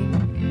clean.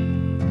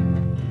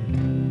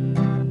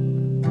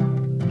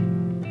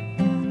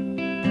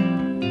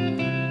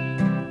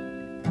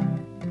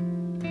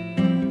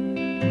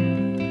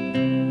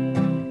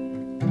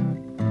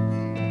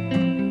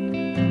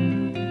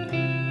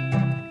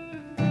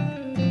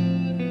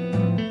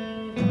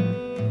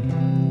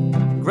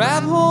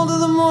 Grab hold of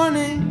the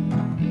morning,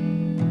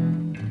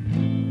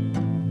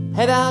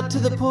 head out to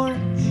the porch,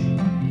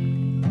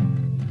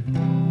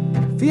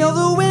 feel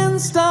the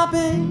wind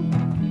stopping,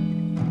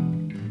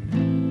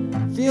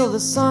 feel the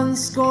sun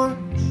scorch.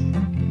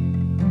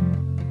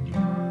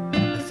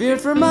 I fear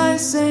for my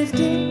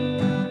safety,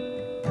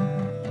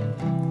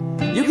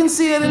 you can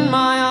see it in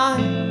my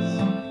eyes.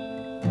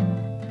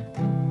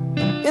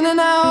 In an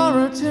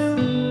hour or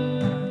two,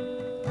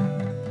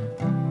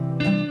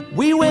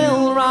 we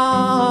will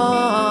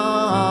rise.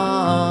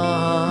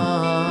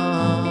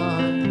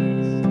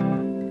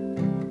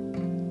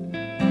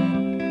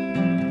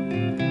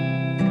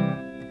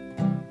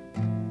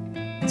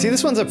 See,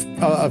 this one's a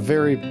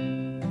very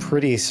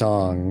pretty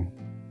song,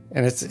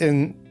 and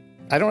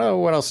I don't know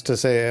what else to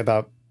say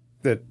about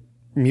it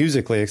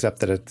musically except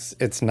that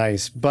it's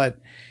nice. But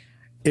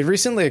it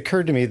recently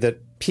occurred to me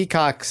that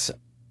peacocks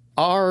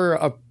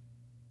are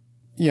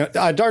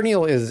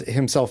Darnielle is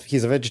himself.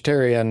 He's a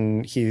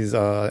vegetarian. He's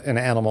an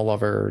animal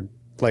lover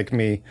like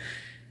me.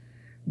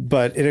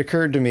 But it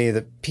occurred to me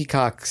that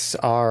peacocks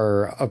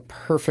are a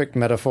perfect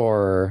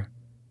metaphor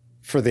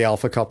for the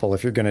Alpha Couple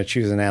if you're going to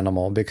choose an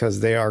animal, because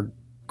they are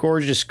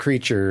gorgeous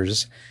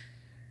creatures,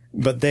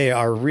 but they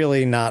are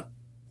really not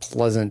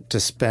pleasant to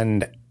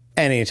spend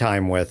any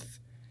time with,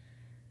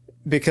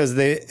 because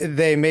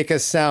they make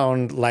us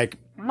sound like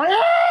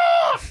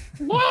Well,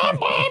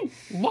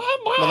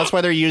 that's why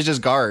they're used as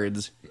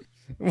guards.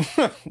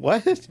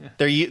 What?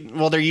 They're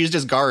used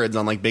as guards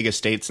on like big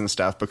estates and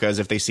stuff because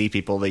if they see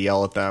people, they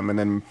yell at them and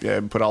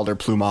then put all their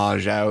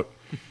plumage out.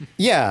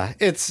 Yeah,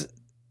 it's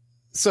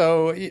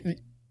so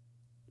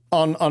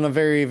on a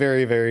very,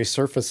 very, very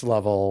surface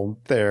level,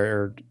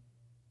 they're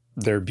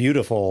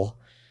beautiful,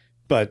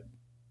 but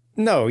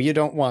no, you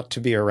don't want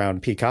to be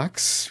around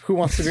peacocks. Who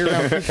wants to be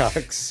around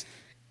peacocks?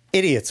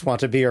 Idiots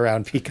want to be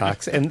around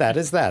peacocks, and that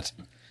is that.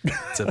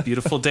 It's a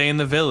beautiful day in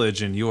the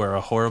village, and you are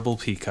a horrible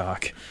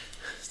peacock.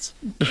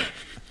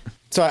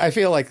 So I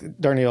feel like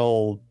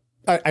Darnielle,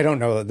 I don't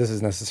know that this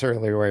is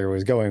necessarily where he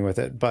was going with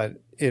it, but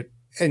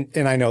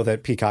and I know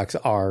that peacocks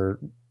are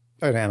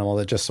an animal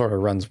that just sort of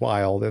runs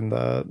wild in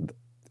the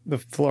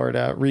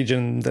Florida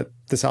region that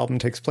this album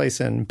takes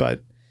place in,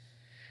 but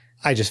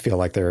I just feel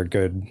like they're a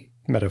good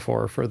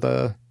metaphor for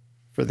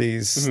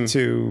these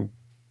two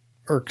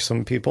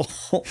irksome people.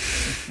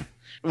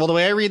 Well, the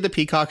way I read the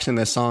peacocks in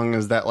this song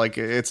is that, like,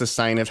 it's a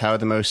sign of how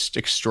the most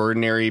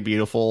extraordinary,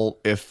 beautiful,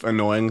 if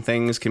annoying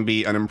things can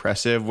be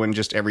unimpressive when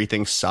just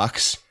everything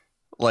sucks.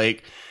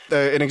 Like,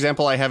 an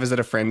example I have is that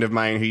a friend of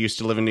mine who used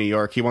to live in New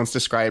York, he once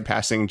described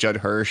passing Judd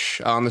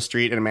Hirsch on the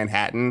street in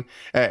Manhattan,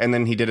 and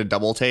then he did a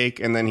double take,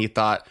 and then he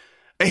thought,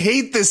 I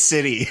hate this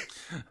city.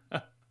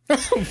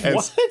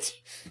 What?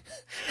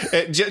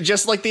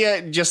 Just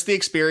the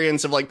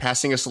experience of like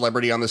passing a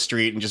celebrity on the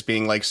street and just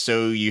being like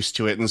so used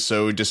to it and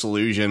so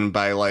disillusioned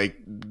by like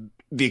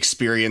the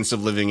experience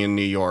of living in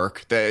New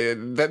York.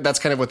 That's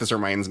kind of what this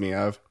reminds me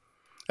of.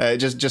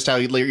 Just how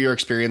your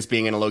experience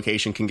being in a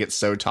location can get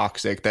so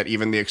toxic that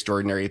even the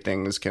extraordinary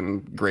things can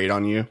grate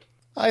on you.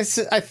 I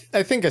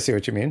think I see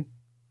what you mean.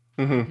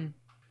 Mm-hmm.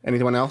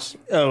 Anyone else?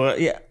 Oh,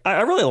 yeah.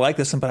 I really like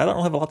this one, but I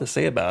don't have a lot to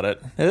say about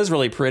it. It is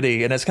really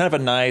pretty, and it's kind of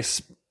a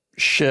nice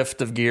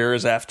shift of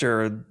gears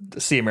after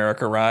See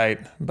America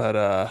Right, but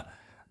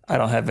I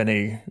don't have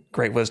any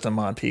great wisdom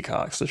on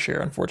peacocks to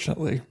share,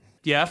 unfortunately.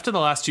 Yeah, after the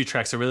last two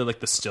tracks, I really like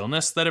the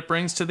stillness that it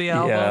brings to the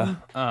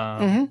album.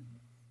 Yeah.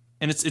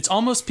 And it's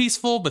almost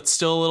peaceful, but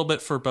still a little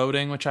bit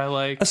foreboding, which I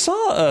like. I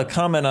saw a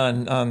comment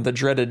on the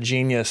Dreaded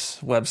Genius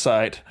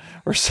website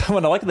where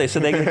someone, I like what they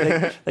said,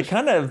 they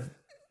kind of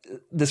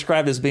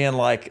described as being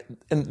like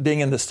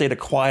being in the state of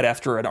quiet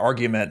after an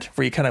argument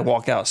where you kind of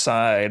walk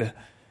outside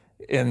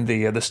in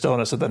the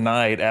stillness of the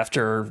night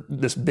after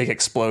this big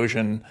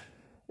explosion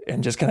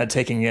and just kind of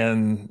taking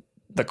in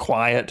the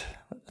quiet,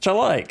 which I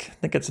like. I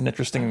think it's an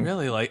interesting. I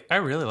really like that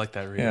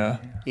reading.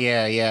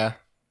 Yeah.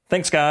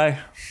 Thanks, Guy.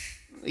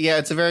 Yeah,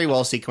 it's a very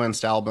well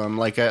sequenced album.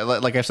 Like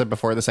I've said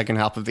before, the second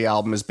half of the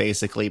album is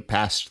basically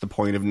past the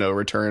point of no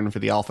return for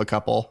the Alpha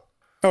couple.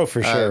 Oh,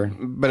 for sure.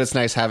 But it's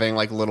nice having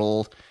like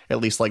little,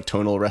 at least like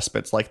tonal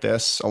respites like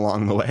this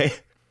along the way.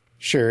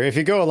 Sure. If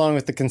you go along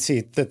with the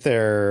conceit that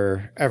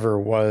there ever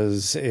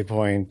was a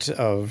point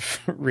of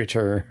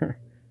return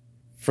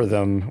for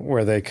them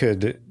where they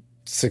could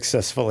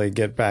successfully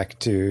get back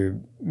to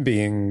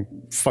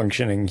being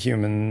functioning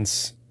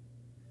humans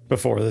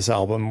before this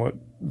album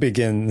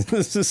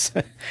begins,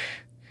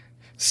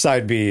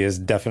 Side B is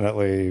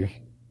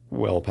definitely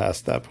well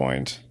past that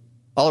point.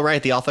 All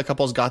right, the Alpha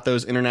couple's got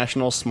those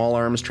international small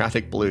arms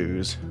traffic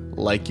blues,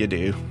 like you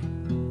do.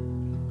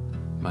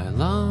 My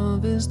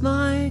love is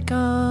like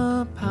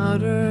a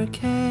powder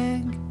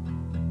keg.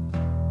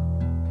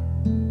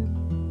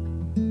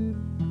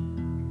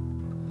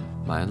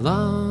 My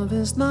love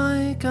is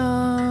like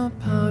a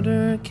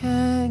powder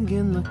keg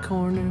in the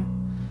corner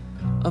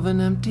of an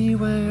empty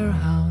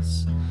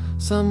warehouse,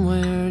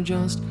 somewhere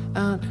just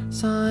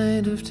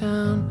outside of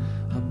town,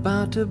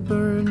 about to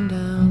burn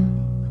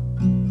down.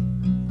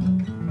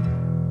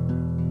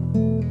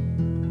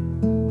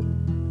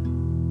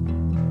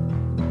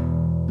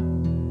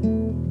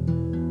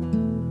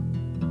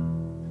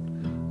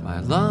 My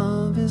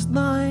love is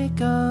like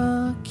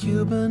a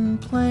Cuban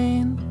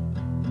plane.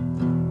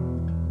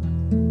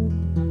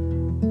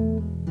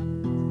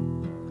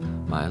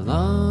 My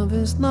love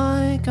is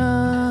like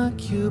a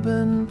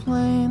Cuban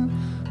plane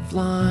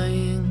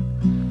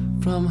flying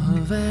from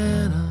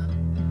Havana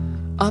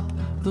up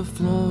the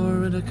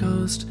Florida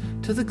coast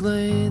to the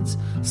Glades,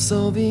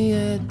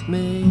 Soviet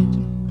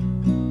made.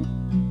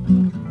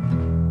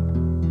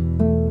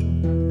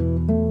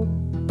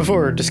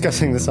 Before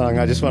discussing the song,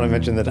 I just want to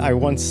mention that I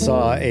once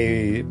saw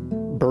a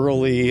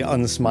burly,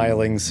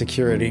 unsmiling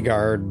security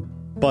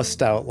guard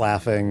bust out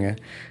laughing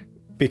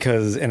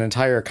because an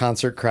entire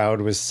concert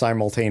crowd was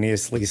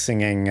simultaneously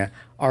singing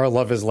 "Our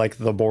Love is Like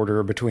the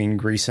Border Between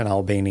Greece and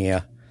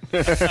Albania,"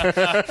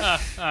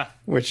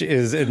 which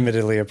is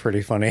admittedly a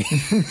pretty funny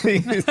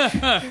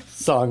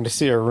song to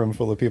see a room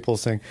full of people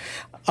sing.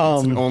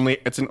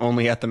 It's an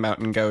only at the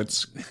Mountain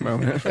Goats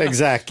moment.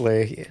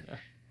 Exactly.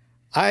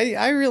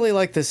 I really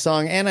like this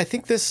song, and I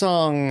think this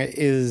song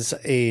is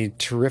a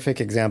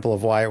terrific example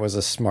of why it was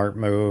a smart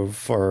move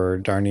for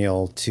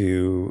Darnielle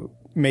to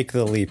make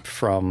the leap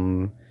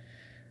from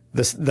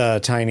the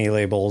tiny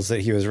labels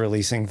that he was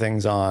releasing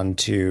things on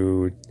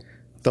to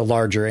the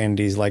larger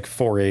indies like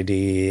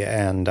 4AD,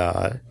 and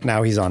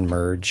now he's on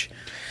Merge.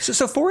 So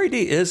 4AD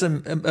is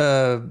an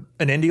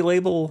indie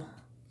label?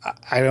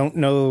 I don't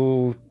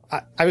know.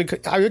 I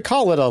would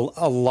call it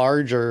a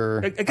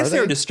larger. I guess they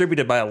were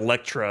distributed by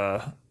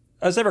Elektra.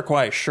 I was never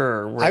quite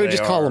sure where I would they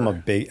just call are. them a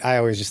big. I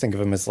always just think of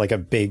them as like a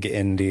big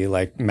indie,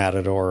 like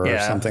Matador or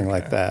something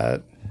like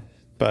that.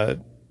 But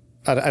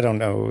I don't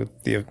know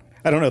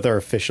their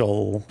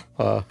official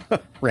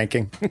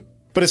ranking.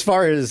 But as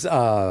far as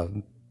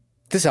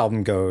this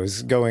album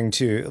goes, going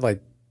to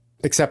like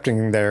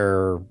accepting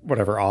their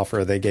whatever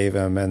offer they gave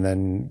him, and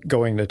then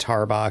going to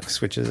Tarbox,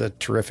 which is a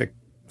terrific,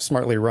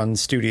 smartly run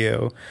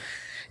studio.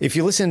 If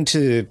you listen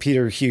to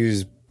Peter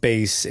Hughes'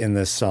 bass in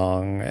this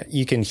song,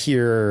 you can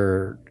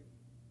hear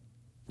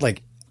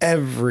like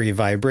every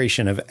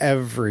vibration of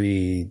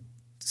every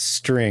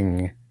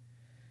string.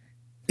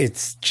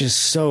 It's just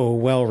so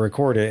well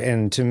recorded.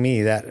 And to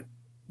me,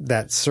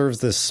 that serves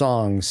this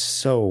song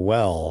so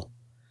well.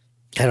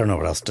 I don't know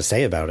what else to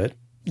say about it.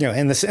 You know,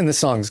 and the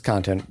song's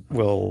content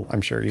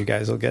I'm sure you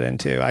guys will get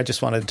into. I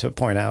just wanted to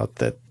point out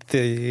that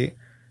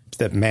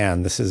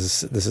man, this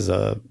is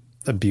a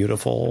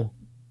beautiful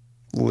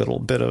little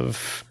bit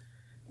of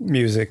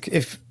music.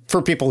 If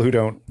for people who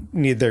don't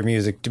need their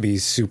music to be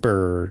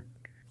super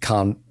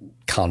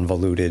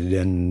convoluted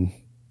and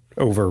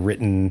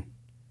overwritten,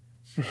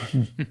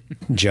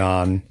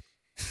 John.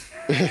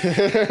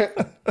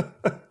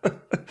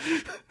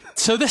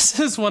 So this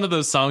is one of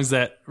those songs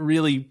that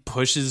really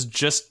pushes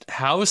just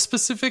how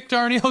specific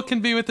Darnielle can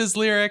be with his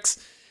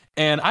lyrics.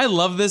 And I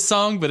love this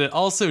song, but it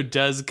also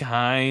does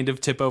kind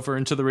of tip over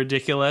into the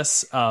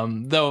ridiculous.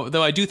 Though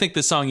I do think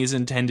the song is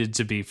intended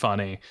to be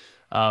funny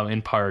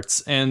in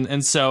parts.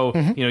 And so,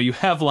 you know, you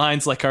have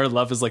lines like "Our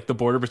love is like the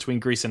border between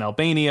Greece and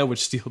Albania," which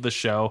steal the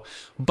show.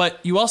 But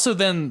you also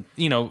then,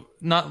 you know,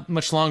 not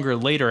much longer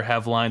later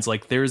have lines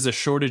like "There is a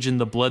shortage in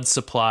the blood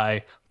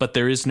supply, but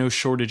there is no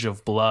shortage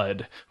of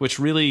blood," which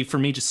really, for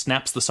me, just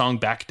snaps the song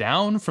back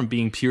down from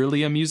being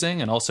purely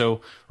amusing and also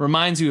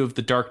reminds you of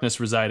the darkness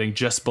residing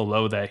just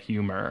below that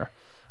humor.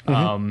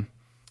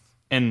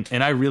 And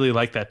I really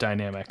like that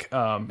dynamic.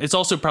 It's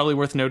also probably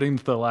worth noting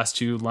that the last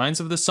two lines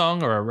of this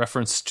song are a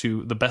reference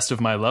to "The Best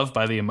of My Love"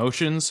 by The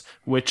Emotions,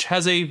 which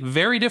has a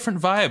very different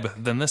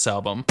vibe than this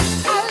album.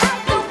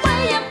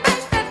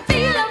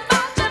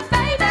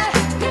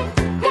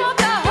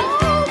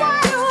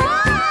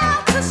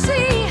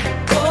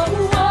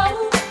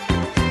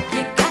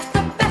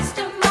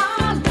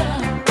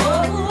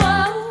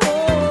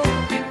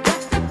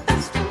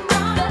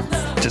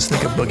 Just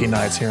think of Boogie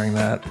Nights hearing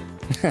that.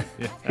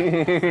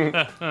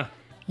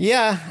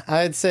 Yeah,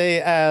 I'd say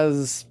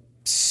as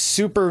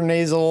super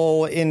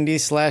nasal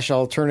indie /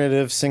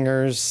 alternative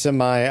singers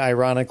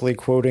semi-ironically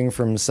quoting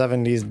from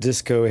 70s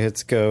disco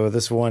hits go,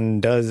 this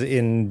one does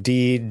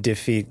indeed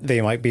defeat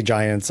They Might Be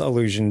Giants'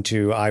 allusion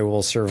to "I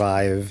Will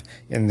Survive"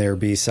 in their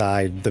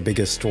B-side, The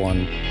Biggest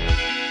One.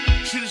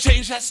 Should've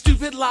changed that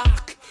stupid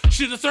lock.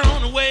 Should've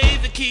thrown away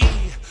the key.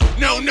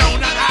 No,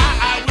 not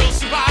I will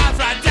survive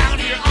right down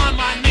here on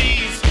my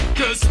knees.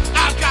 'Cause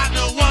I've got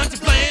no one to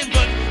blame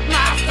but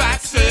my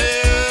fat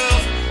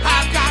self.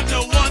 I've got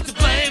no one to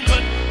blame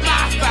but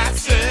my fat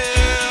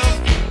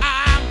self.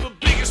 I'm the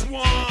biggest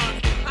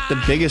one.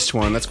 The biggest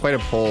one. That's quite a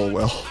poll,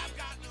 Will.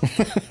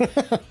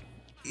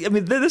 I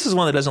mean, this is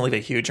one that doesn't leave a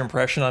huge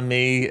impression on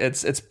me.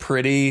 It's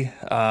pretty,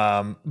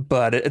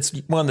 but it's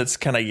one that's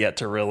kind of yet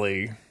to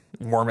really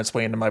worm its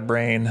way into my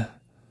brain.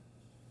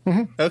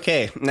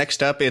 Okay,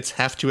 next up, it's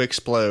Have to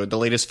Explode, the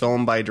latest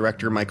film by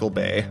director Michael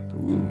Bay.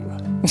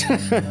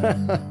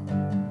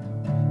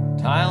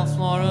 Tile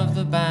floor of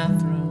the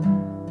bathroom,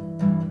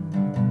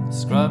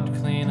 scrubbed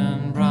clean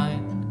and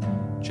bright,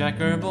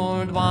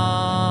 checkerboard white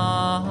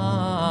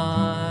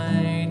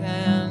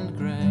and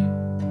gray.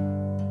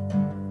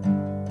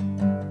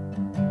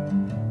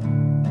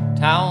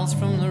 Towels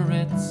from the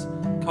Ritz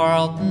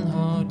Carlton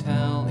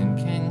Hotel in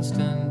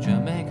Kingston,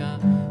 Jamaica.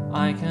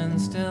 I can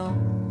still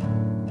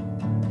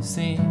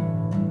see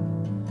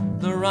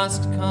the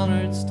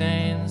rust-colored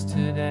stains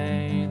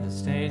today. The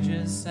stage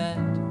is set.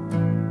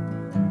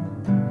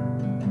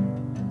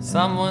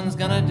 Someone's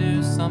gonna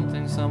do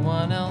something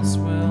someone else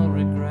will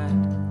regret.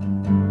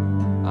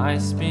 I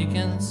speak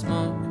in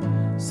smoke,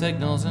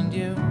 signals, and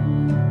you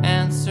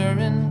answer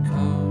in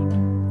code.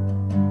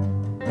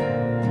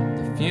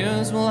 The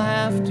fuse will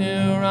have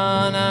to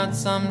run out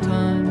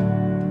sometime.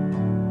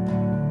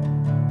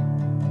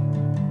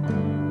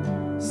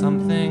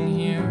 Something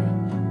here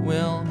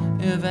will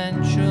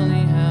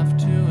eventually have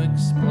to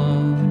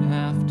explode,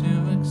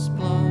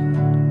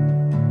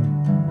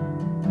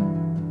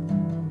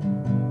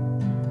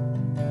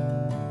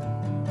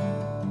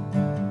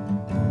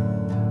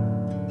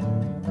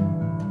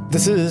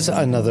 This is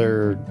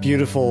another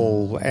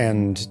beautiful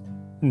and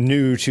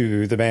new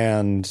to the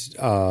band,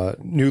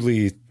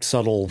 newly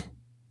subtle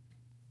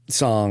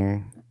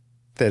song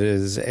that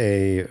is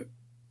a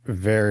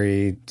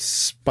very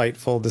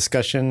spiteful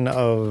discussion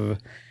of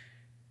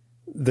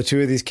the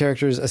two of these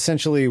characters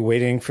essentially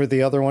waiting for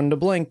the other one to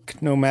blink,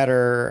 no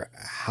matter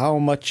how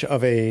much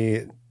of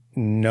a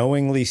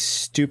knowingly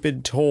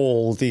stupid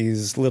toll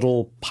these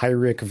little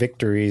Pyrrhic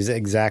victories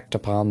exact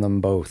upon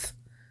them both.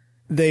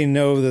 they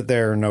know that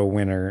there are no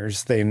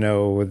winners. They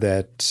know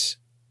that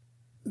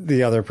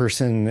the other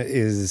person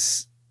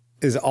is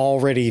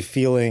already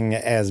feeling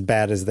as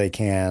bad as they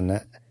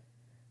can,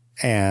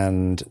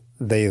 and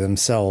they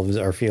themselves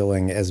are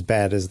feeling as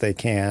bad as they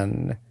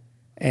can.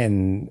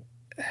 And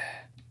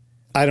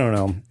I don't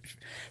know.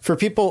 For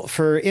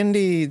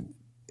indie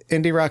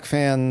rock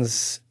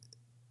fans,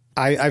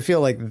 I feel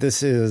like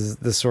this is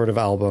the sort of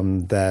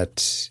album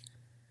that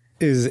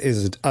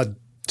is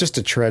just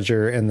a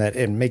treasure, in that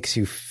it makes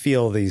you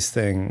feel these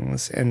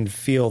things and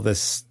feel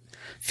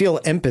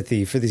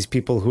empathy for these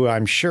people who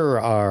I'm sure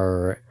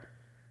are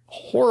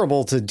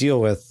horrible to deal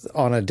with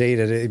on a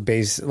day-to-day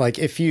basis. Like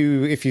if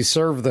you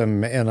serve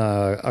them in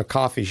a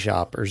coffee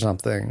shop or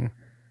something,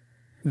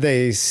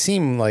 they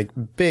seem like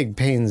big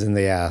pains in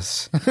the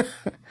ass.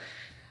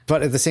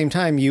 But at the same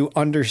time, you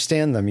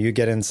understand them, you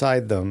get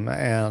inside them,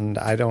 and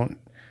I don't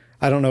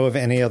know of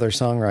any other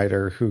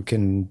songwriter who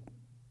can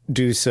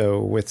do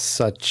so with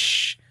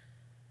such.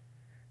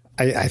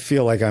 I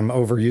feel like I'm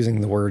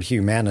overusing the word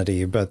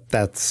humanity, but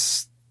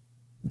that's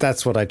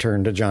what I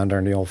turn to John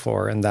Darnielle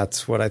for, and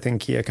that's what I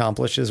think he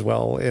accomplishes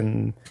well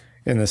in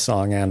this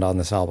song and on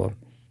this album.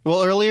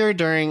 Well, earlier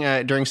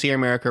during See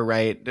America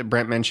Right,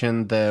 Brent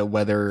mentioned the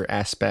weather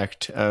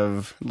aspect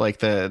of like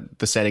the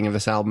setting of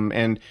this album,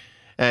 and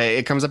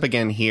it comes up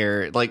again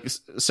here. Like,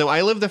 so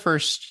I lived the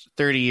first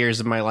 30 years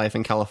of my life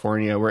in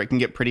California, where it can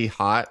get pretty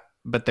hot,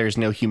 but there's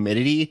no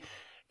humidity.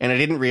 And I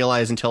didn't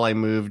realize until I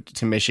moved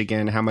to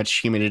Michigan how much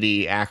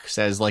humidity acts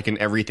as like an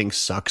everything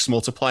sucks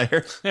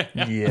multiplier.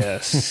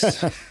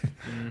 Yes.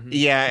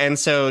 Yeah, and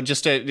so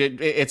just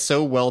it's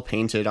so well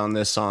painted on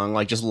this song,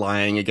 like just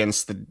lying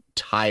against the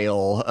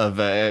tile of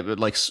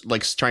like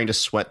trying to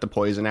sweat the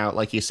poison out,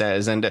 like he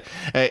says. And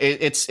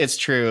it's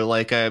true.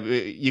 Like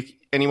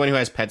anyone who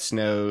has pets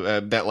know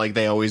that like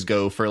they always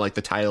go for like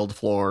the tiled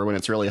floor when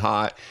it's really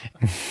hot.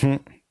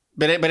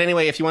 But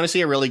anyway, if you want to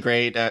see a really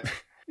great.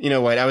 You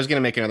know what? I was going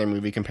to make another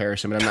movie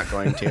comparison, but I'm not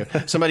going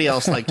to. Somebody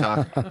else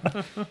talk.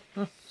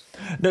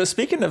 No,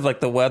 speaking of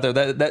like the weather,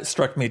 that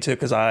struck me too,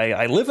 because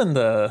I live in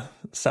the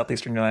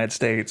southeastern United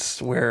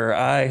States, where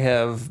I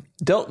have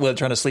dealt with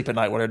trying to sleep at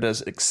night when it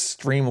is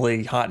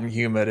extremely hot and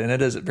humid, and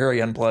it is very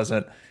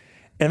unpleasant.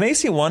 It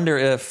makes you wonder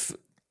if,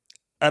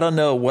 I don't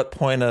know what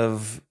point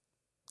of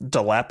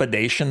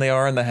dilapidation they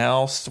are in the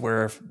house,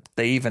 where if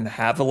they even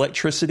have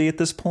electricity at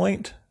this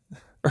point,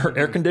 or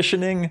air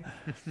conditioning.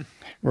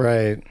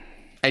 Right.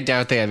 I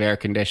doubt they have air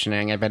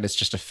conditioning. I bet it's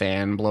just a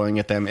fan blowing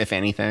at them, if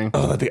anything.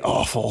 Oh, that'd be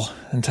awful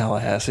in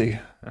Tallahassee.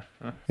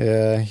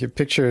 Yeah, you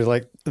picture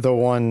like the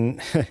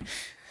one,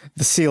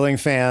 the ceiling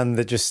fan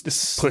that just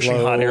pushing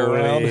hot air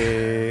around.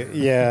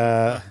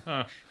 Yeah,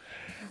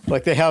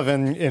 like they have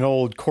in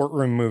old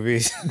courtroom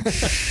movies.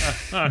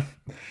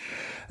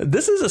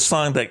 This is a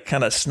song that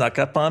kind of snuck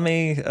up on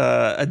me.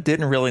 I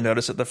didn't really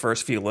notice it the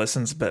first few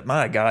listens, but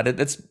my God,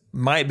 it's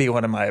might be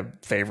one of my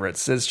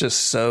favorites. It's just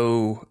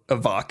so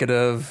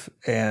evocative,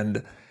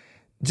 and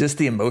just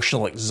the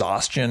emotional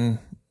exhaustion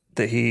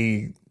that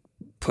he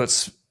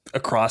puts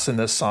across in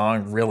this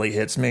song really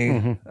hits me.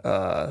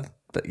 Mm-hmm.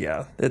 But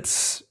yeah,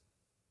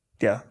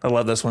 I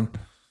love this one.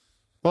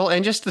 Well,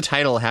 and just the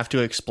title, Have to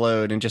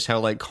Explode, and just how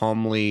like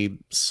calmly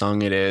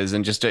sung it is,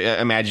 and just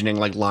imagining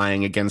like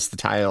lying against the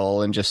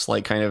tile, and just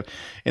like kind of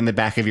in the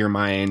back of your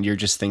mind, you're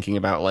just thinking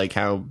about like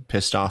how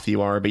pissed off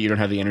you are, but you don't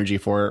have the energy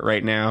for it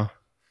right now.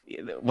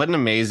 What an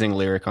amazing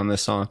lyric on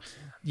this song.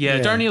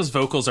 Yeah, Darnielle's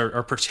vocals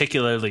are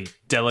particularly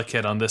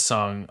delicate on this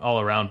song all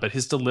around, but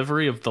his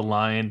delivery of the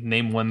line,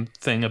 "Name one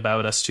thing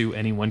about us two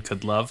anyone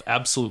could love,"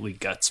 absolutely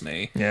guts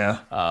me.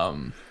 Yeah.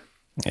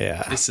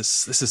 Yeah. This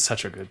is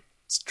such a good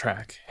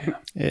track.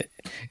 Yeah.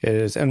 It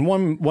is. And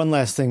one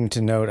last thing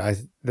to note I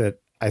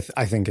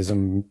think is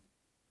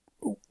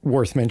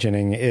worth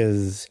mentioning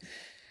is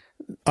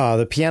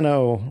the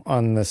piano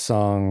on this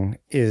song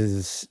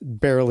is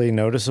barely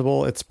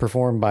noticeable. It's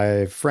performed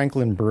by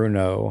Franklin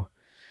Bruno,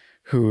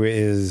 who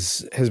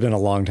has been a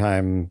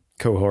longtime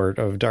cohort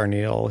of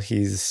Darnielle.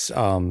 He's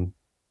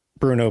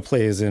Bruno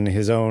plays in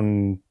his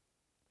own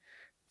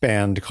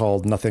band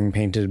called Nothing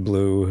Painted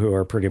Blue, who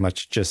are pretty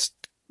much just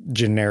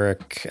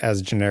generic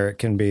as generic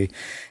can be.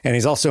 And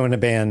he's also in a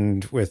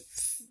band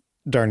with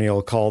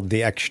Darnielle called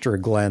the Extra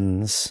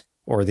Glens,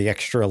 or the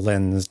Extra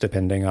Lens,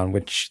 depending on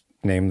which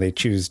name they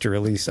choose to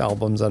release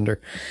albums under.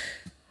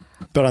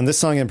 But on this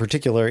song in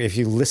particular, if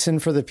you listen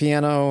for the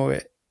piano,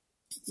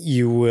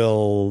 you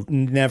will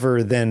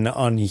never then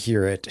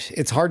unhear it.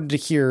 It's hard to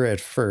hear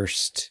at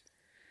first,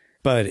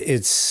 but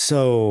it's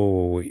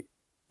so,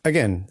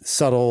 again,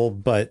 subtle,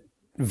 but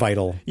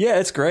vital. Yeah,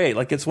 it's great.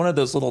 Like, it's one of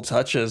those little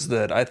touches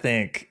that I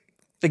think,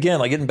 again,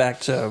 like getting back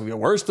to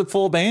where's the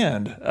full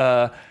band?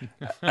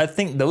 I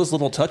think those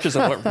little touches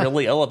are what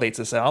really elevates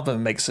this album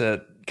and makes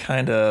it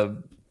kind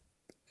of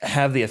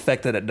have the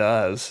effect that it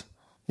does.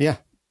 Yeah.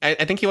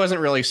 I think he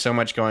wasn't really so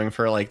much going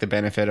for like the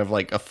benefit of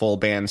like a full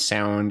band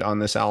sound on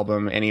this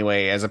album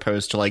anyway, as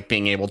opposed to like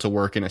being able to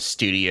work in a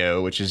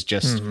studio, which is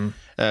just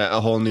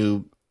a whole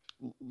new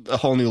a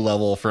whole new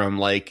level from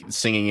like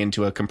singing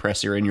into a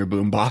compressor in your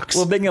boombox.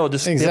 Well, being able to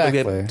just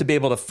Exactly. to be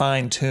able to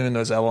fine tune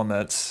those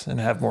elements and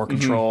have more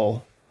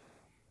control.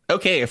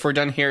 Okay, if we're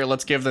done here,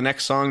 let's give the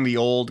next song the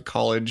old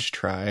college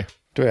try.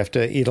 Do we have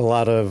to eat a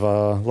lot of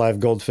live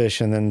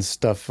goldfish and then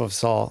stuff of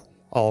salt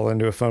all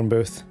into a phone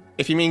booth?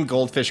 If you mean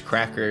goldfish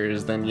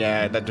crackers, then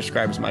yeah, that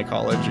describes my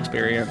college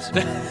experience.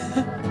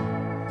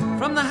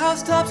 From the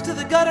housetops to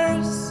the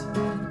gutters,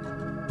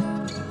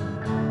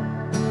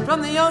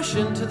 from the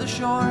ocean to the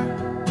shore,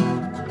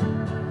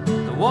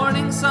 the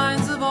warning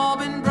signs have all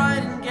been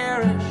bright and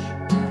garish,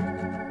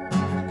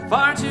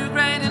 far too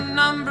great in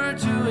number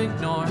to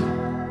ignore.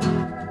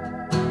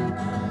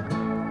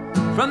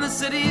 From the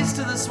cities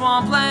to the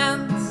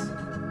swamplands,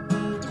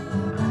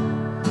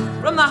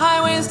 from the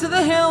highways to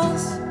the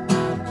hills,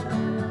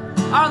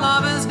 our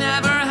love has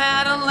never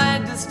had a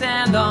leg to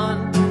stand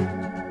on.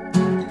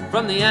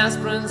 From the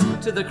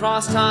aspirins to the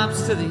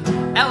crosstops to the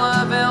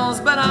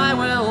Ellavilles, but I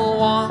will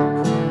walk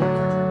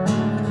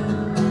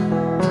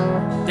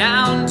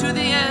down to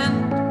the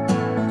end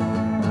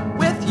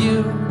with you,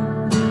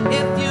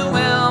 if you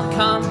will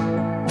come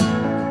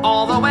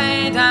all the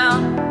way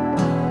down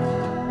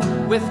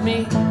with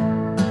me.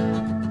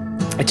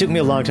 It took me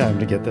a long time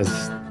to get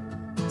this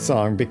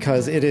song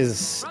because it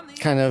is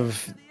kind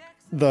of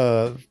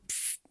the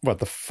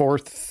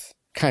fourth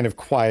kind of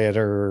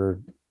quieter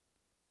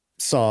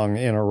song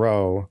in a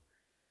row.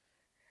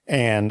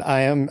 And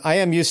I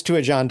am used to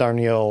a John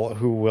Darnielle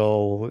who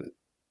will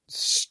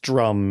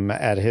strum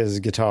at his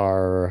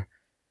guitar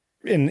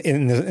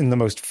in the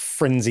most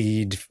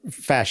frenzied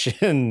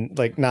fashion,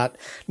 like not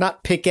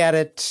pick at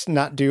it,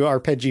 not do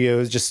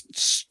arpeggios, just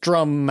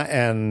strum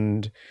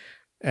and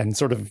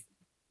sort of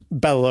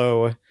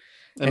bellow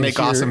And make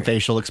awesome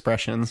facial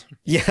expressions.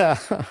 Yeah.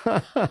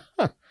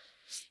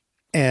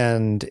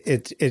 And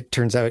it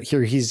turns out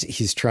here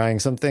he's trying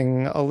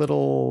something a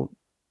little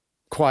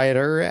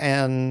quieter,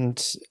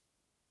 and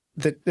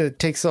that it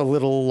takes a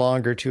little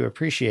longer to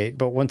appreciate,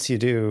 but once you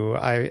do,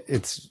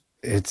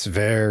 it's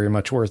very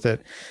much worth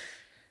it.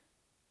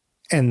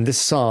 And this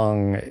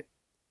song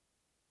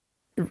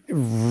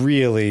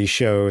really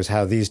shows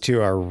how these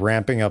two are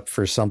ramping up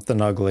for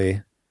something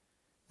ugly.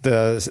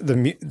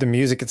 The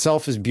music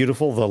itself is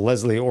beautiful. The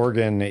Leslie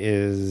organ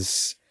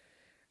is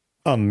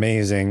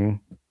amazing.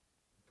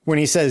 When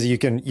he says you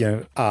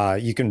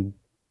can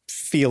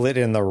feel it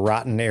in the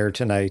rotten air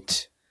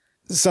tonight,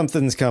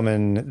 something's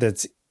coming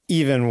that's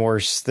even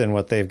worse than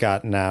what they've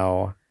got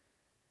now.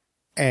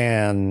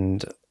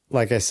 And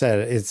like I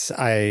said,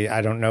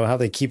 I don't know how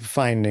they keep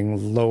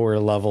finding lower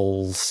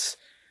levels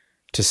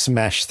to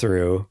smash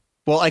through.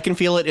 Well, I can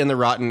feel it in the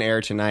rotten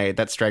air tonight.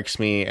 That strikes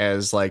me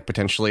as like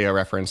potentially a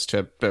reference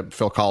to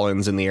Phil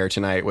Collins' In the Air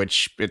Tonight,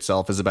 which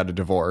itself is about a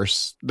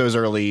divorce. Those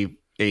early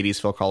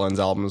 80s Phil Collins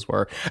albums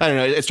were, I don't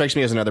know, it strikes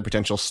me as another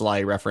potential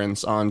sly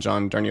reference on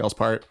John Darnielle's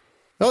part.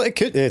 Well,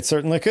 it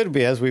certainly could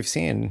be, as we've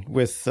seen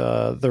with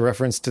the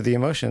reference to the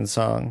Emotion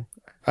song.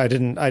 I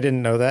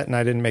didn't know that, and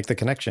I didn't make the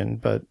connection,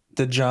 but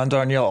Did John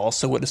Darnielle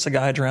also witness a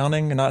guy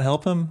drowning and not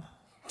help him?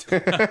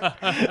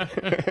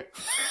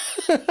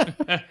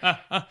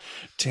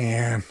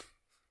 Damn.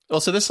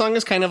 Well, so this song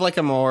is kind of like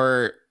a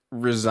more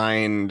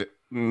resigned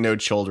No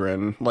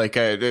Children, like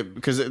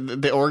because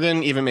the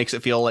organ even makes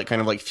it feel like kind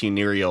of like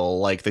funereal,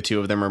 like the two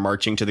of them are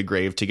marching to the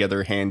grave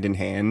together hand in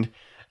hand.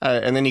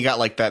 And then you got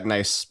like that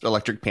nice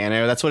electric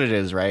piano. That's what it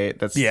is, right?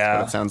 That's what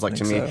it sounds like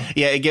to me. So.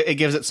 Yeah, it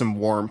gives it some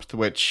warmth,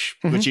 which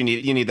you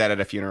need that at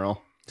a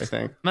funeral, I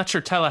think. I'm not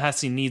sure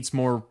Tallahassee needs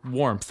more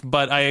warmth,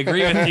 but I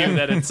agree with you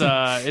that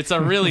it's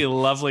a really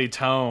lovely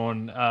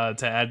tone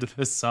to add to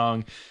this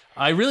song.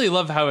 I really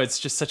love how it's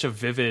just such a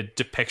vivid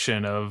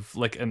depiction of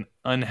like an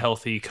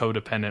unhealthy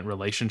codependent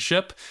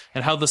relationship,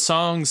 and how the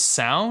song's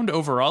sound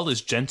overall is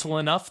gentle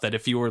enough that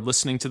if you were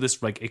listening to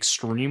this like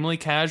extremely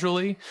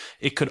casually,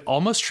 it could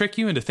almost trick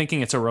you into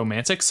thinking it's a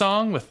romantic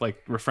song with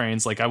like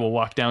refrains like "I will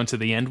walk down to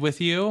the end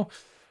with you."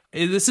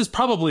 This is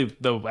probably,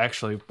 though,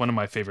 actually one of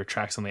my favorite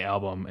tracks on the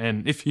album.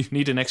 And if you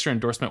need an extra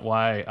endorsement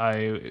why,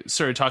 I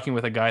started talking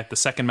with a guy at the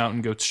second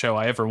Mountain Goats show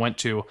I ever went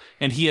to,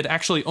 and he had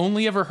actually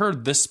only ever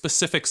heard this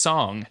specific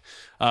song,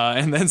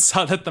 and then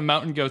saw that the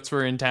Mountain Goats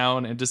were in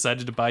town and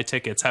decided to buy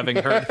tickets, having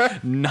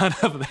heard none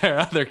of their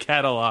other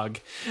catalog.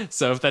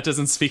 So if that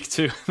doesn't speak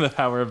to the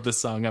power of the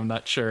song, I'm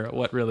not sure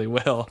what really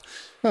will.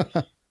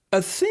 I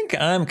think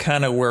I'm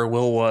kind of where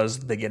Will was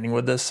at the beginning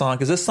with this song,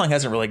 because this song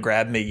hasn't really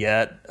grabbed me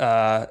yet.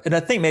 And I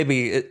think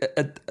maybe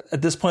at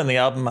this point in the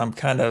album, I'm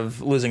kind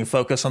of losing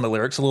focus on the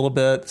lyrics a little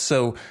bit.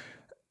 So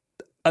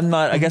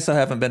I guess I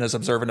haven't been as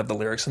observant of the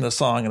lyrics in this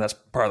song, and that's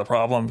part of the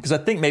problem, because I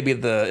think maybe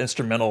the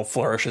instrumental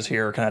flourishes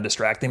here are kind of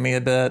distracting me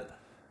a bit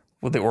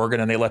with the organ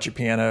and the electric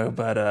piano.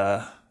 But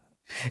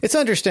it's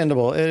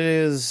understandable. It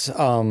is,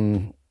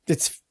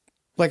 it's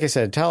like I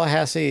said,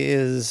 Tallahassee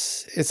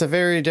it's a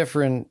very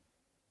different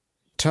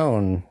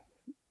tone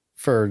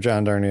for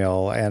John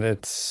Darnielle, and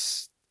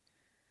it's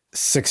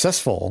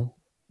successful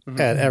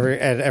at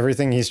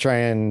everything he's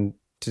trying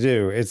to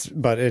do.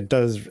 But it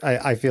does,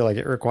 I feel like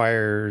it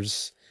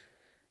requires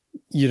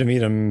you to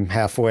meet him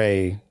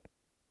halfway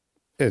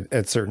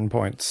at certain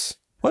points.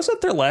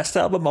 Wasn't their last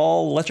album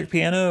all electric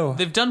piano?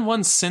 They've done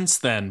one since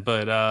then,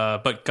 but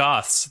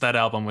Goths, that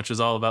album, which is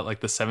all about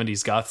like the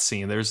 70s goth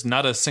scene, there's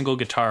not a single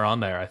guitar on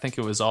there. I think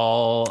it was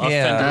all a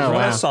Fender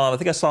Rhodes. I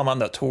think I saw them on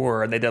that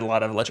tour, and they did a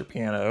lot of electric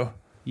piano.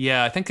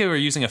 Yeah, I think they were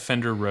using a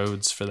Fender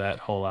Rhodes for that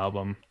whole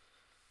album.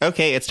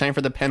 Okay, it's time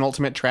for the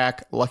penultimate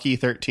track, Lucky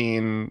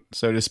 13,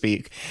 so to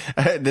speak.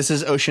 This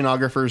is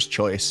Oceanographer's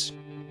Choice.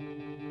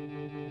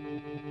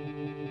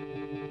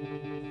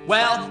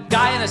 Well,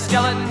 guy in a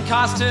skeleton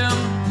costume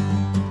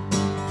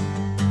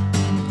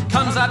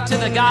comes up to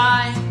the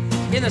guy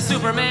in the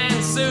Superman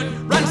suit,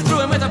 runs through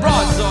him with a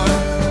broadsword.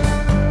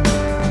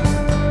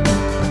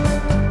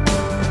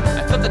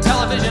 I flip the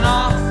television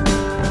off,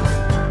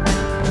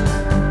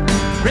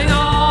 bring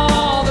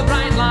all the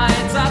bright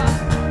lights up,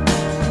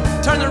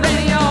 turn the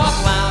radio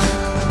up loud.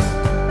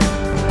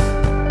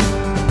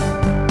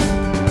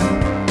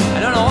 I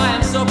don't know why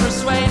I'm so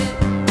persuaded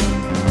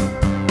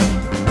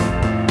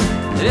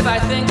that if I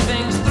think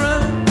things through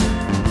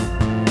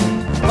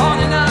long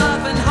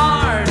enough and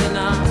hard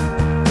enough,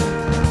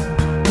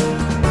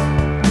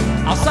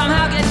 I'll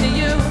somehow get to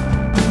you.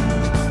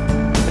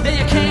 But then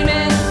you came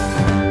in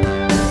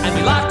and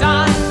we locked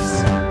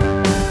eyes.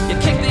 You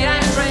kicked the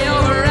ashtray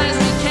over as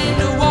we came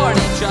toward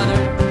each other.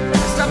 I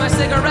stuck my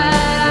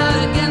cigarette out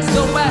against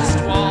the west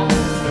wall,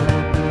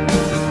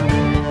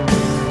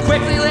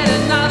 quickly lit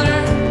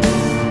another.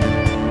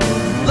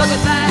 Look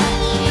at that.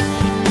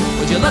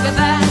 Would you look at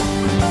that?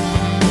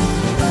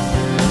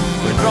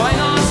 We're throwing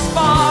on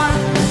sparks.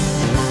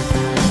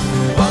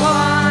 What will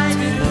I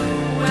do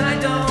when I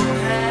don't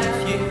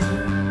have you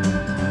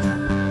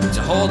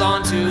to hold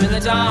on to in the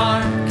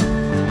dark?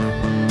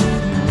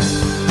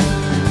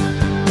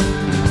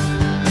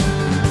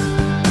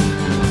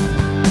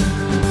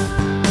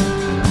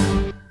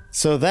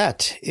 So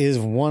that is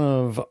one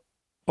of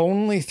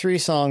only 3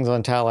 songs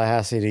on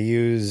Tallahassee to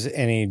use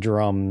any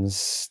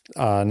drums,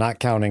 not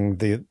counting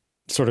the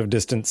sort of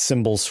distant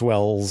cymbal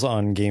swells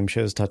on game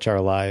shows Touch Our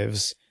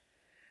Lives.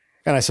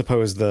 And I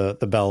suppose the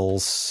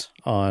bells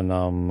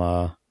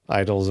on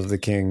Idols of the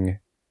King,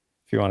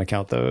 if you want to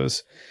count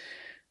those.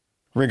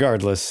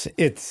 Regardless,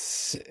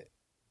 it's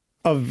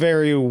a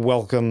very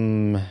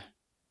welcome,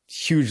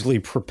 hugely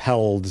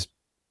propelled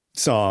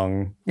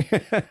song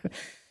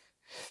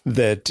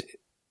that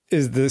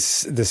is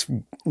this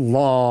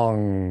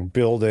long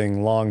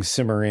building, long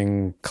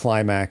simmering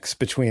climax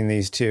between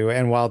these two.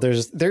 And while there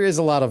is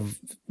a lot of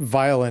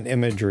violent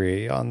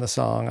imagery on the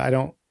song, I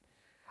don't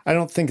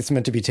think it's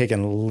meant to be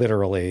taken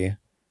literally,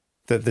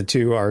 that the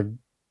two are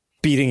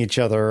beating each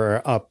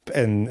other up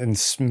and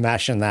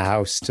smashing the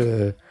house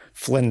to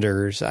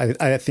flinders.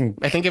 I think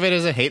of it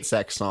as a hate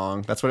sex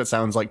song. That's what it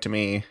sounds like to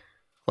me.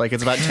 Like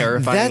it's about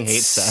terrifying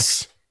hate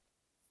sex.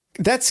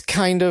 That's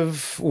kind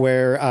of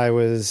where I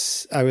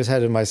was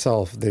headed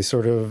myself. They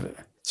sort of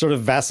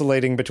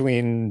vacillating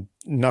between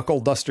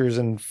knuckle dusters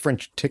and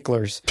French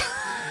ticklers.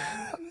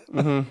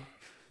 Mm-hmm.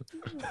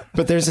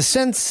 But there's a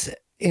sense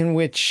in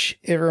which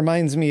it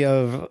reminds me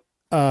of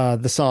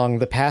the song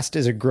 "The Past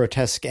is a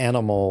Grotesque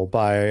Animal"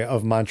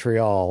 of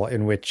Montreal,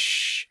 in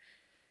which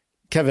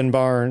Kevin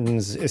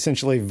Barnes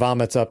essentially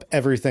vomits up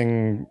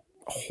everything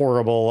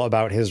horrible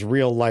about his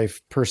real life,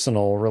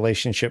 personal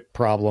relationship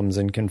problems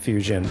and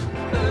confusion.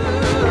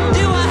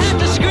 Do I have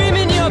to scream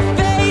in your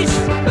face?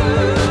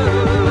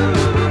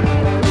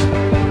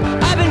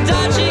 I've been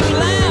dodging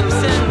lamps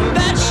and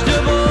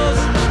vegetables.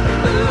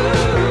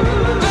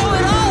 Throw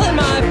it all in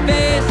my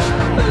face.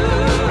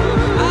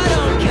 I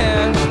don't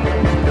care.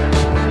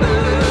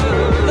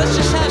 Let's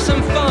just have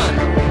some fun.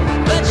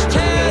 Let's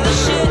tear the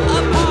shit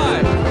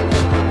apart.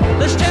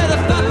 Let's tear the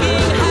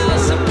fucking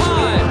house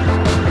apart.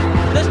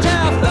 Let's tear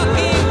our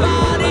fucking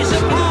bodies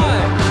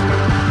apart.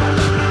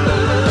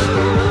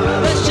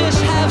 Let's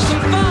just have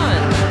some fun.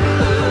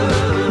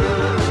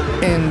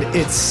 And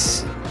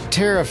it's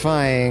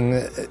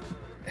terrifying.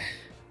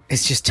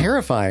 It's just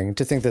terrifying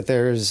to think that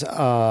there's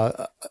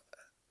a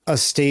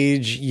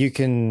stage you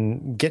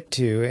can get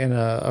to in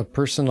a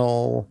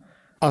personal,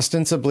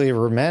 ostensibly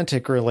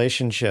romantic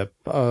relationship,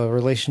 a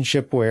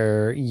relationship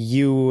where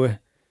you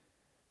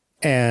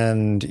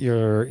and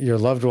your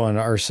loved one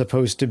are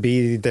supposed to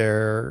be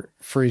there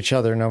for each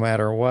other no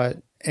matter what,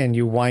 and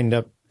you wind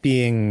up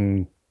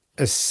being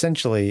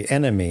essentially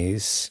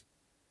enemies.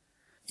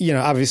 You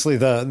know, obviously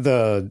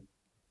the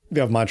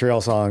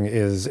Montreal song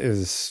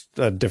is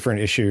a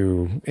different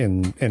issue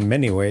in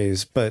many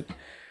ways, but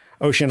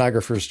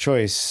Oceanographer's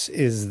Choice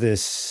is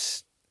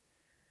this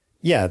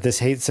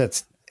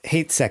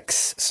hate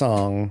sex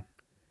song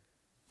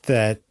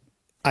that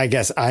I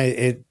guess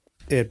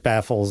it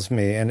baffles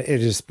me, and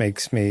it just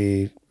makes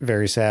me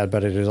very sad,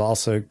 but it is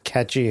also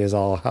catchy as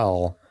all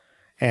hell,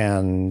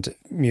 and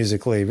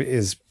musically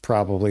is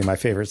probably my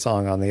favorite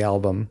song on the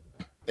album.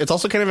 It's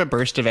also kind of a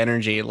burst of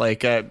energy. Like,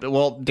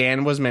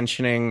 Dan was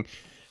mentioning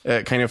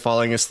kind of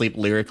falling asleep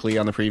lyrically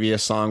on the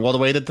previous song. Well, the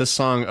way that this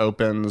song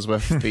opens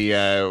with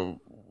the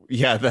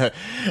yeah,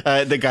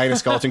 the guy in a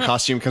skeleton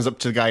costume comes up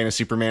to the guy in a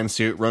Superman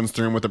suit, runs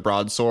through him with a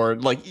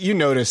broadsword. Like, you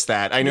notice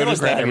that. I notice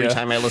that every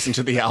time I listen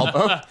to the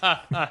album.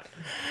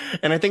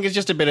 And I think it's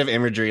just a bit of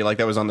imagery, like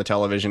that was on the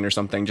television or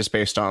something, just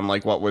based on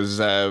like what was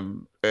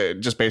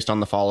just based on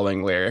the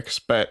following lyrics.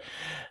 But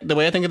the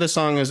way I think of this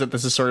song is that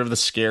this is sort of the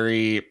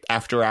scary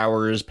after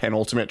hours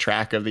penultimate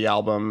track of the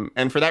album.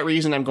 And for that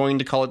reason, I'm going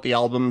to call it the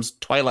album's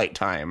Twilight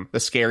Time, the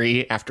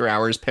scary after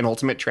hours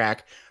penultimate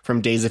track from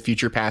Days of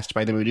Future Past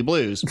by the Moody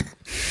Blues.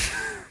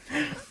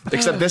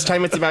 Except this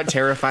time it's about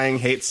terrifying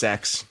hate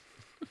sex.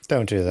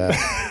 Don't do that.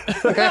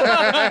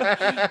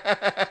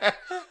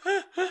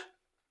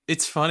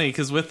 It's funny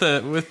because with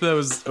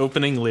those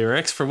opening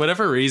lyrics, for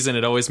whatever reason,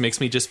 it always makes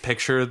me just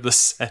picture the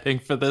setting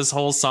for this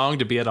whole song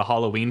to be at a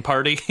Halloween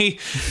party.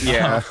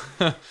 Yeah.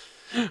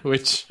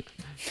 Which...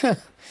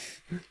 That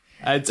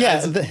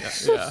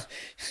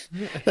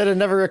had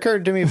never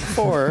occurred to me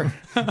before.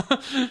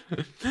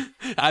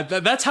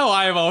 That's how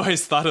I've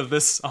always thought of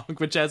this song,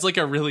 which adds like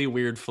a really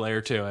weird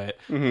flair to it.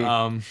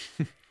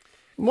 Mm-hmm.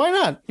 Why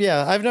not?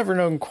 Yeah, I've never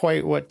known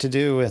quite what to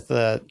do with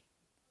that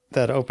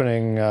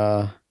opening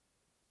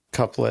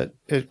couplet.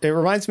 It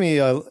reminds me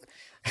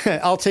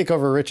I'll take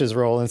over Rich's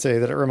role and say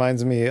that it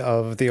reminds me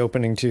of the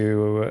opening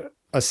to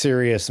A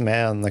Serious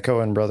Man, the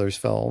Coen brothers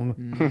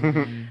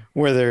film,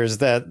 where there's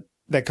that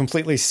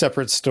completely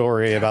separate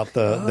story about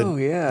the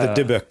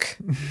Dybbuk.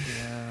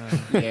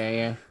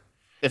 Yeah.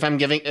 If I'm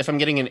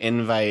getting an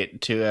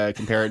invite to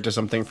compare it to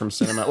something from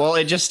cinema,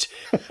 I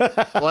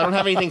don't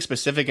have anything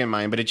specific in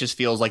mind, but it just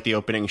feels like the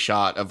opening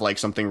shot of like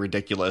something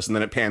ridiculous, and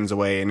then it pans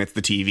away and it's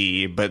the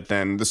TV, but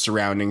then the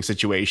surrounding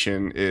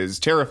situation is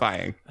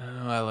terrifying.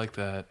 Oh, I like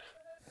that.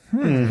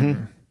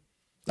 Mm-hmm.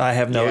 I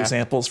have no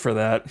examples for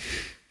that.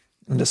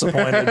 I'm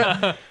disappointed.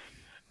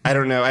 I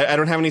don't know. I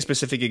don't have any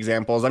specific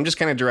examples. I'm just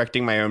kind of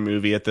directing my own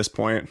movie at this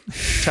point.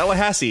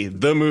 Tallahassee,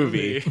 the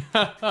movie.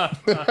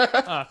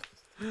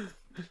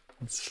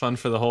 It's fun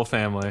for the whole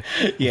family.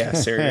 Yeah,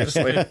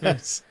 seriously.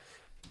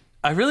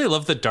 I really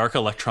love the dark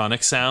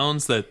electronic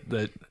sounds that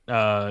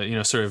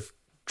sort of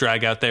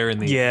drag out there in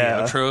the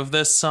outro of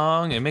this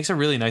song. It makes a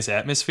really nice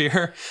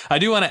atmosphere. I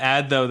do want to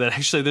add, though, that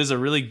actually there's a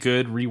really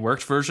good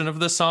reworked version of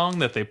the song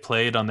that they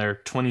played on their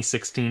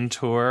 2016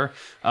 tour,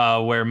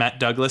 where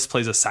Matt Douglas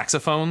plays a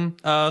saxophone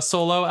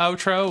solo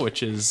outro,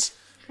 which is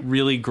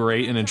really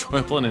great and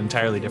enjoyable in an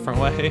entirely different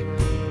way.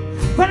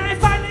 When I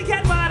finally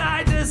get what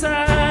I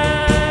deserve.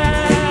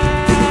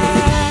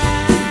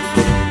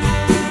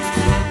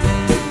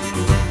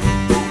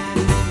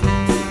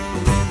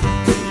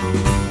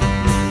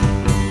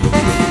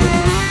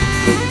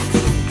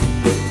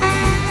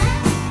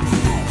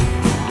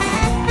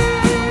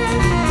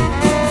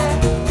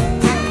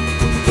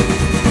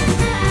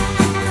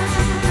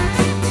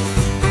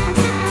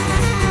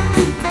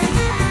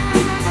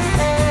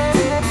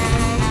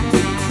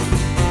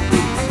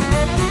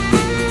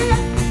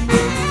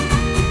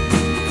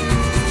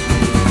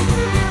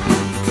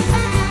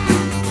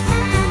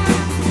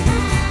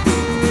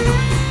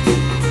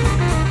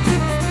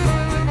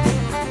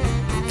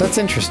 That's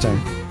interesting.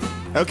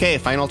 Okay,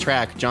 final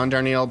track. John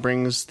Darnielle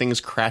brings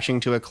things crashing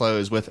to a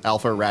close with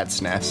Alpha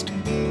Rat's Nest.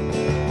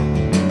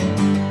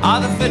 Are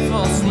the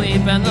fitful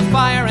sleep and the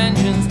fire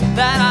engines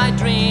that I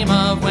dream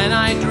of when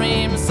I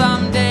dream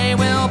someday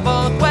we'll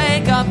both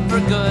wake up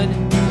for good.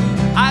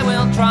 I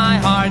will try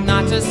hard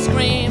not to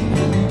scream.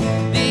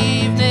 The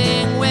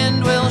evening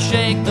wind will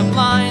shake the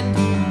blind.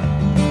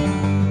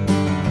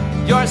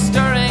 You're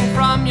stirring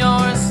from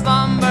your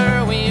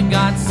slumber. We've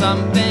got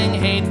something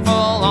hateful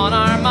on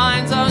our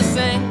minds. Oh,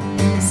 sing,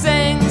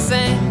 sing,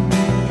 sing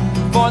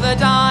for the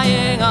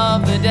dying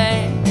of the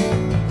day.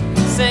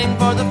 Sing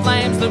for the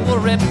flames that will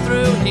rip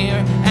through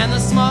here and the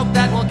smoke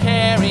that will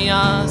carry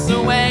us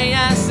away.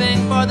 Yes,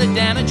 sing for the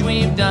damage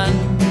we've done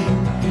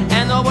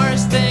and the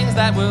worst things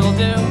that we'll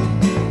do.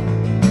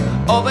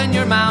 Open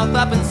your mouth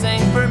up and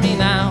sing for me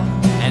now,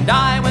 and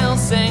I will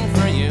sing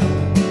for you.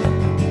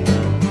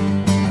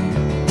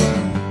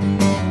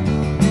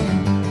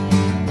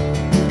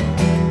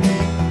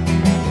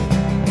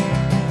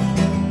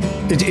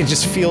 It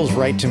just feels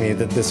right to me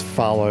that this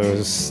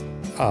follows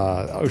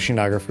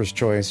Oceanographer's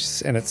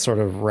Choice, and it sort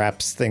of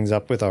wraps things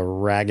up with a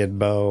ragged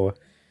bow,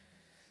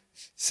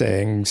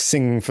 saying,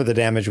 sing for the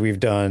damage we've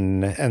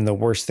done and the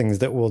worst things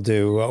that we'll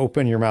do.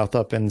 Open your mouth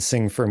up and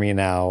sing for me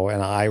now,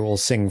 and I will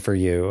sing for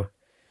you.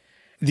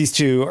 These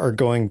two are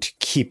going to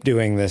keep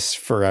doing this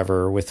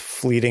forever, with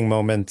fleeting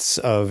moments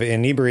of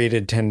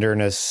inebriated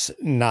tenderness,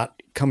 not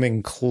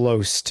coming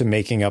close to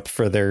making up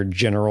for their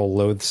general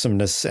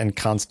loathsomeness and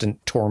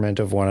constant torment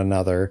of one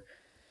another.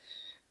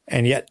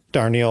 And yet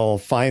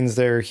Darnielle finds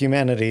their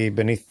humanity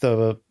beneath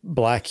the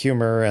black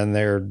humor and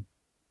their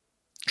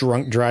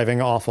drunk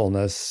driving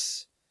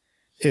awfulness.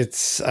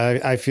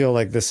 I feel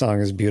like this song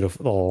is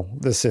beautiful.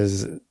 This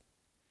is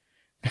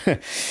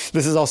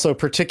also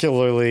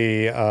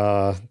particularly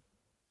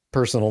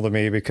personal to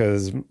me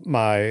because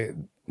my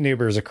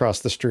neighbors across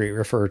the street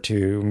refer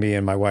to me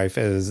and my wife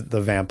as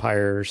the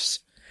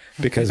vampires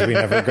because we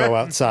never go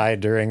outside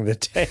during the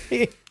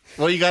day.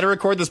 Well, you got to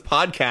record this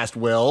podcast,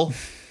 Will.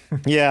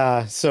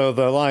 Yeah, so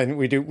the line,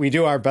 we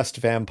do our best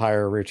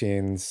vampire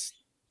routines,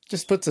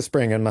 just puts a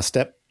spring in my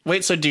step.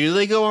 Wait, so do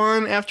they go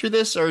on after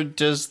this, or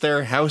does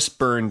their house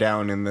burn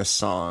down in this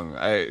song?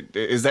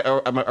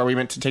 Are we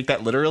meant to take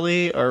that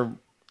literally, or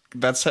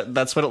that's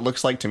what it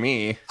looks like to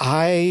me?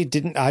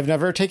 I've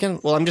never taken...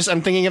 Well, I'm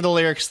thinking of the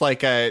lyrics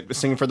like,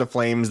 sing for the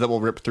flames that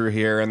will rip through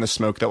here and the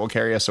smoke that will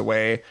carry us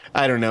away.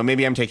 I don't know,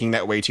 maybe I'm taking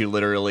that way too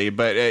literally,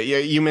 but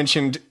you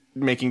mentioned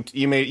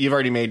you've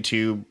already made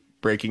 2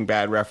 Breaking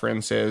Bad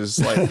references.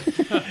 Like,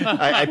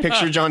 I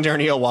picture John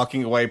Darnielle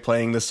walking away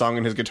playing this song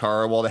on his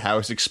guitar while the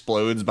house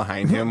explodes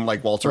behind him,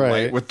 like Walter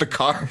White with the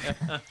car.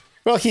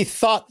 Well, he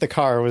thought the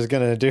car was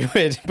going to do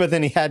it, but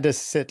then he had to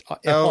sit.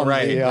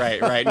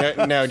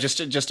 Right. No,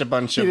 just a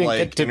bunch of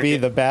like to be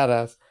the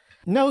badass.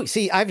 No,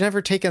 see, I've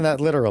never taken that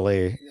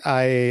literally.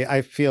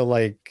 I feel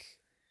like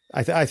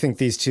I think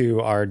these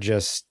 2 are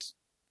just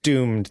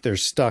doomed. They're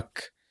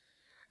stuck.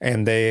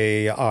 And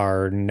they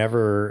are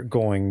never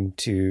going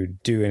to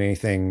do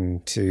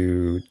anything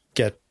to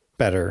get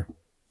better.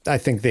 I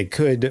think they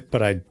could,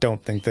 but I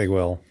don't think they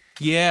will.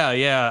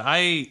 Yeah.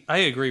 I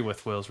agree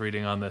with Will's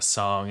reading on this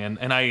song,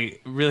 and I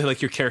really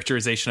like your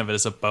characterization of it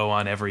as a bow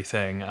on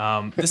everything.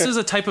 This is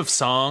a type of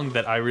song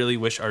that I really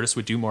wish artists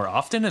would do more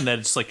often, and that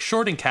it's like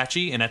short and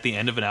catchy and at the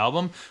end of an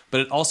album,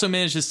 but it also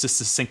manages to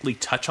succinctly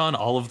touch on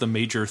all of the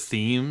major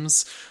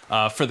themes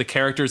for the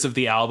characters of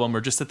the album, or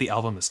just that the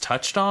album is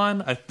touched on.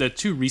 The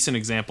 2 recent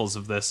examples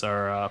of this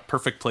are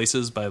Perfect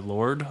Places by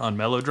Lorde on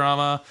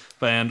Melodrama,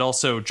 and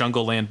also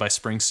Jungle Land by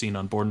Springsteen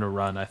on Born to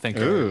Run, I think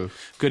are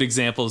good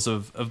examples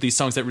of these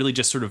songs that really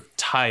just sort of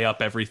tie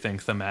up everything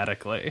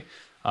thematically.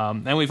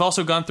 And we've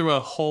also gone through a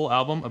whole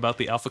album about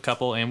the Alpha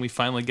couple, and we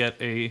finally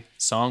get a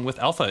song with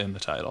Alpha in the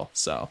title.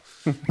 So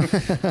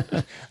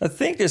I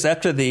think just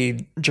after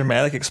the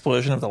dramatic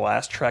explosion of the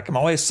last track, I'm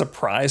always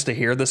surprised to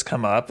hear this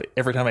come up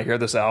every time I hear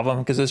this album,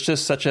 because it's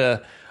just such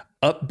a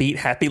upbeat,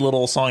 happy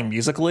little song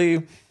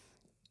musically.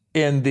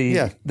 And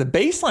the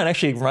bass line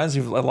actually reminds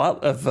me a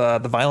lot of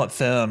the Violent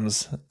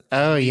Femmes.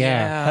 Oh,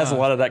 yeah. It has a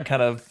lot of that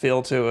kind of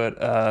feel to it.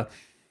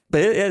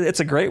 But it's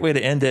a great way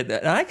to end it.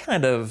 And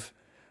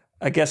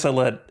I guess I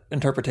let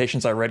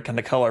interpretations I read kind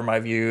of color my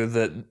view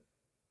that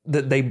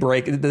they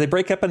break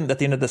up at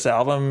the end of this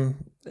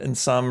album in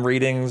some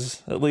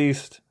readings, at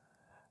least.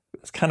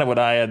 It's kind of what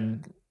I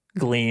had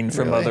gleaned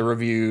from other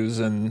reviews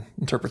and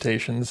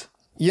interpretations.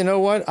 You know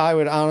what? I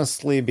would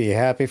honestly be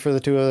happy for the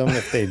 2 of them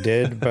if they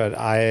did, but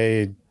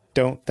I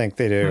don't think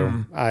they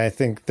do. I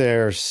think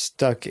they're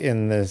stuck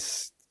in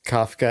this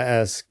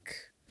Kafka-esque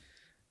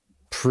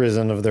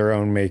prison of their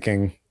own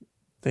making.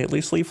 They at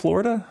least leave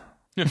Florida?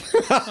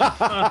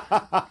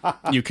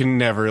 You can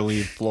never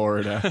leave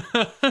Florida.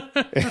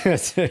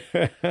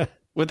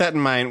 With that in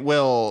mind,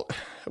 Will,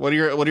 what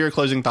are your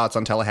closing thoughts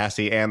on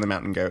Tallahassee and the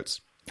Mountain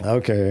Goats?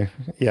 Okay,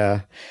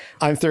 yeah.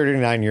 I'm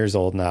 39 years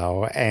old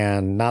now,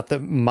 and not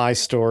that my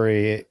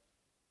story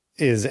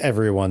is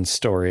everyone's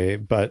story,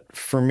 but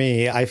for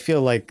me, I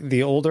feel like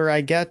the older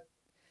I get,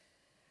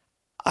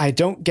 I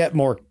don't get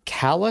more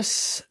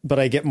callous, but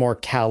I get more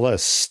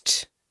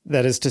calloused.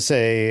 That is to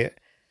say,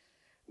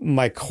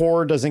 my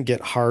core doesn't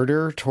get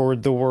harder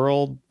toward the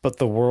world, but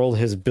the world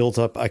has built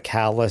up a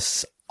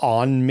callus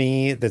on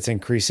me that's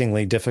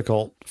increasingly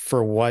difficult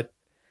for what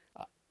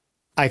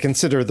I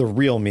consider the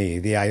real me,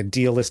 the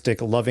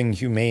idealistic, loving,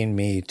 humane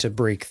me, to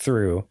break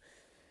through.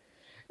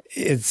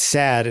 It's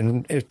sad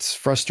and it's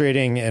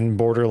frustrating and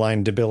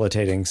borderline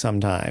debilitating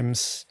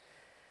sometimes.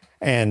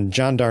 And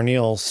John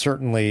Darnielle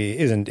certainly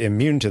isn't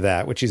immune to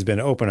that, which he's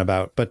been open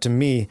about. But to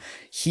me,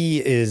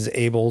 he is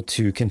able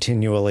to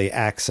continually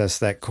access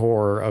that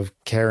core of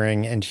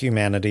caring and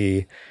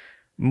humanity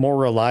more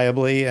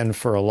reliably and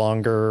for a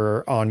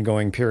longer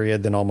ongoing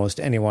period than almost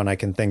anyone I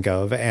can think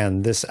of.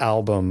 And this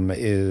album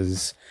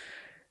is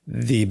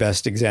the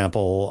best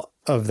example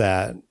of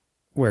that,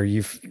 where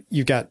you've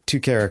got 2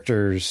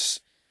 characters.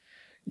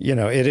 You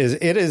know, it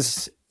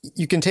is,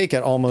 you can take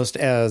it almost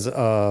as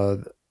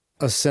a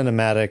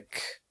cinematic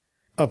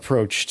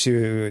approach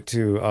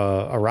to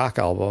a rock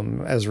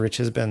album, as Rich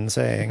has been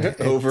saying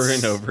over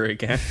and over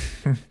again.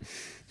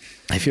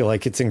 I feel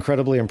like it's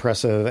incredibly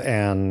impressive,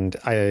 and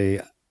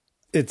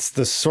it's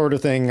the sort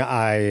of thing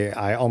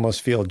I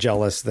almost feel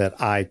jealous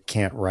that I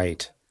can't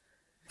write.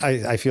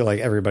 I feel like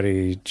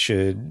everybody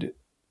should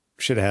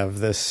have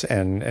this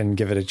and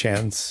give it a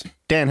chance.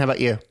 Dan, how about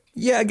you?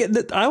 Yeah,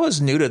 I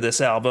was new to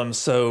this album,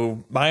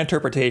 so my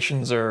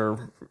interpretations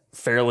are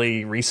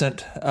fairly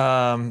recent.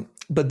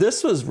 But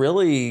this was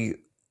really,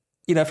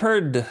 I've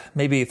heard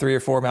maybe 3 or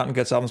 4 Mountain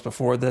Goats albums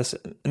before this,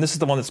 and this is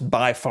the one that's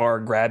by far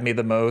grabbed me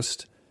the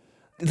most.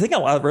 The thing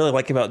I really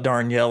like about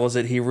Darnielle is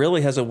that he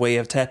really has a way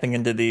of tapping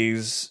into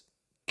these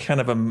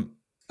kind of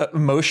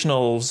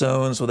emotional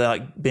zones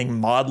without being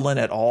maudlin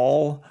at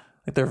all.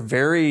 Like, they're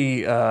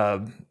very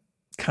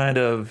kind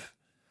of,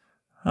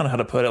 I don't know how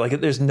to put it.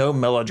 Like, there's no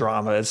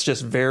melodrama. It's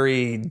just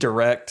very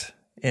direct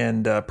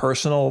and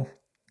personal.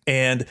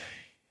 And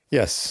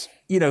yes,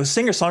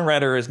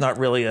 singer-songwriter is not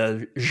really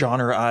a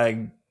genre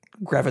I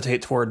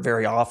gravitate toward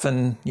very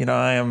often. You know,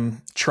 I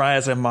am, try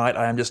as I might,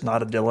 I am just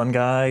not a Dylan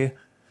guy.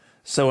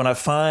 So when I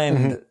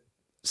find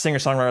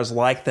singer-songwriters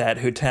like that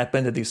who tap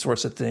into these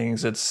sorts of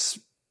things, it's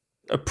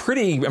a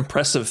pretty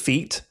impressive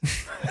feat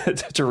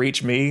to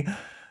reach me.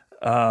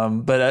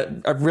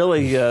 But I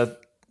really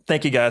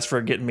thank you guys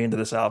for getting me into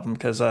this album,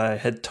 because I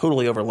had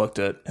totally overlooked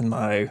it in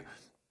my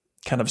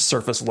kind of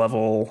surface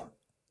level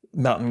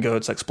Mountain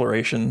Goats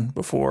exploration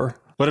before.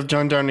 What if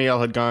John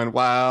Darnielle had gone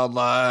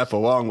wildlife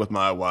along with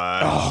my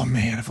wife? Oh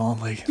man, if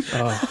only.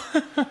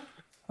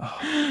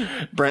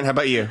 Brent, how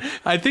about you?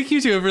 I think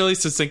you two have really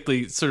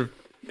succinctly sort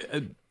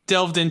of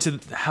delved into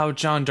how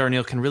John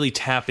Darnielle can really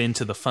tap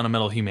into the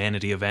fundamental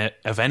humanity of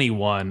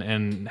anyone,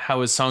 and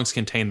how his songs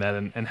contain that,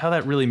 and how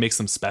that really makes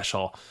them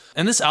special.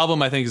 And this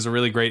album, I think, is a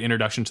really great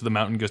introduction to the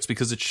Mountain Goats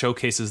because it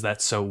showcases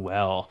that so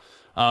well.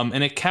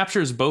 And it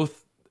captures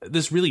both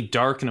this really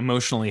dark and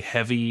emotionally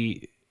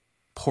heavy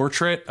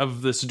portrait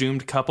of this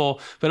doomed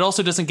couple, but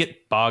also doesn't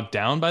get bogged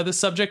down by the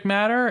subject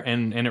matter,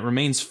 and it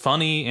remains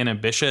funny and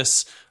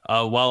ambitious,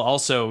 while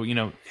also, you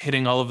know,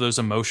 hitting all of those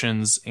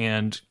emotions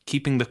and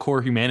keeping the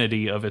core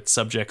humanity of its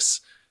subjects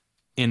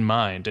in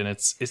mind. And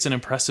it's an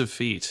impressive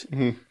feat.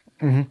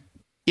 Mm-hmm. Mm-hmm.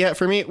 Yeah,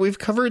 for me, we've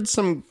covered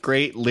some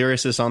great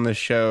lyricists on this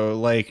show,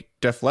 like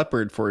Def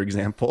Leppard, for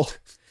example.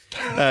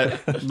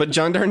 But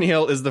John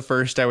Darnielle is the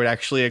first I would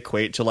actually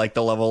equate to like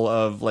the level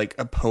of like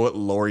a poet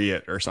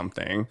laureate or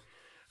something.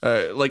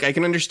 Like, I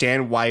can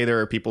understand why there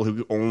are people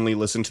who only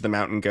listen to the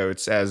Mountain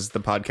Goats, as the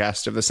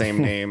podcast of the same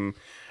name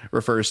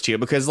refers to,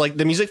 because like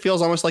the music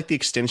feels almost like the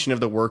extension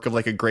of the work of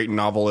like a great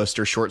novelist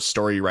or short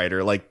story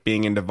writer, like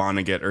being into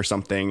Vonnegut or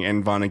something,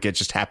 and Vonnegut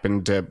just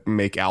happened to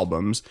make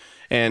albums,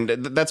 and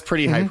that's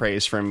pretty high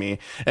praise from me.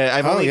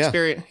 I've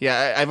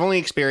only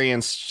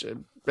experienced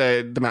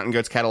the Mountain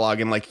Goats catalog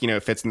in like, you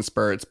know, fits and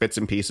spurts, bits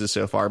and pieces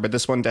so far, but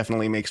this one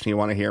definitely makes me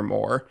want to hear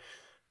more.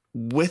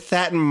 With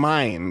that in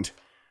mind,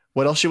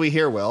 what else should we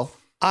hear, Will?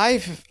 I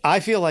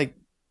feel like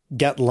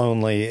Get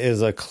Lonely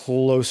is a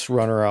close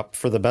runner-up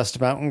for the best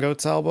Mountain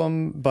Goats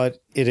album,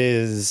 but it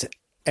is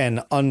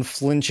an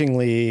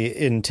unflinchingly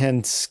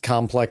intense,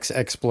 complex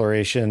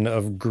exploration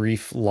of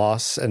grief,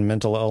 loss, and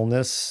mental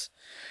illness,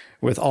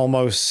 with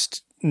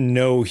almost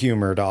no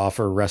humor to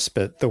offer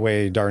respite the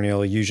way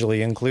Darnielle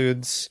usually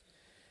includes.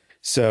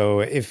 So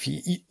if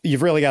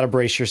you've really got to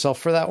brace yourself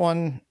for that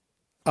one,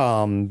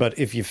 but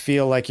if you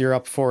feel like you're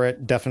up for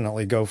it,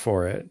 definitely go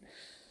for it.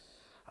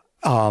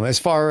 As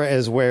far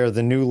as where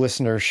the new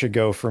listener should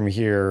go from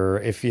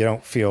here, if you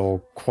don't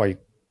feel quite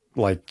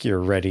like you're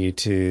ready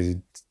to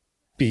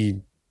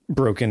be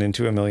broken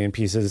into a million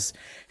pieces,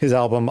 his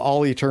album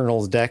All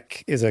Eternal's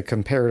Deck is a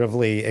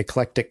comparatively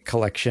eclectic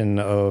collection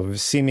of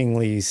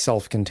seemingly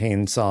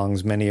self-contained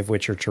songs, many of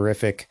which are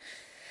terrific.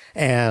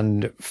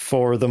 And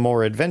for the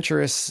more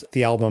adventurous,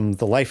 the album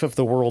The Life of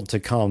the World to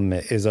Come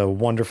is a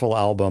wonderful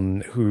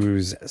album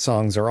whose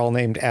songs are all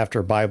named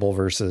after Bible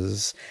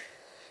verses,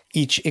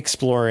 each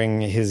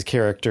exploring his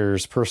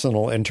character's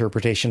personal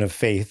interpretation of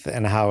faith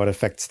and how it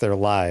affects their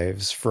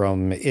lives,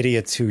 from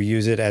idiots who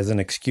use it as an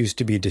excuse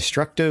to be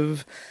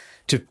destructive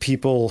to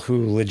people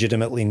who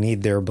legitimately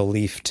need their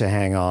belief to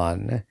hang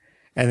on.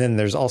 And then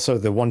there's also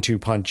the 1-2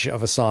 punch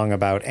of a song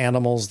about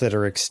animals that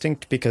are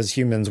extinct because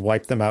humans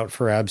wipe them out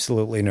for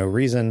absolutely no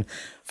reason,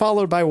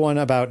 followed by one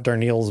about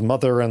Darnielle's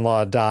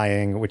mother-in-law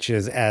dying, which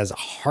is as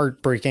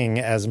heartbreaking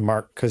as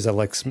Mark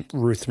Kozelik's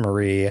Ruth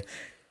Marie.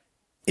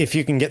 If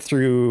you can get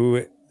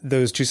through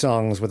those two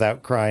songs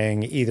without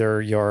crying,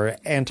 either your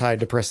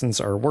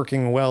antidepressants are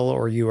working well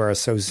or you are a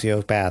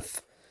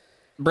sociopath.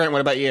 Brent,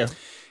 what about you?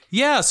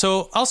 Yeah,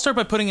 so I'll start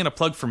by putting in a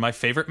plug for my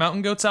favorite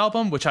Mountain Goats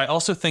album, which I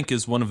also think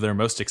is one of their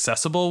most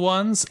accessible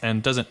ones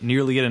and doesn't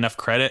nearly get enough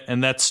credit,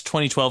 and that's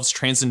 2012's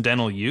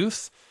Transcendental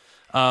Youth.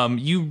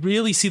 You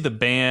really see the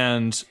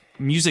band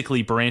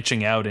musically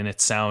branching out in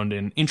its sound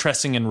in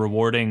interesting and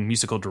rewarding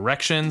musical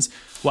directions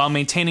while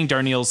maintaining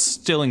Darnielle's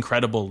still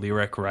incredible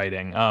lyric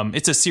writing.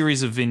 It's a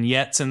series of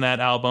vignettes in that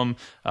album,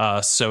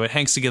 so it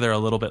hangs together a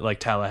little bit like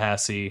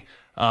Tallahassee.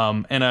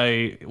 And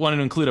I wanted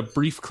to include a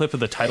brief clip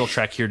of the title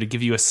track here to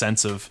give you a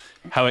sense of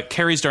how it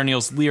carries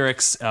Darnielle's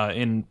lyrics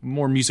in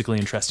more musically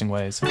interesting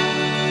ways.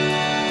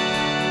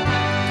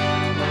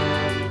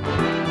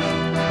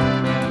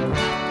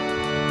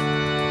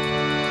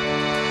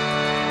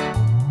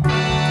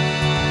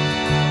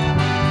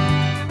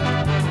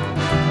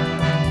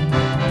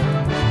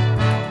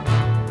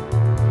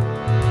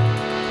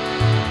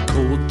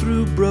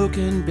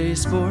 Broken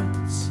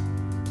baseboards,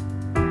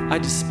 I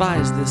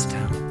despise this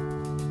town.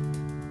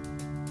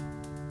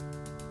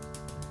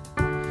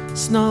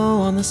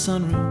 Snow on the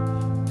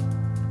sunroof,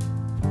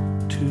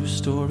 2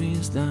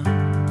 stories down.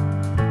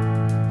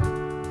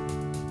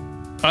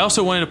 I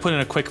also wanted to put in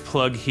a quick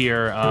plug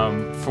here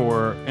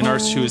for an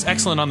artist who is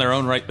excellent on their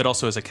own right, but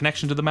also has a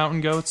connection to the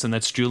Mountain Goats, and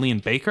that's Julian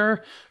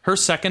Baker. Her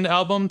second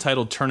album,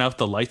 titled Turn Out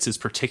the Lights, is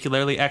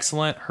particularly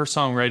excellent. Her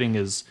songwriting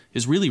is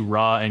really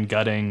raw and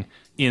gutting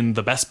in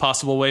the best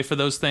possible way for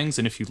those things,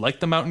 and if you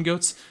like the Mountain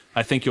Goats,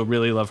 I think you'll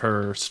really love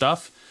her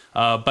stuff.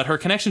 But her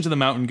connection to the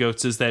Mountain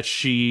Goats is that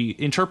she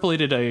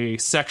interpolated a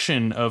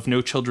section of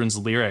No Children's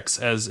lyrics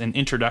as an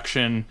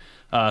introduction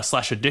 /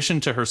 addition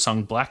to her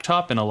song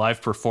Blacktop in a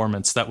live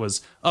performance that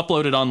was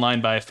uploaded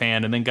online by a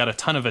fan and then got a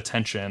ton of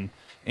attention.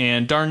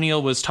 And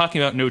Darnielle was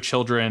talking about No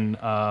Children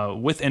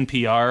with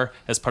NPR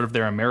as part of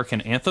their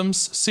American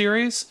Anthems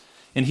series.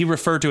 And he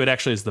referred to it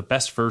actually as the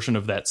best version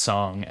of that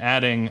song,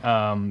 adding,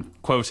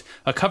 quote,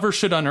 "A cover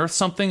should unearth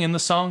something in the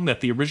song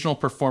that the original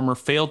performer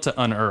failed to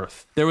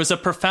unearth. There was a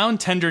profound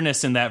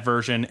tenderness in that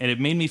version, and it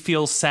made me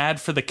feel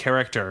sad for the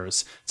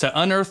characters. To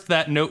unearth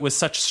that note with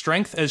such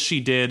strength as she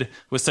did,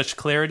 with such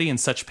clarity and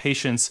such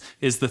patience,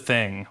 is the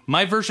thing.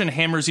 My version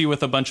hammers you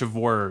with a bunch of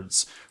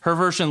words. Her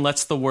version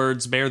lets the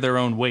words bear their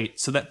own weight,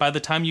 so that by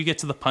the time you get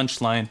to the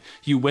punchline,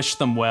 you wish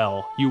them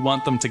well. You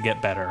want them to get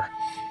better."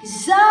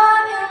 'Cause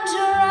I'm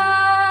drowning.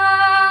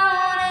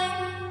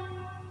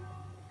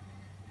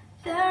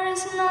 There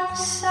is no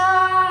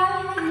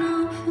sign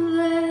of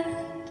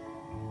land.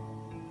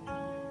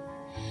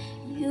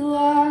 You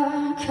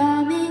are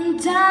coming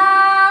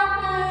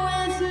down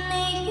with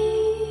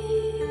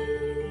me,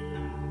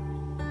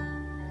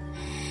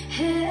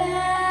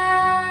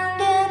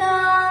 hand in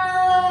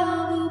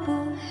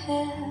unlovable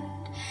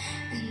hand,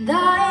 and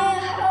I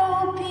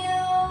hope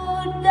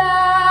you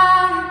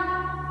die.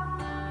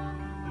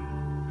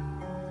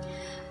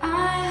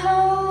 I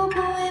hope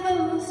we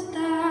both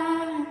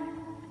die.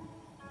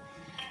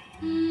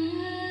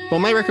 Well,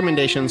 my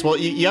recommendations,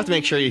 you have to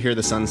make sure you hear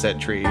the Sunset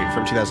Tree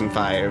from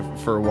 2005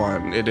 for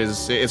one.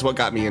 It's what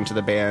got me into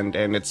the band,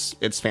 and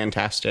it's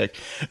fantastic.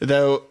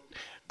 Though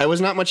I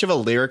was not much of a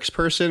lyrics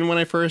person when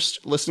I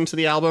first listened to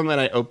the album, and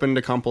I opened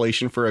a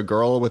compilation for a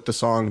girl with the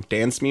song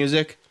Dance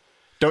Music.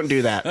 Don't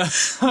do that.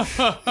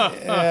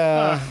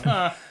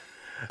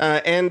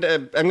 And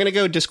I'm going to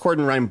go Discord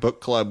and Rhyme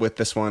Book Club with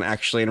this one,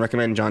 actually, and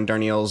recommend John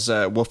Darnielle's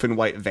Wolf and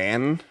White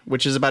Van,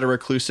 which is about a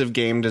reclusive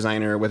game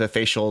designer with a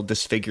facial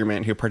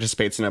disfigurement who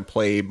participates in a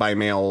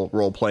play-by-mail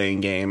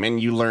role-playing game,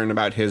 and you learn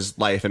about his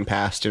life and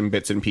past in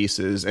bits and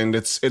pieces, and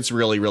it's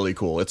really, really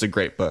cool. It's a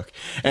great book.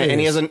 And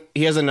he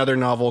has another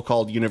novel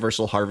called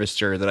Universal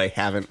Harvester that I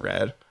haven't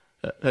read.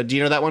 Do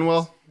you know that one,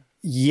 Will?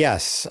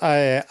 Yes,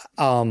 I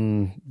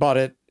bought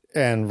it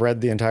and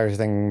read the entire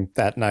thing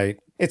that night.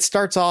 It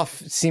starts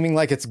off seeming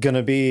like it's going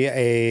to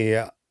be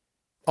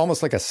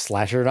almost like a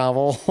slasher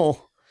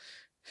novel.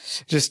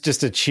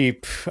 just a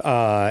cheap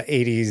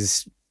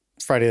 80s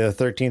Friday the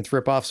 13th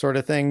ripoff sort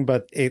of thing.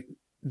 But it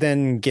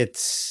then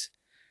gets,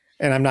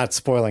 and I'm not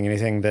spoiling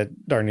anything that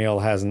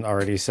Darnielle hasn't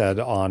already said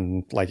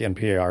on like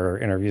NPR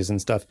interviews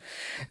and stuff.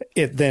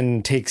 It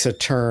then takes a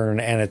turn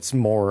and it's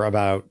more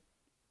about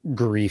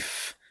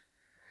grief,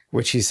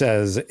 which he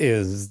says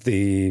is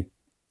the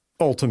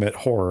ultimate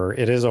horror.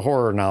 It is a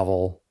horror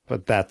novel.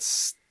 But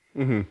that's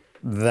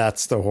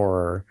the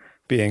horror,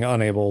 being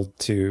unable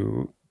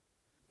to,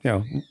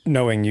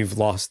 knowing you've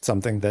lost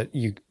something that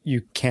you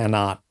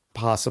cannot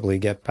possibly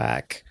get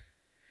back.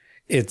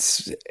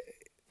 It's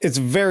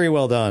very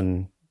well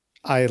done.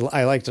 I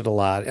liked it a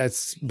lot.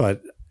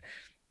 But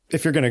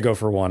if you're going to go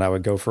for one, I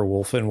would go for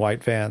Wolf and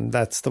White Van.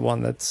 That's the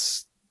one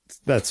that's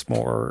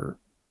more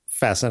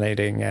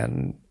fascinating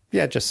and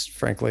just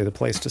frankly the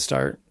place to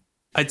start.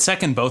 I'd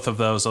second both of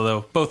those,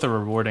 although both are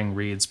rewarding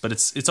reads, but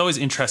it's always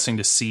interesting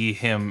to see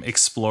him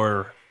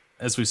explore,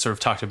 as we sort of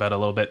talked about a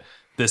little bit,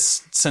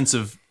 this sense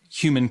of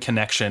human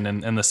connection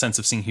and the sense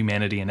of seeing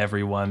humanity in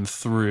everyone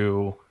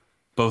through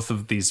both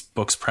of these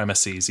books'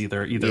 premises,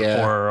 either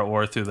horror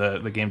or through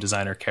the game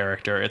designer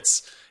character.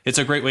 It's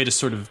a great way to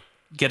sort of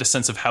get a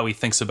sense of how he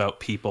thinks about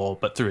people,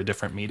 but through a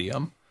different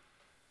medium.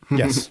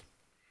 Yes.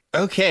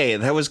 Okay,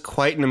 that was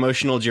quite an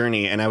emotional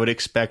journey, and I would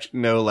expect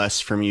no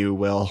less from you,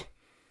 Will.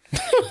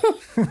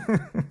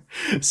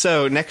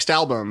 So, next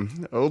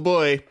album. Oh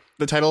boy.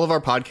 The title of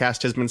our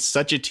podcast has been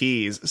such a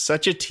tease,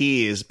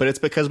 but it's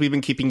because we've been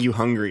keeping you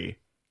hungry.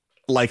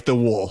 Like the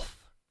wolf.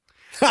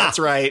 That's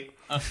right.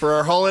 For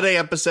our holiday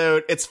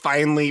episode, it's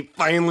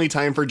finally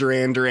time for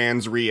Duran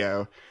Duran's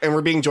Rio. And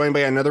we're being joined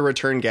by another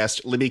return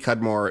guest, Libby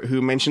Cudmore,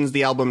 who mentions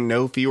the album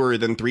no fewer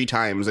than 3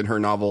 times in her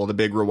novel, The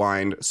Big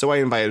Rewind, so I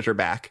invited her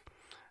back.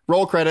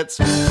 Roll credits.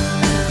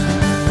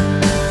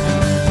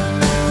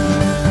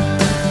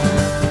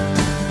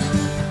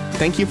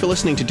 Thank you for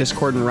listening to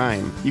Discord and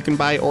Rhyme. You can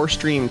buy or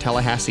stream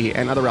Tallahassee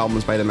and other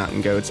albums by the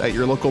Mountain Goats at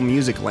your local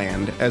music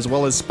land, as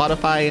well as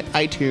Spotify,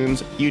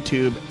 iTunes,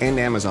 YouTube, and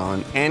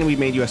Amazon. And we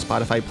made you a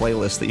Spotify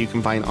playlist that you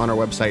can find on our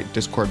website,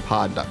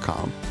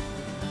 discordpod.com.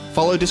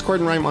 Follow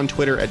Discord and Rhyme on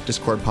Twitter at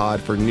DiscordPod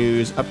for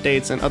news,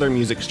 updates, and other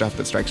music stuff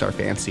that strikes our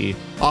fancy,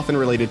 often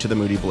related to the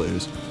Moody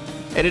Blues.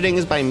 Editing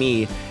is by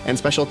me, and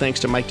special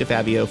thanks to Mike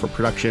DeFabio for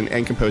production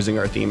and composing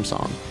our theme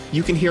song.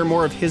 You can hear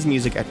more of his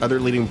music at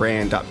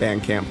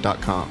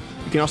otherleadingbrand.bandcamp.com.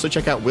 You can also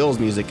check out Will's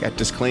music at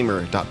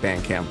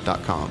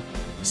disclaimer.bandcamp.com.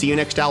 See you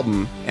next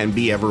album, and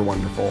be ever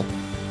wonderful.